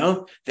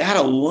 That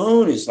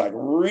alone is like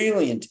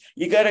really,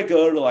 you got to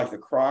go to like the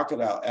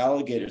crocodile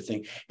alligator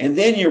thing. And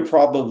then you're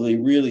probably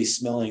really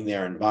smelling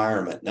their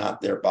environment, not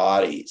their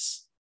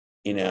bodies,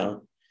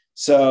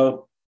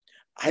 So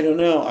I don't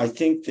know. I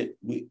think that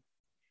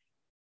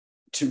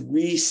to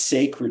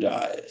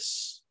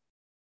re-sacredize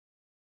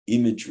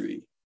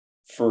imagery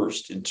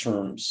first in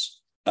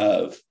terms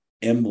of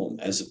emblem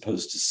as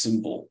opposed to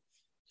symbol.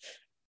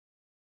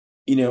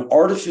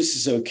 Artifice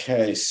is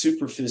okay.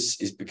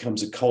 Superfice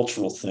becomes a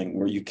cultural thing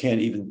where you can't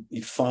even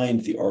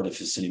find the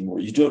artifice anymore.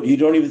 You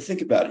don't even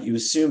think about it. You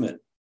assume it.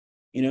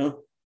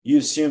 You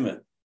assume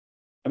it.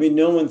 I mean,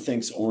 no one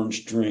thinks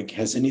orange drink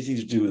has anything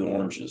to do with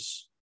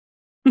oranges.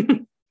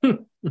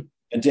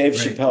 And Dave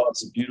Chappelle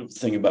has a beautiful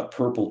thing about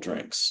purple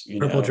drinks.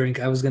 Purple drink.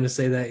 I was going to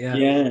say that.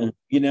 Yeah.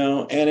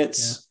 Yeah. And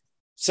it's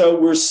so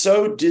we're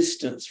so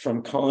distant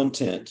from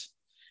content,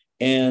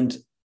 and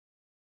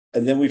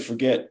then we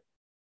forget.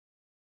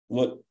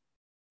 What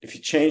if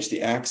you change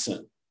the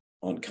accent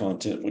on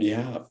content? What do you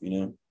have?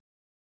 Yeah.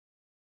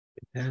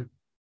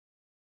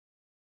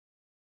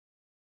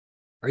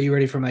 Are you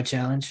ready for my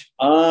challenge?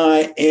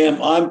 I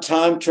am. I'm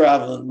time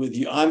traveling with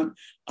you.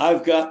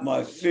 I've got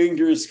my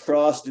fingers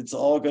crossed. It's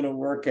all going to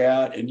work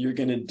out, and you're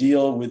going to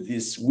deal with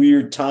this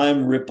weird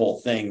time ripple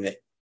thing that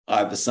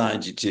I've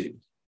assigned you to.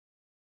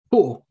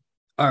 Cool.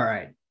 All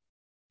right.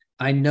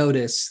 I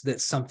notice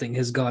that something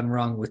has gone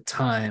wrong with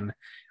time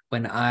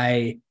when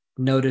I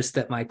notice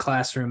that my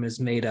classroom is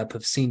made up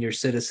of senior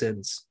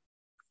citizens,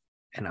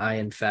 and I,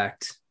 in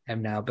fact,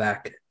 am now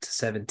back to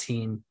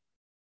 17.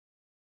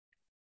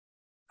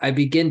 I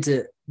begin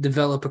to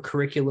develop a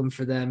curriculum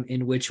for them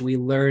in which we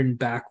learn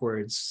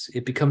backwards.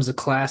 It becomes a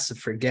class of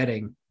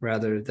forgetting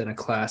rather than a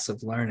class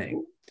of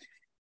learning,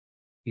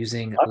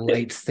 using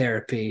light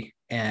therapy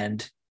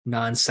and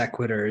non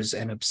sequiturs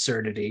and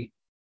absurdity.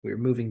 We're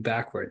moving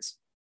backwards.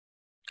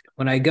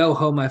 When I go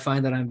home, I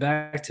find that I'm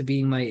back to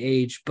being my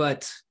age,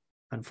 but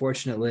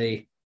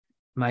unfortunately,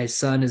 my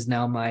son is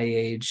now my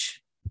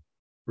age.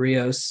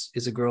 Rios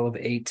is a girl of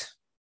 8,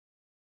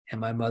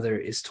 and my mother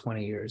is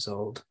 20 years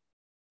old.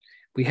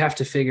 We have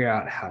to figure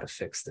out how to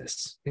fix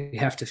this. We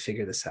have to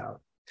figure this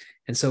out.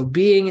 And so,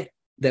 being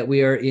that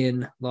we are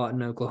in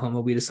Lawton, Oklahoma,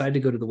 we decided to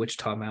go to the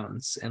Wichita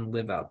Mountains and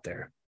live out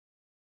there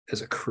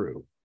as a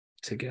crew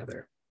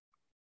together.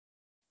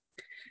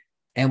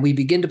 And we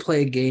begin to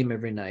play a game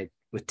every night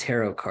with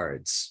tarot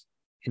cards,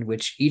 in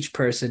which each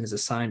person is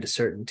assigned a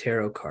certain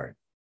tarot card.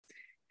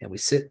 And we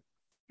sit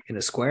in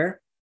a square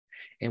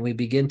and we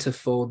begin to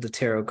fold the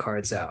tarot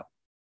cards out.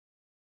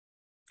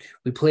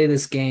 We play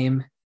this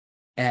game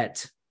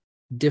at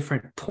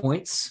different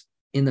points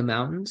in the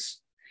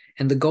mountains.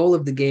 And the goal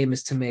of the game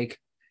is to make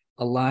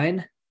a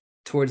line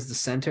towards the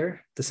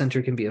center. The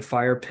center can be a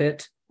fire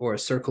pit or a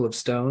circle of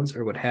stones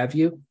or what have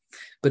you.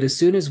 But as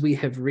soon as we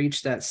have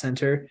reached that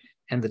center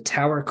and the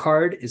tower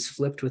card is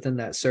flipped within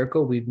that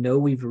circle, we know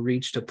we've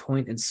reached a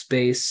point in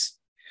space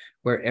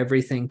where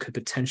everything could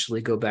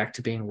potentially go back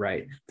to being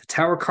right. The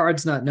tower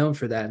card's not known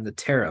for that in the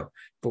tarot,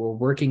 but we're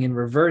working in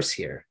reverse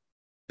here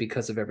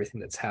because of everything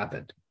that's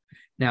happened.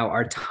 Now,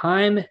 our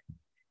time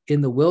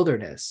in the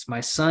wilderness,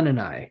 my son and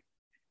I,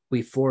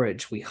 we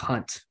forage, we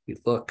hunt, we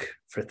look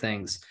for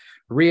things.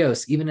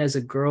 Rios, even as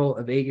a girl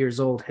of 8 years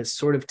old, has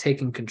sort of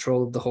taken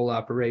control of the whole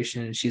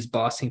operation, and she's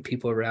bossing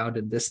people around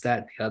and this, that,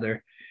 and the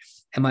other.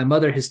 And my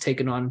mother has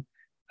taken on,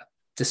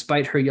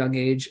 despite her young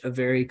age, a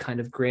very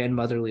kind of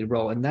grandmotherly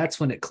role. And that's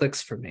when it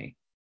clicks for me.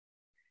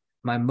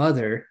 My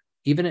mother,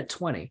 even at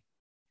 20,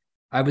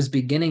 I was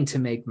beginning to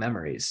make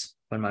memories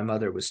when my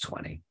mother was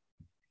 20.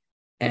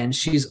 And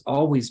she's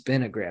always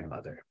been a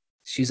grandmother.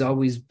 She's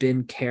always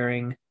been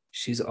caring.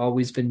 She's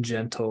always been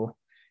gentle.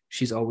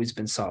 She's always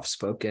been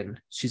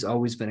soft-spoken. She's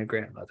always been a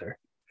grandmother.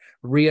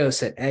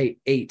 Rios at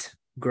 8,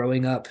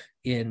 growing up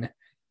in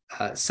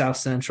South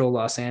Central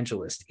Los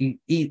Angeles,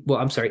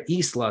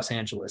 East Los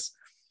Angeles,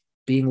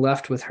 being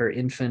left with her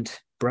infant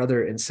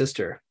brother and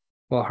sister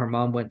while her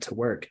mom went to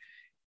work.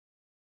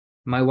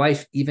 My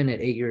wife, even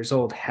at 8 years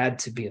old, had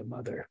to be a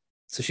mother.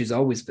 So she's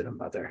always been a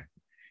mother.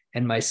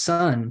 And my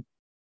son,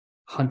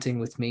 hunting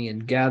with me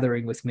and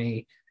gathering with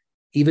me,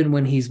 even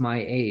when he's my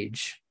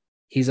age,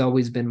 he's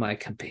always been my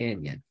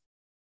companion.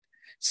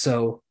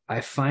 So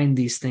I find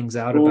these things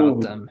out about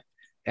them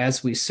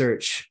as we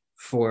search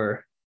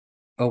for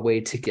a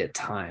way to get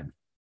time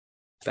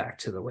back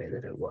to the way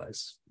that it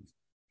was.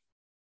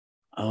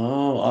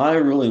 Oh, I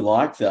really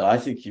like that. I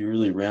think you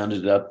really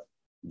rounded up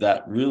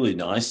that really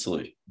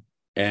nicely,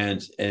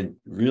 and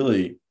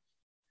really,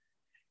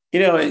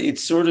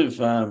 it's sort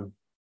of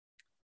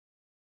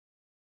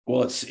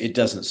it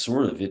doesn't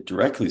sort of, it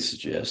directly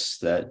suggests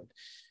that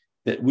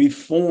we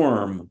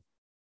form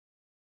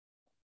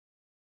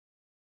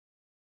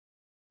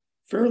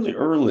fairly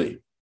early,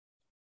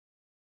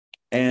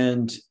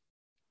 and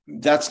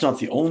that's not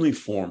the only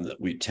form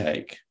that we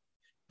take.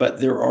 But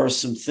there are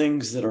some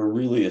things that are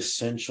really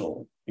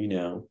essential,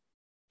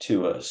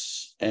 to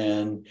us.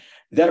 And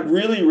that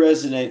really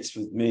resonates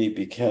with me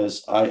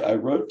because I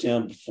wrote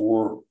down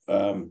before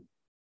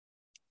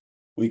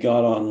we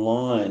got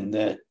online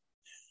that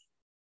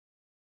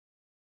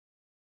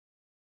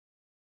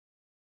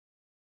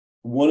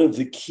one of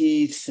the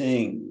key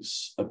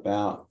things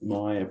about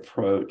my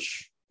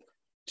approach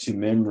to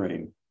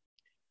memory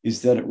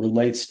is that it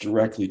relates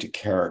directly to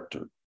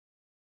character.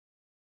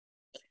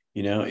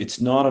 It's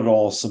not at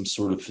all some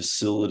sort of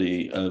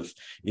facility of,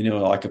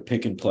 like a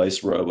pick and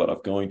place robot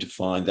of going to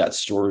find that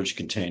storage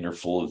container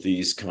full of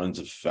these kinds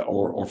of,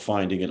 or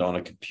finding it on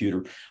a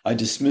computer. I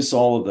dismiss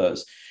all of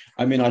those.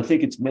 I mean, I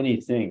think it's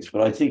many things,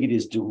 but I think it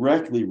is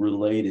directly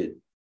related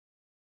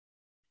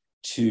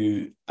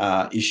to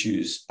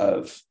issues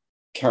of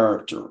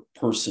character,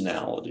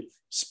 personality,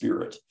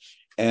 spirit.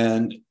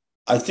 And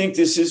I think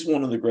this is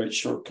one of the great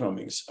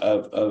shortcomings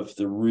of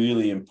the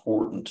really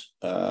important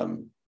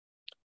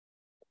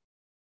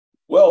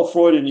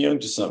Freud and Jung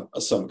to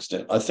some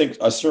extent. I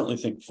certainly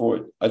think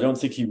Freud. I don't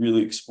think he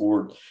really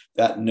explored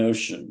that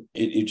notion.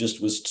 It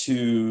just was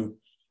too.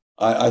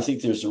 I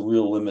think there's a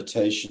real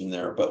limitation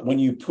there. But when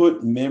you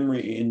put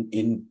memory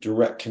in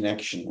direct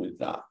connection with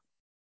that,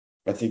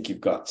 I think you've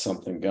got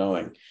something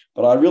going.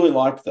 But I really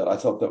liked that. I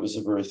thought that was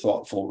a very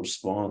thoughtful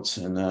response,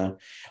 and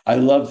I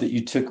love that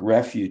you took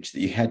refuge,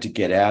 that you had to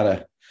get out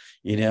of,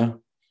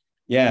 because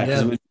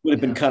it would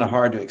have been kind of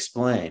hard to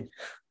explain.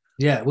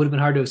 Yeah, it would have been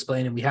hard to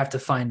explain, and we have to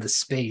find the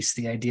space.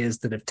 The idea is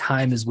that if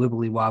time is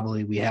wibbly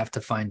wobbly, we have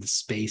to find the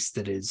space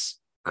that is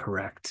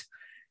correct.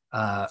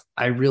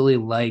 I really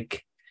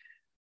like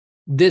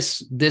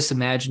this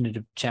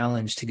imaginative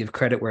challenge, to give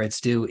credit where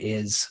it's due,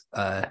 is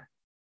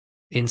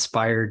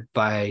inspired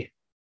by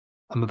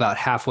I'm about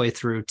halfway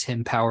through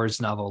Tim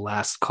Power's novel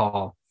Last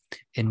Call,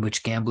 in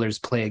which gamblers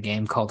play a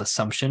game called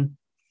Assumption,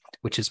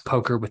 which is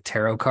poker with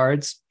tarot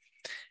cards.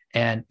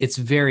 And it's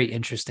very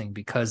interesting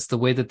because the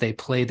way that they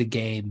play the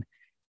game,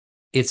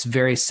 it's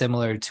very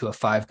similar to a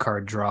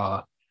 5-card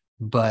draw,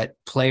 but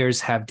players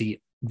have the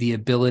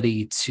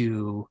ability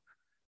to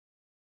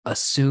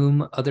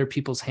assume other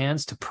people's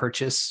hands, to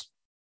purchase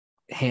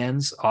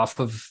hands off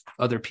of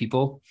other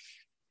people.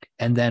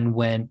 And then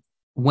when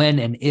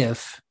and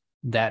if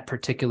that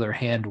particular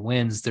hand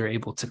wins, they're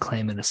able to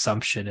claim an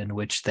assumption in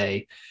which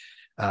they,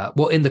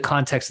 in the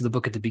context of the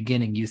book at the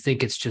beginning, you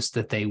think it's just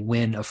that they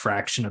win a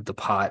fraction of the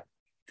pot,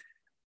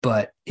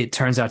 but it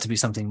turns out to be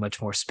something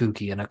much more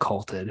spooky and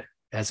occulted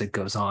as it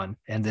goes on.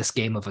 And this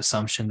game of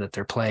assumption that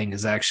they're playing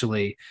is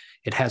actually,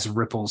 it has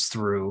ripples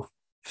through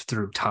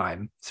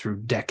time, through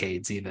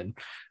decades, even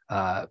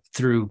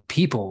through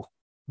people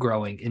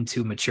growing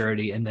into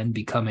maturity and then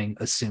becoming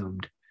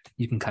assumed.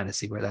 You can kind of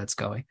see where that's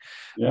going.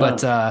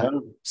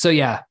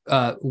 Yeah,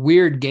 but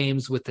weird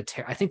games with the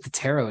tarot. I think the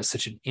tarot is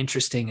such an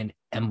interesting and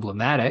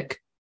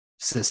emblematic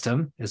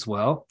system as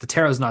well. The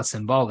tarot is not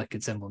symbolic,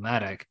 it's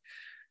emblematic.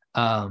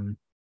 I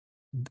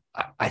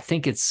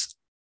think it's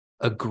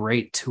a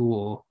great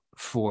tool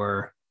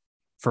for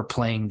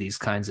playing these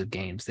kinds of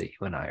games that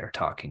you and I are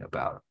talking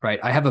about, right?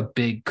 I have a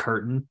big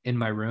curtain in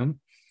my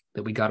room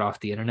that we got off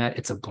the internet.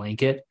 It's a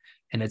blanket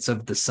and it's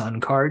of the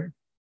sun card,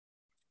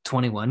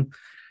 21.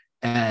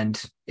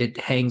 And it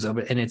hangs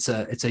over, and it's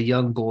a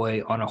young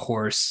boy on a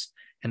horse,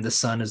 and the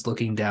sun is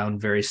looking down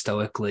very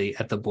stoically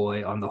at the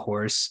boy on the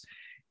horse.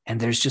 And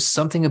there's just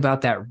something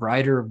about that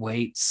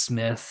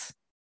Rider-Waite-Smith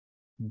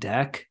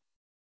deck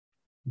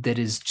that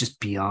is just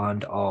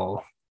beyond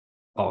all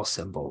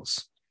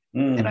symbols.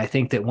 And I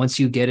think that once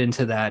you get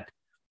into that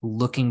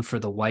looking for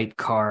the white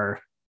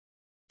car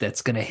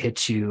that's going to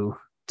hit you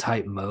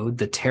type mode,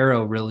 the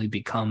tarot really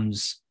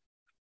becomes,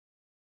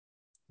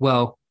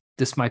 well,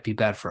 this might be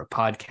bad for a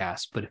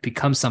podcast, but it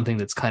becomes something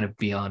that's kind of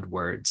beyond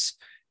words,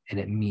 and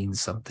it means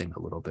something a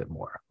little bit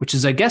more, which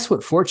is, I guess,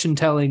 what fortune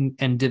telling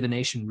and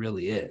divination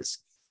really is.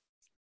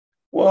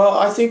 Well,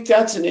 I think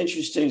that's an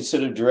interesting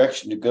sort of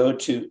direction to go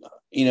to,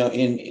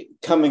 in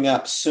coming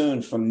up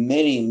soon from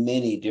many,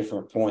 many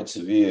different points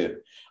of view.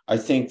 I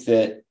think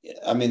that,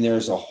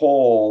 there's a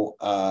whole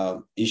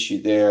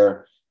issue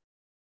there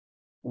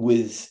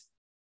with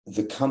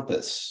the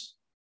compass,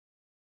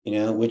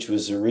 which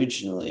was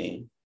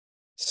originally,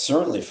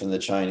 certainly from the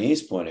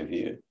Chinese point of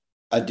view,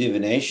 a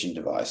divination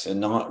device, and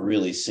not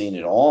really seen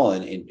at all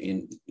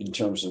in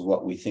terms of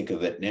what we think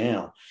of it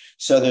now.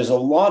 So there's a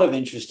lot of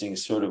interesting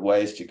sort of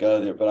ways to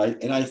go there.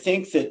 But I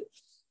think that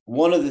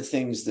one of the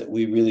things that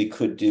we really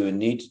could do and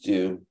need to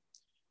do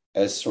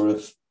as sort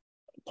of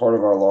part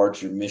of our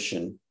larger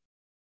mission,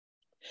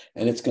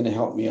 and it's going to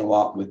help me a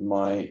lot with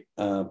my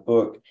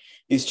book,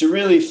 is to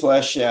really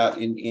flesh out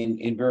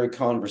in very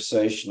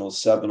conversational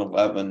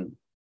 7-Eleven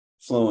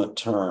fluent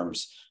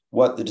terms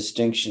what the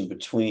distinction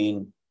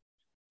between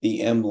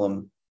the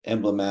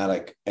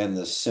emblematic and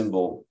the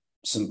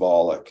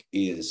symbolic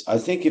is. I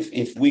think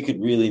if we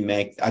could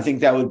really I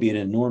think that would be an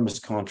enormous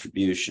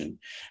contribution.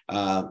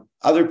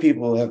 Other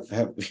people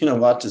have a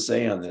lot to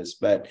say on this,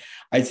 but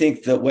I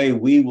think the way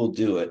we will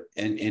do it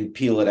and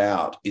peel it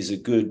out is a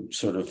good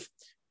sort of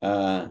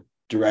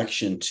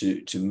direction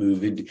to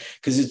move into,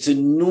 because it's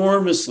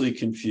enormously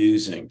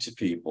confusing to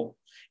people.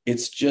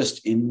 It's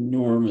just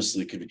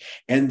enormously confusing.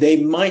 And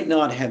they might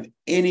not have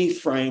any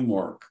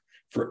framework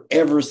for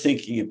ever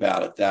thinking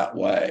about it that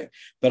way.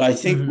 But I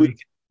think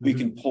we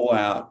can pull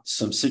out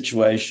some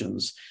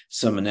situations,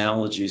 some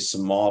analogies,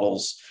 some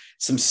models,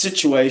 some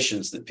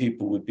situations that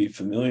people would be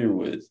familiar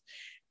with,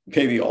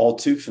 maybe all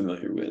too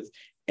familiar with,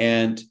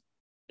 and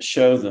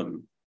show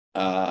them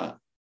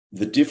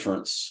the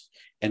difference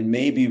and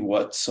maybe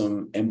what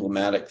some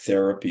emblematic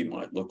therapy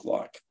might look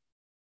like.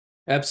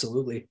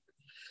 Absolutely.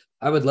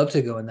 I would love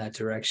to go in that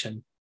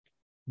direction.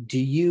 Do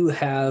you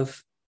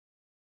have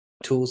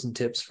tools and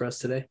tips for us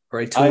today? Or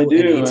a tool? I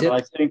do, and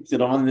I think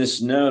that on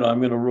this note, I'm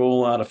going to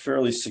roll out a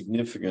fairly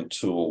significant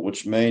tool,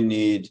 which may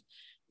need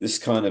this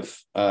kind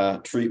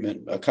of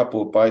treatment, a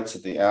couple of bites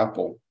at the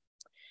apple.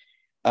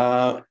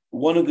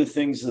 One of the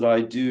things that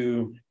I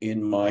do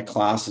in my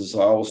classes, I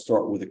always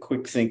start with a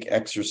quick think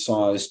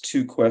exercise,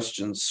 2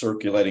 questions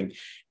circulating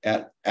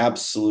at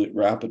absolute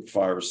rapid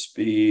fire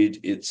speed.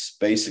 It's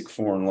basic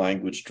foreign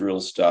language drill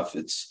stuff.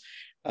 It's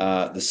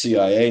the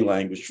CIA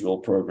language drill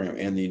program,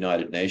 and the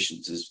United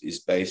Nations is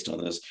based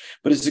on this.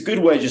 But it's a good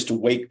way just to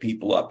wake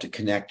people up, to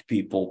connect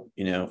people,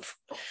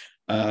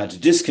 to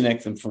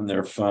disconnect them from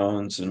their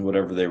phones and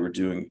whatever they were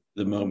doing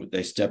the moment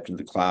they stepped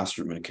into the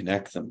classroom, and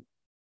connect them.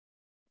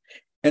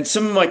 And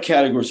some of my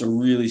categories are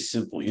really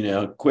simple,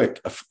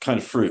 quick, a kind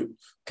of fruit,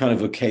 kind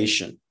of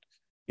vocation,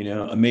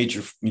 a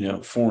major,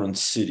 foreign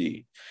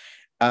city.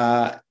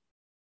 And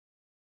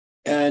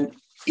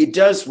it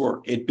does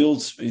work. It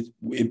builds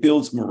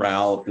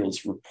morale, it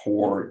builds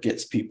rapport, it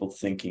gets people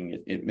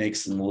thinking, it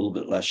makes them a little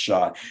bit less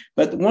shy.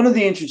 But one of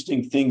the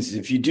interesting things is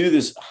if you do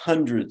this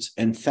hundreds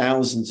and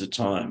thousands of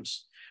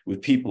times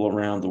with people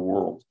around the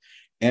world,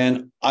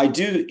 And I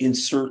do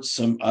insert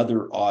some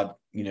other odd,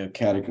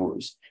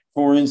 categories.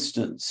 For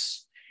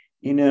instance,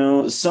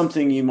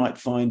 something you might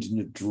find in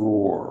a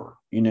drawer,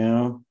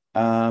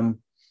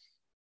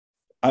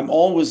 I'm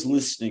always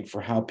listening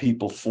for how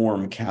people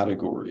form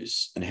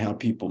categories and how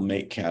people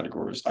make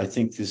categories. I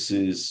think this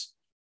is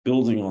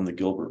building on the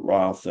Gilbert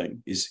Ryle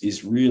thing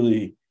is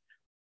really,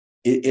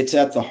 it's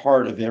at the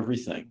heart of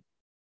everything.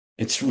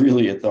 It's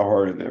really at the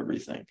heart of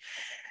everything.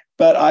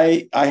 But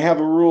I have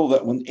a rule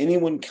that when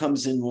anyone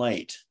comes in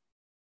late,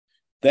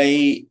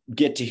 they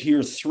get to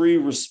hear 3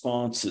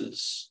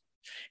 responses,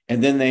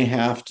 and then they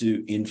have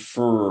to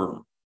infer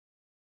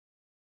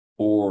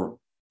or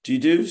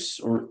deduce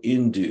or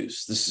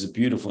induce. This is a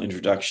beautiful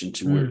introduction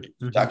to where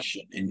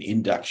induction and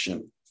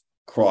induction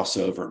cross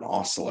over and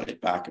oscillate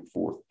back and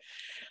forth.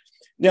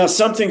 Now,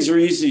 some things are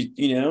easy,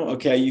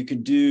 okay, you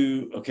can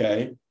do,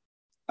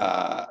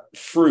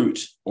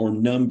 fruit or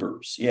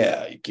numbers.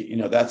 Yeah,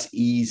 that's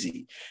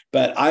easy.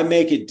 But I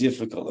make it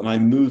difficult, and I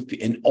move,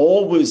 and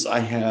always I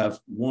have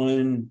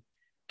one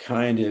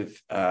kind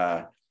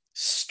of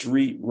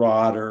street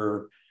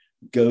rodder,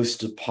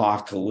 ghost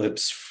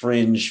apocalypse,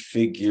 fringe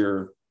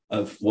figure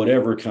of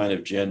whatever kind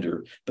of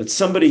gender, but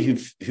somebody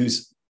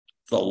who's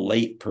the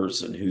late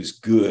person who's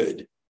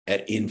good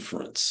at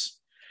inference.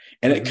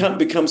 And it kind of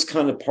becomes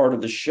kind of part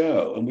of the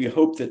show. And we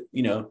hope that,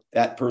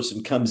 that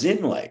person comes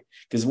in late,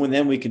 because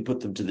then we can put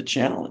them to the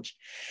challenge.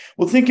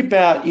 Well, think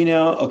about,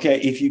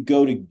 if you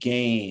go to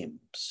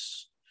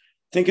games,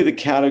 think of the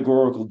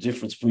categorical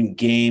difference between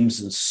games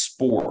and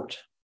sports.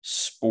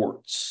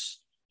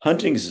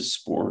 Hunting is a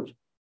sport.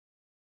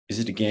 Is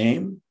it a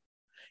game?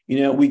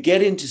 We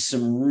get into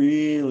some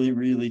really,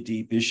 really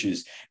deep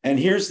issues. And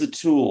here's the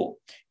tool.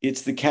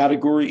 It's the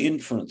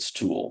Category-Inference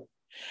tool.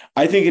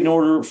 I think in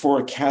order for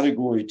a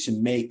category to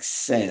make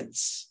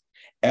sense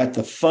at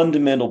the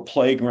fundamental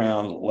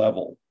playground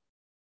level,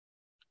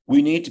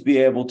 we need to be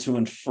able to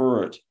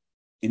infer it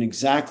in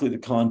exactly the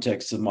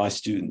context of my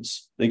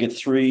students. They get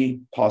 3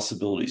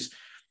 possibilities,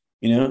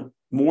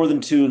 more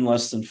than 2 and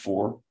less than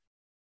 4,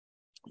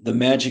 the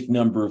magic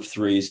number of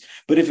 3s.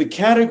 But if a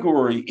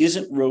category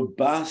isn't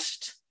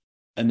robust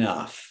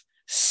enough,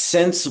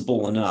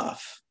 sensible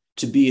enough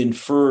to be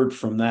inferred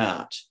from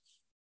that,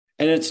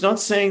 and it's not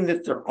saying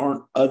that there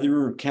aren't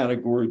other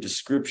category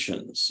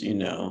descriptions,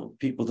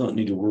 people don't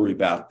need to worry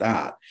about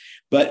that.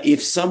 But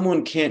if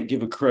someone can't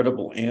give a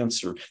credible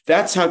answer,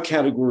 that's how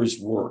categories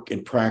work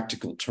in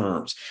practical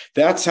terms.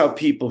 That's how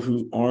people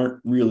who aren't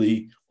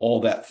really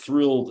all that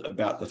thrilled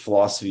about the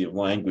philosophy of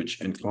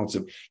language and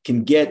concept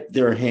can get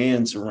their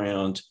hands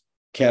around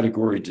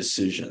category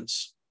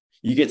decisions.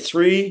 You get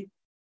to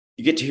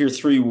hear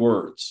 3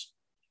 words.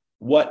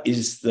 What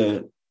is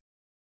the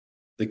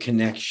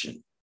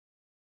connection?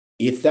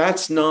 If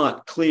that's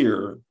not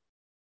clear,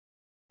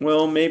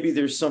 well, maybe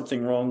there's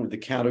something wrong with the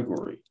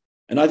category.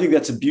 And I think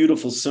that's a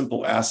beautiful,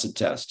 simple acid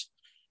test.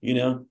 You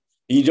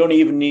don't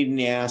even need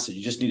any acid.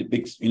 You just need a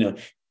big,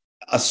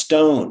 a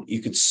stone you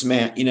could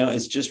smash.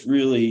 It's just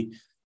really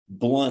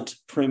blunt,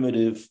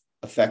 primitive,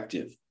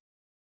 effective.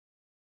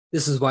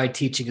 This is why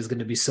teaching is going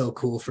to be so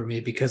cool for me,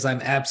 because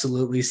I'm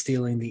absolutely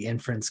stealing the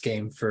inference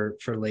game for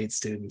late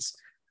students.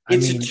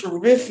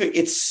 Terrific.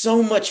 It's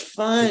so much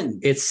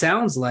fun. It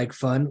sounds like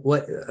fun.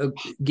 What?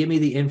 Give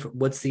me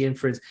what's the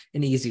inference?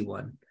 An easy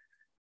one.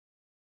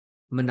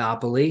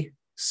 Monopoly.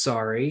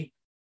 Sorry.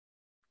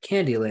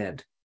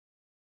 Candyland.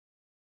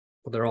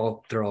 Well,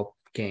 they're all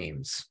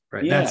games,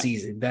 right? Yeah. That's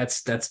easy.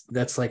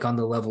 That's like on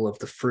the level of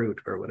the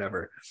fruit or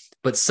whatever.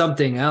 But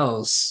something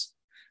else,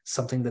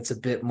 something that's a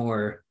bit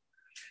more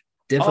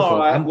difficult.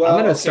 I'm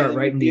going to start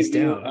writing these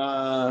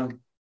down.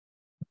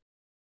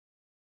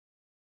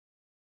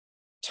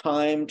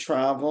 Time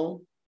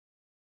travel,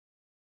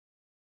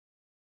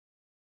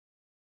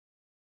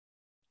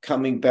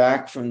 coming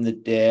back from the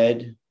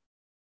dead,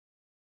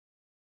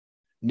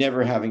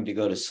 never having to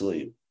go to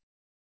sleep.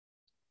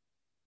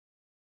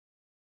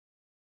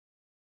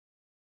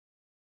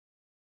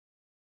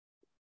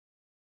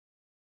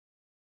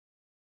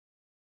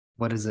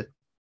 What is it?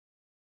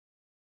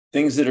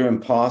 Things that are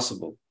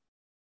impossible.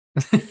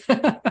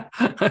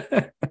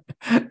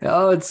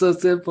 Oh, it's so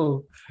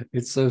simple.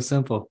 It's so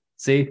simple.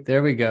 See,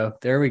 there we go.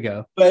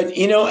 But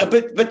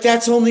but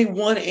that's only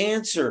one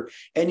answer.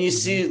 And you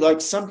see,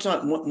 like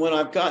sometimes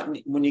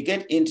when you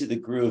get into the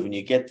groove and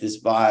you get this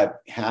vibe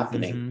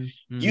happening,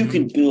 you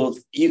can build.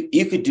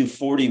 You could do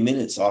 40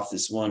 minutes off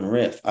this one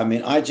riff. I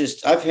mean,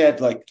 I've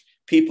had like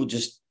people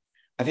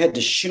I've had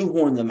to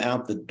shoehorn them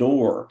out the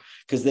door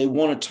because they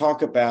want to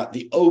talk about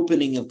the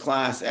opening of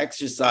class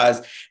exercise.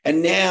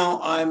 And now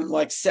I'm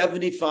like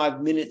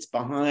 75 minutes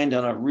behind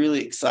on a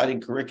really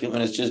exciting curriculum.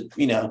 And it's just,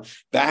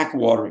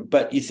 backwatering.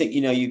 But you think,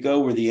 you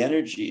go where the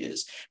energy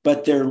is.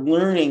 But they're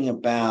learning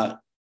about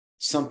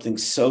something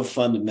so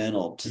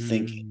fundamental to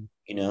thinking,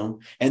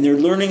 and they're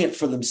learning it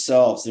for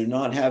themselves. They're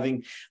not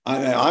having,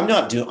 I'm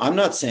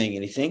not saying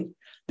anything.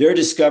 They're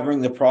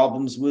discovering the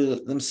problems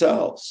with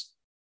themselves.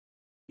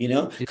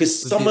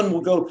 Because someone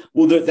will go,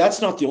 well,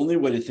 that's not the only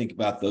way to think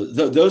about those.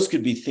 Those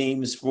could be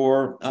themes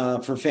for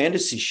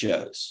fantasy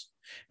shows.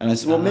 And I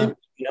said, well, maybe,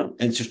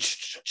 and so,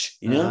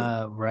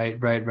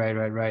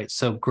 Right.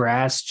 So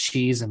grass,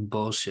 cheese, and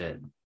bullshit.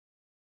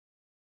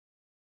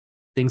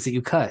 Things that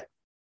you cut.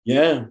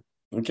 Yeah.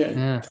 Okay.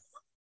 Yeah.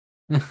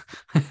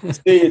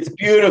 See, it's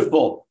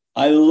beautiful.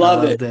 I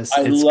love it. This.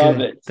 I It's love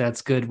good. it.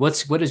 That's good.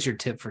 What is your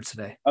tip for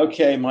today?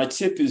 Okay, my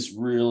tip is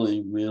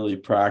really, really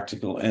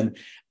practical. And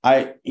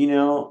it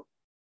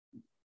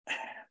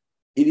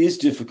is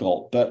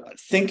difficult, but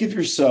think of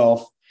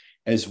yourself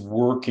as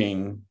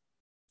working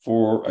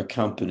for a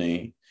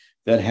company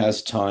that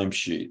has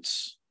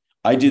timesheets.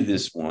 I did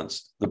this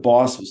once. The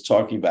boss was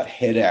talking about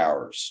head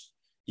hours,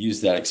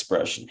 use that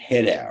expression,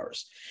 head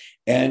hours.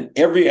 And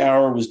every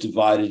hour was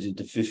divided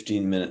into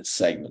 15-minute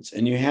segments.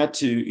 And you had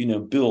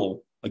to,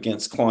 bill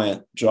against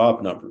client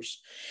job numbers.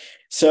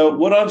 So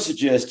what I'm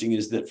suggesting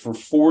is that for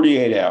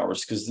 48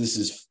 hours, because this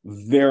is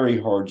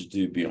very hard to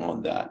do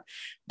beyond that,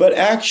 but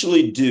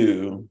actually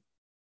do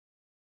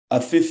a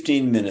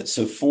 15-minute,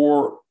 so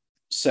 4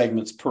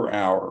 segments per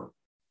hour,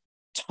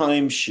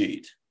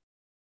 timesheet,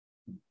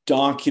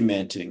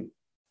 documenting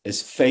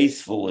as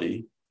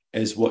faithfully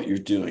as what you're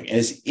doing,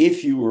 as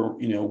if you were,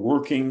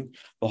 working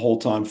the whole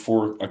time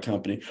for a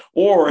company,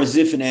 or as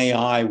if an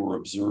AI were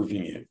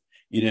observing you.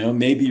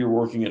 Maybe you're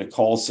working at a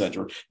call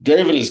center.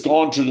 David has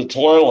gone to the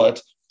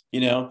toilet,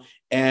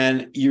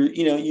 and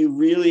you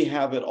really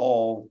have it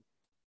all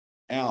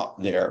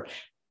out there.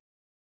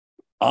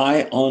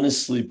 I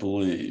honestly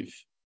believe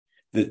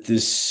that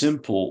this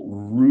simple,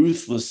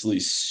 ruthlessly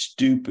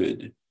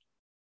stupid,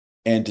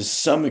 and to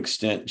some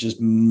extent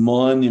just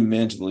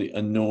monumentally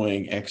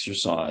annoying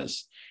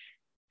exercise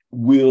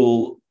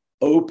will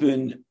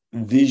open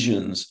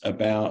visions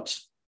about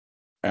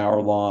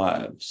our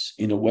lives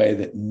in a way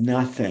that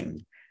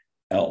nothing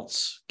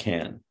else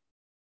can.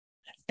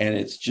 And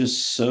it's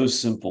just so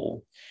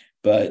simple,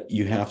 but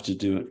you have to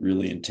do it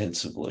really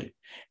intensively.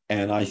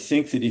 And I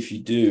think that if you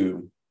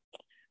do,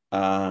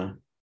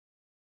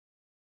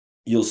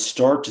 you'll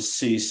start to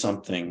see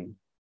something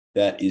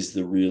that is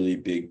the really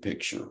big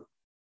picture.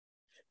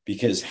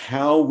 Because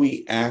how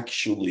we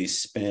actually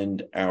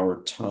spend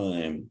our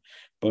time,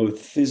 both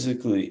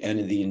physically and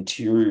in the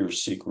interior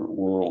secret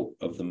world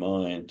of the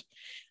mind,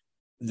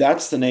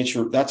 that's the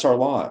nature, that's our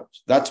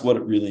lives. That's what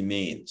it really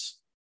means.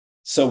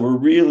 So we're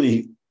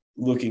really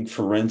looking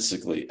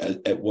forensically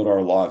at what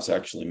our lives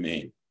actually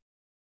mean.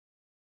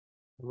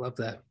 I love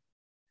that.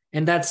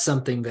 And that's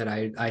something that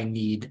I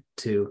need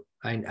to,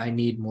 I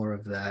need more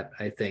of that,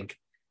 I think.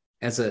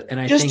 And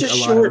I just think a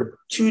short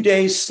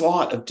 2-day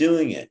slot of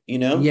doing it,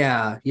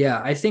 Yeah.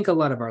 I think a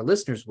lot of our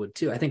listeners would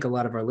too. I think a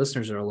lot of our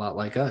listeners are a lot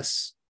like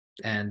us,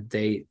 and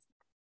they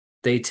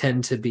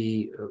tend to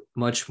be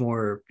much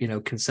more,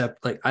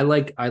 like I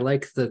like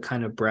the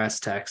kind of brass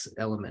tacks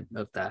element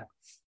of that,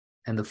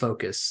 and the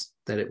focus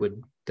that it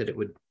would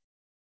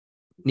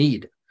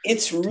need.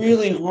 It's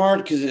really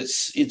hard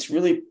because it's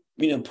really,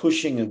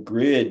 pushing a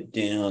grid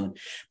down,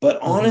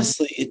 but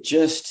honestly, it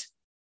just,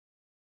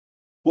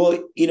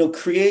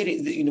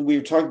 creating, we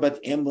were talking about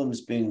the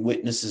emblems being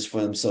witnesses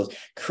for themselves,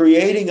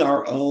 creating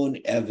our own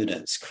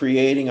evidence,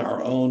 creating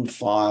our own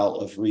file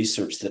of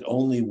research that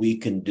only we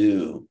can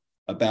do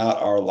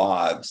about our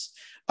lives.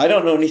 I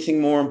don't know anything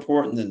more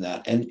important than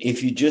that. And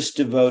if you just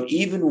devote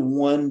even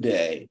one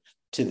day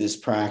to this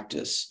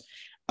practice,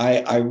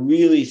 I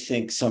really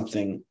think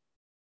something,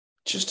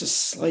 just a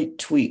slight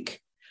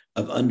tweak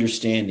of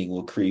understanding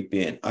will creep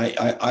in. I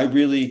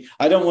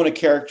don't want to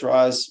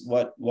characterize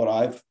what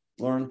I've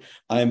learned.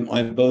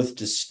 I'm both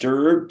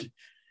disturbed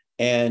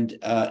and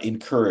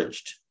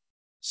encouraged.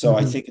 So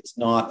I think it's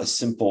not a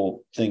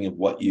simple thing of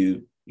what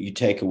you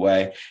take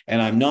away.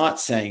 And I'm not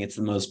saying it's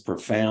the most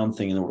profound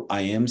thing in the world.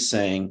 I am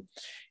saying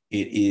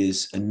it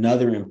is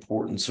another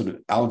important sort of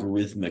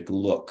algorithmic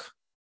look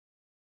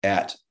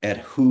at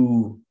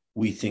who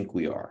we think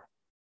we are.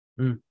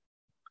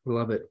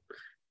 Love it.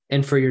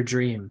 And for your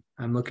dream,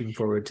 I'm looking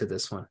forward to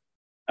this one.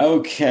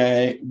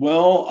 Okay.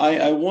 Well,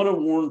 I want to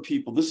warn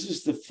people, this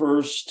is the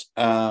first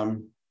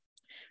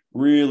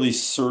really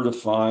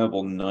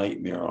certifiable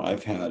nightmare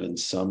I've had in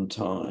some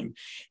time.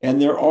 And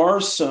there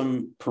are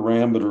some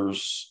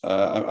parameters.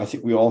 I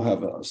think we all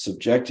have a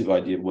subjective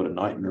idea of what a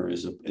nightmare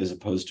is, as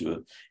opposed to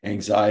an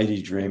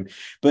anxiety dream.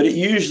 But it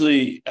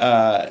usually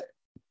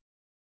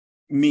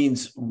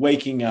means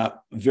waking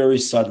up very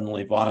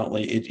suddenly,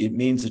 violently. It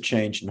means a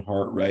change in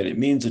heart rate. It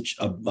means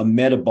a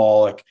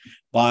metabolic,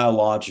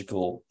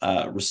 biological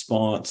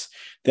response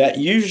that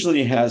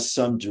usually has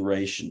some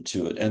duration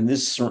to it. And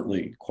this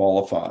certainly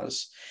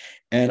qualifies.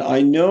 And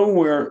I know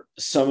where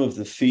some of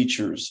the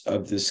features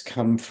of this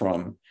come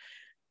from.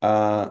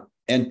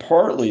 And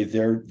partly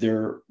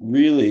they're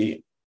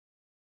really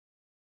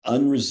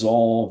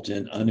unresolved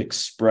and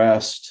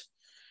unexpressed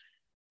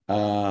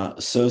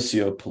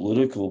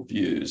socio-political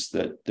views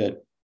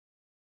that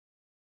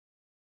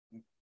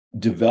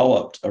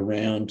developed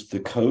around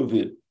the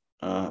COVID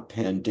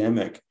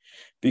pandemic,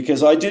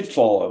 because I did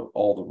follow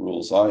all the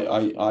rules.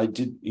 I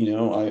did,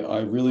 I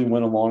really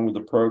went along with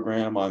the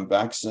program. I'm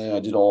vaccinated. I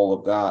did all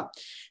of that.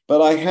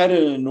 But I had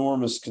an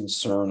enormous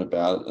concern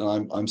about it,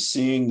 and I'm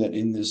seeing that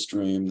in this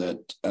dream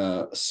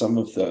that some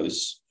of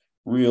those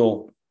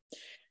real,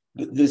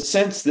 the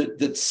sense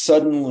that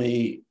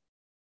suddenly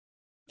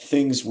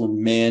things were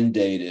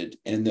mandated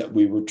and that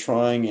we were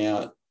trying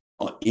out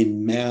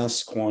in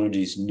mass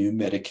quantities new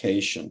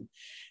medication.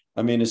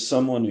 I mean, as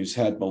someone who's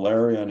had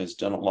malaria and has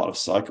done a lot of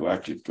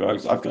psychoactive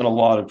drugs, I've got a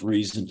lot of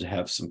reason to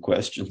have some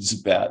questions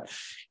about,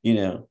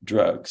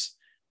 drugs.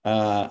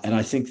 And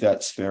I think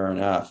that's fair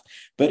enough.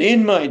 But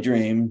in my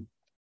dream,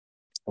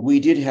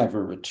 we did have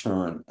a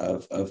return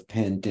of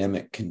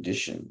pandemic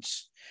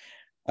conditions.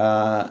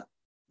 But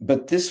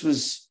this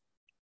was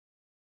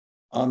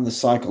on the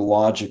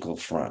psychological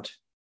front,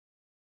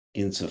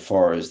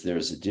 insofar as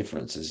there's a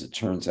difference. As it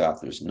turns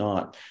out, there's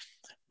not.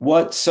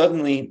 What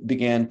suddenly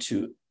began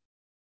to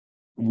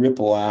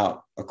ripple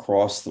out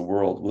across the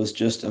world was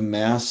just a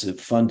massive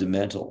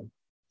fundamental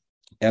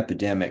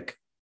epidemic,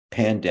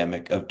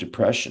 pandemic of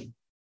depression.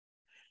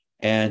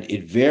 And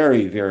it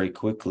very, very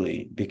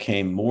quickly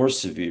became more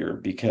severe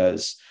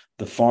because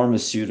the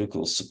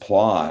pharmaceutical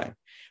supply,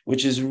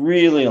 which is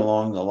really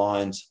along the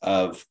lines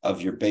of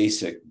your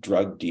basic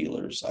drug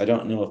dealers. I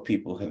don't know if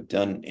people have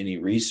done any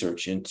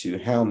research into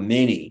how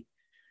many,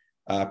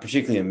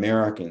 particularly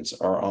Americans,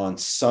 are on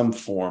some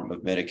form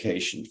of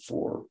medication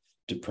for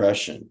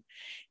depression.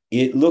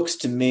 It looks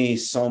to me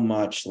so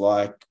much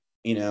like,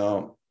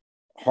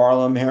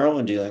 Harlem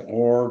heroin dealing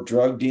or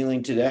drug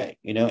dealing today,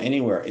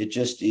 anywhere. It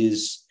just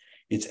is,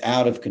 it's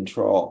out of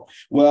control.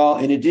 Well,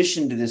 in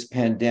addition to this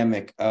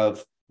pandemic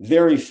of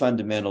very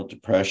fundamental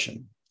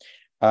depression,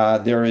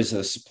 there is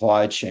a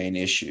supply chain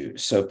issue.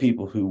 So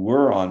people who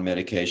were on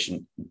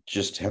medication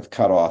just have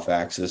cut off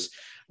access,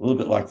 a little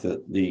bit like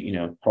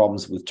the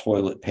problems with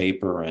toilet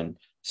paper and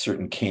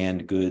certain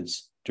canned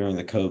goods during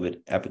the COVID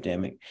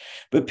epidemic.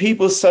 But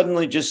people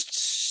suddenly just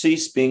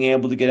cease being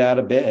able to get out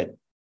of bed.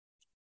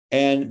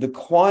 And the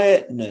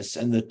quietness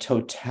and the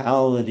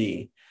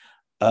totality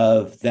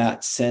of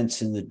that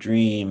sense in the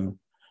dream,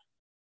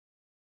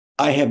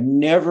 I have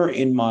never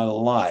in my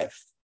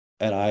life,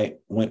 and I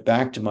went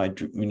back to my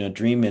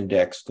dream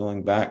index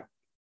going back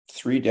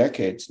 3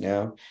 decades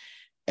now,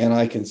 and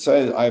I can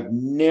say that I've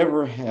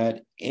never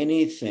had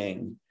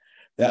anything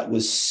that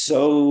was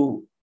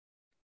so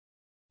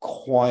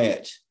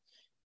quiet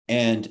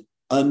and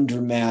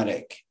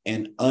undramatic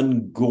and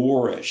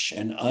ungorish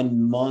and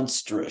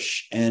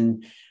unmonstrous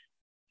and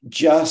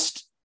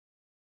just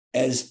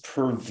as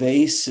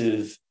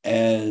pervasive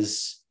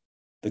as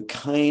the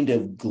kind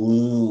of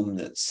gloom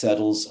that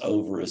settles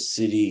over a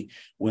city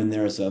when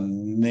there's a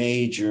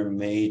major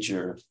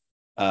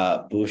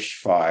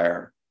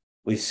bushfire.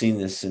 We've seen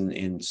this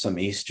in some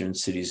eastern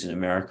cities in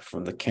America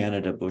from the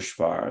Canada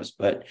bushfires,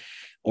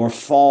 or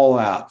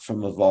fallout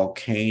from a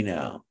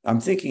volcano. I'm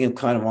thinking of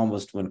kind of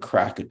almost when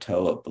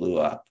Krakatoa blew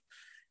up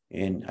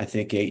in, I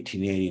think,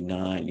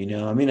 1889.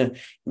 I mean,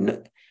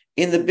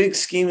 in the big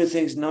scheme of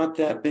things, not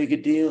that big a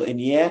deal.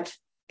 And yet,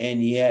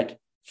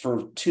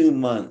 for 2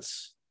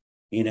 months,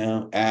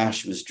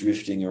 ash was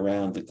drifting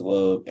around the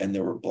globe and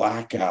there were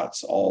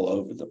blackouts all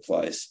over the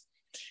place.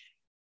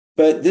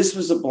 But this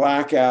was a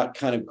blackout,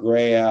 kind of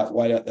gray out,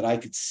 white out, that I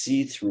could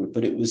see through it.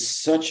 But it was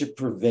such a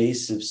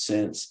pervasive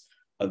sense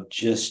of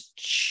just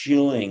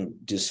chilling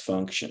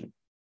dysfunction.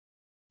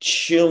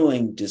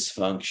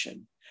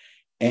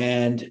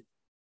 And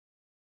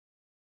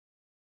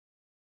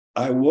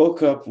I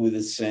woke up with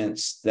a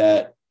sense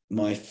that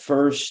I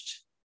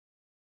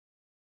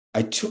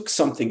took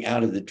something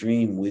out of the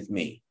dream with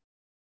me.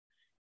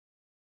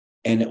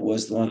 And it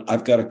was the one,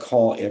 I've got to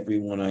call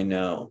everyone I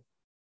know.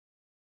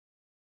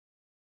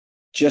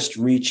 Just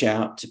reach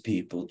out to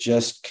people,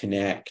 just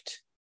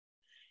connect.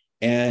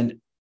 And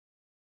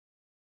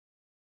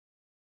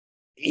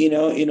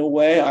in a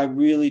way, I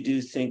really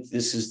do think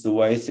this is the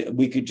way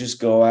we could just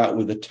go out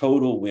with a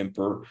total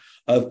whimper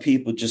of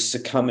people just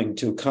succumbing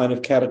to a kind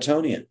of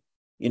catatonia.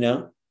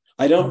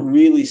 I don't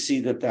really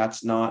see that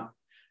that's not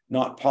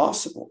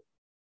possible.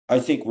 I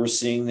think we're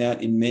seeing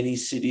that in many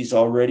cities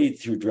already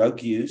through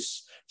drug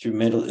use, through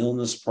mental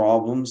illness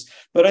problems.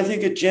 But I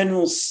think a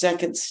general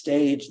second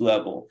stage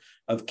level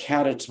of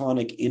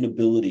catatonic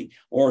inability,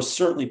 or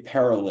certainly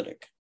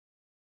paralytic,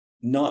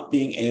 not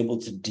being able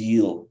to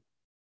deal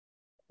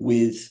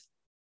with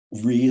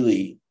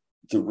really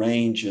the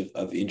range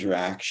of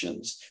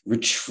interactions,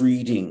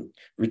 retreating.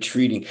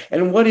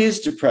 And what is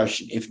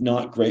depression if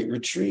not great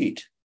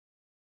retreat?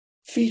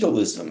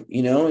 Fetalism,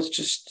 it's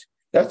just,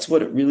 that's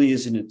what it really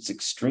is in its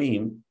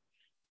extreme,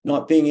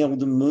 not being able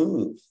to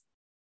move.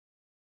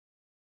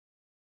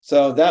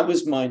 So that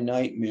was my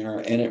nightmare.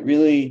 And it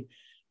really,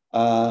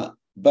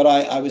 but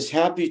I was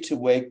happy to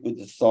wake with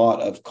the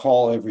thought of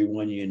call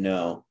everyone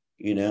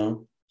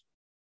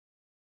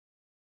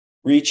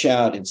reach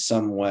out in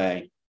some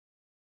way.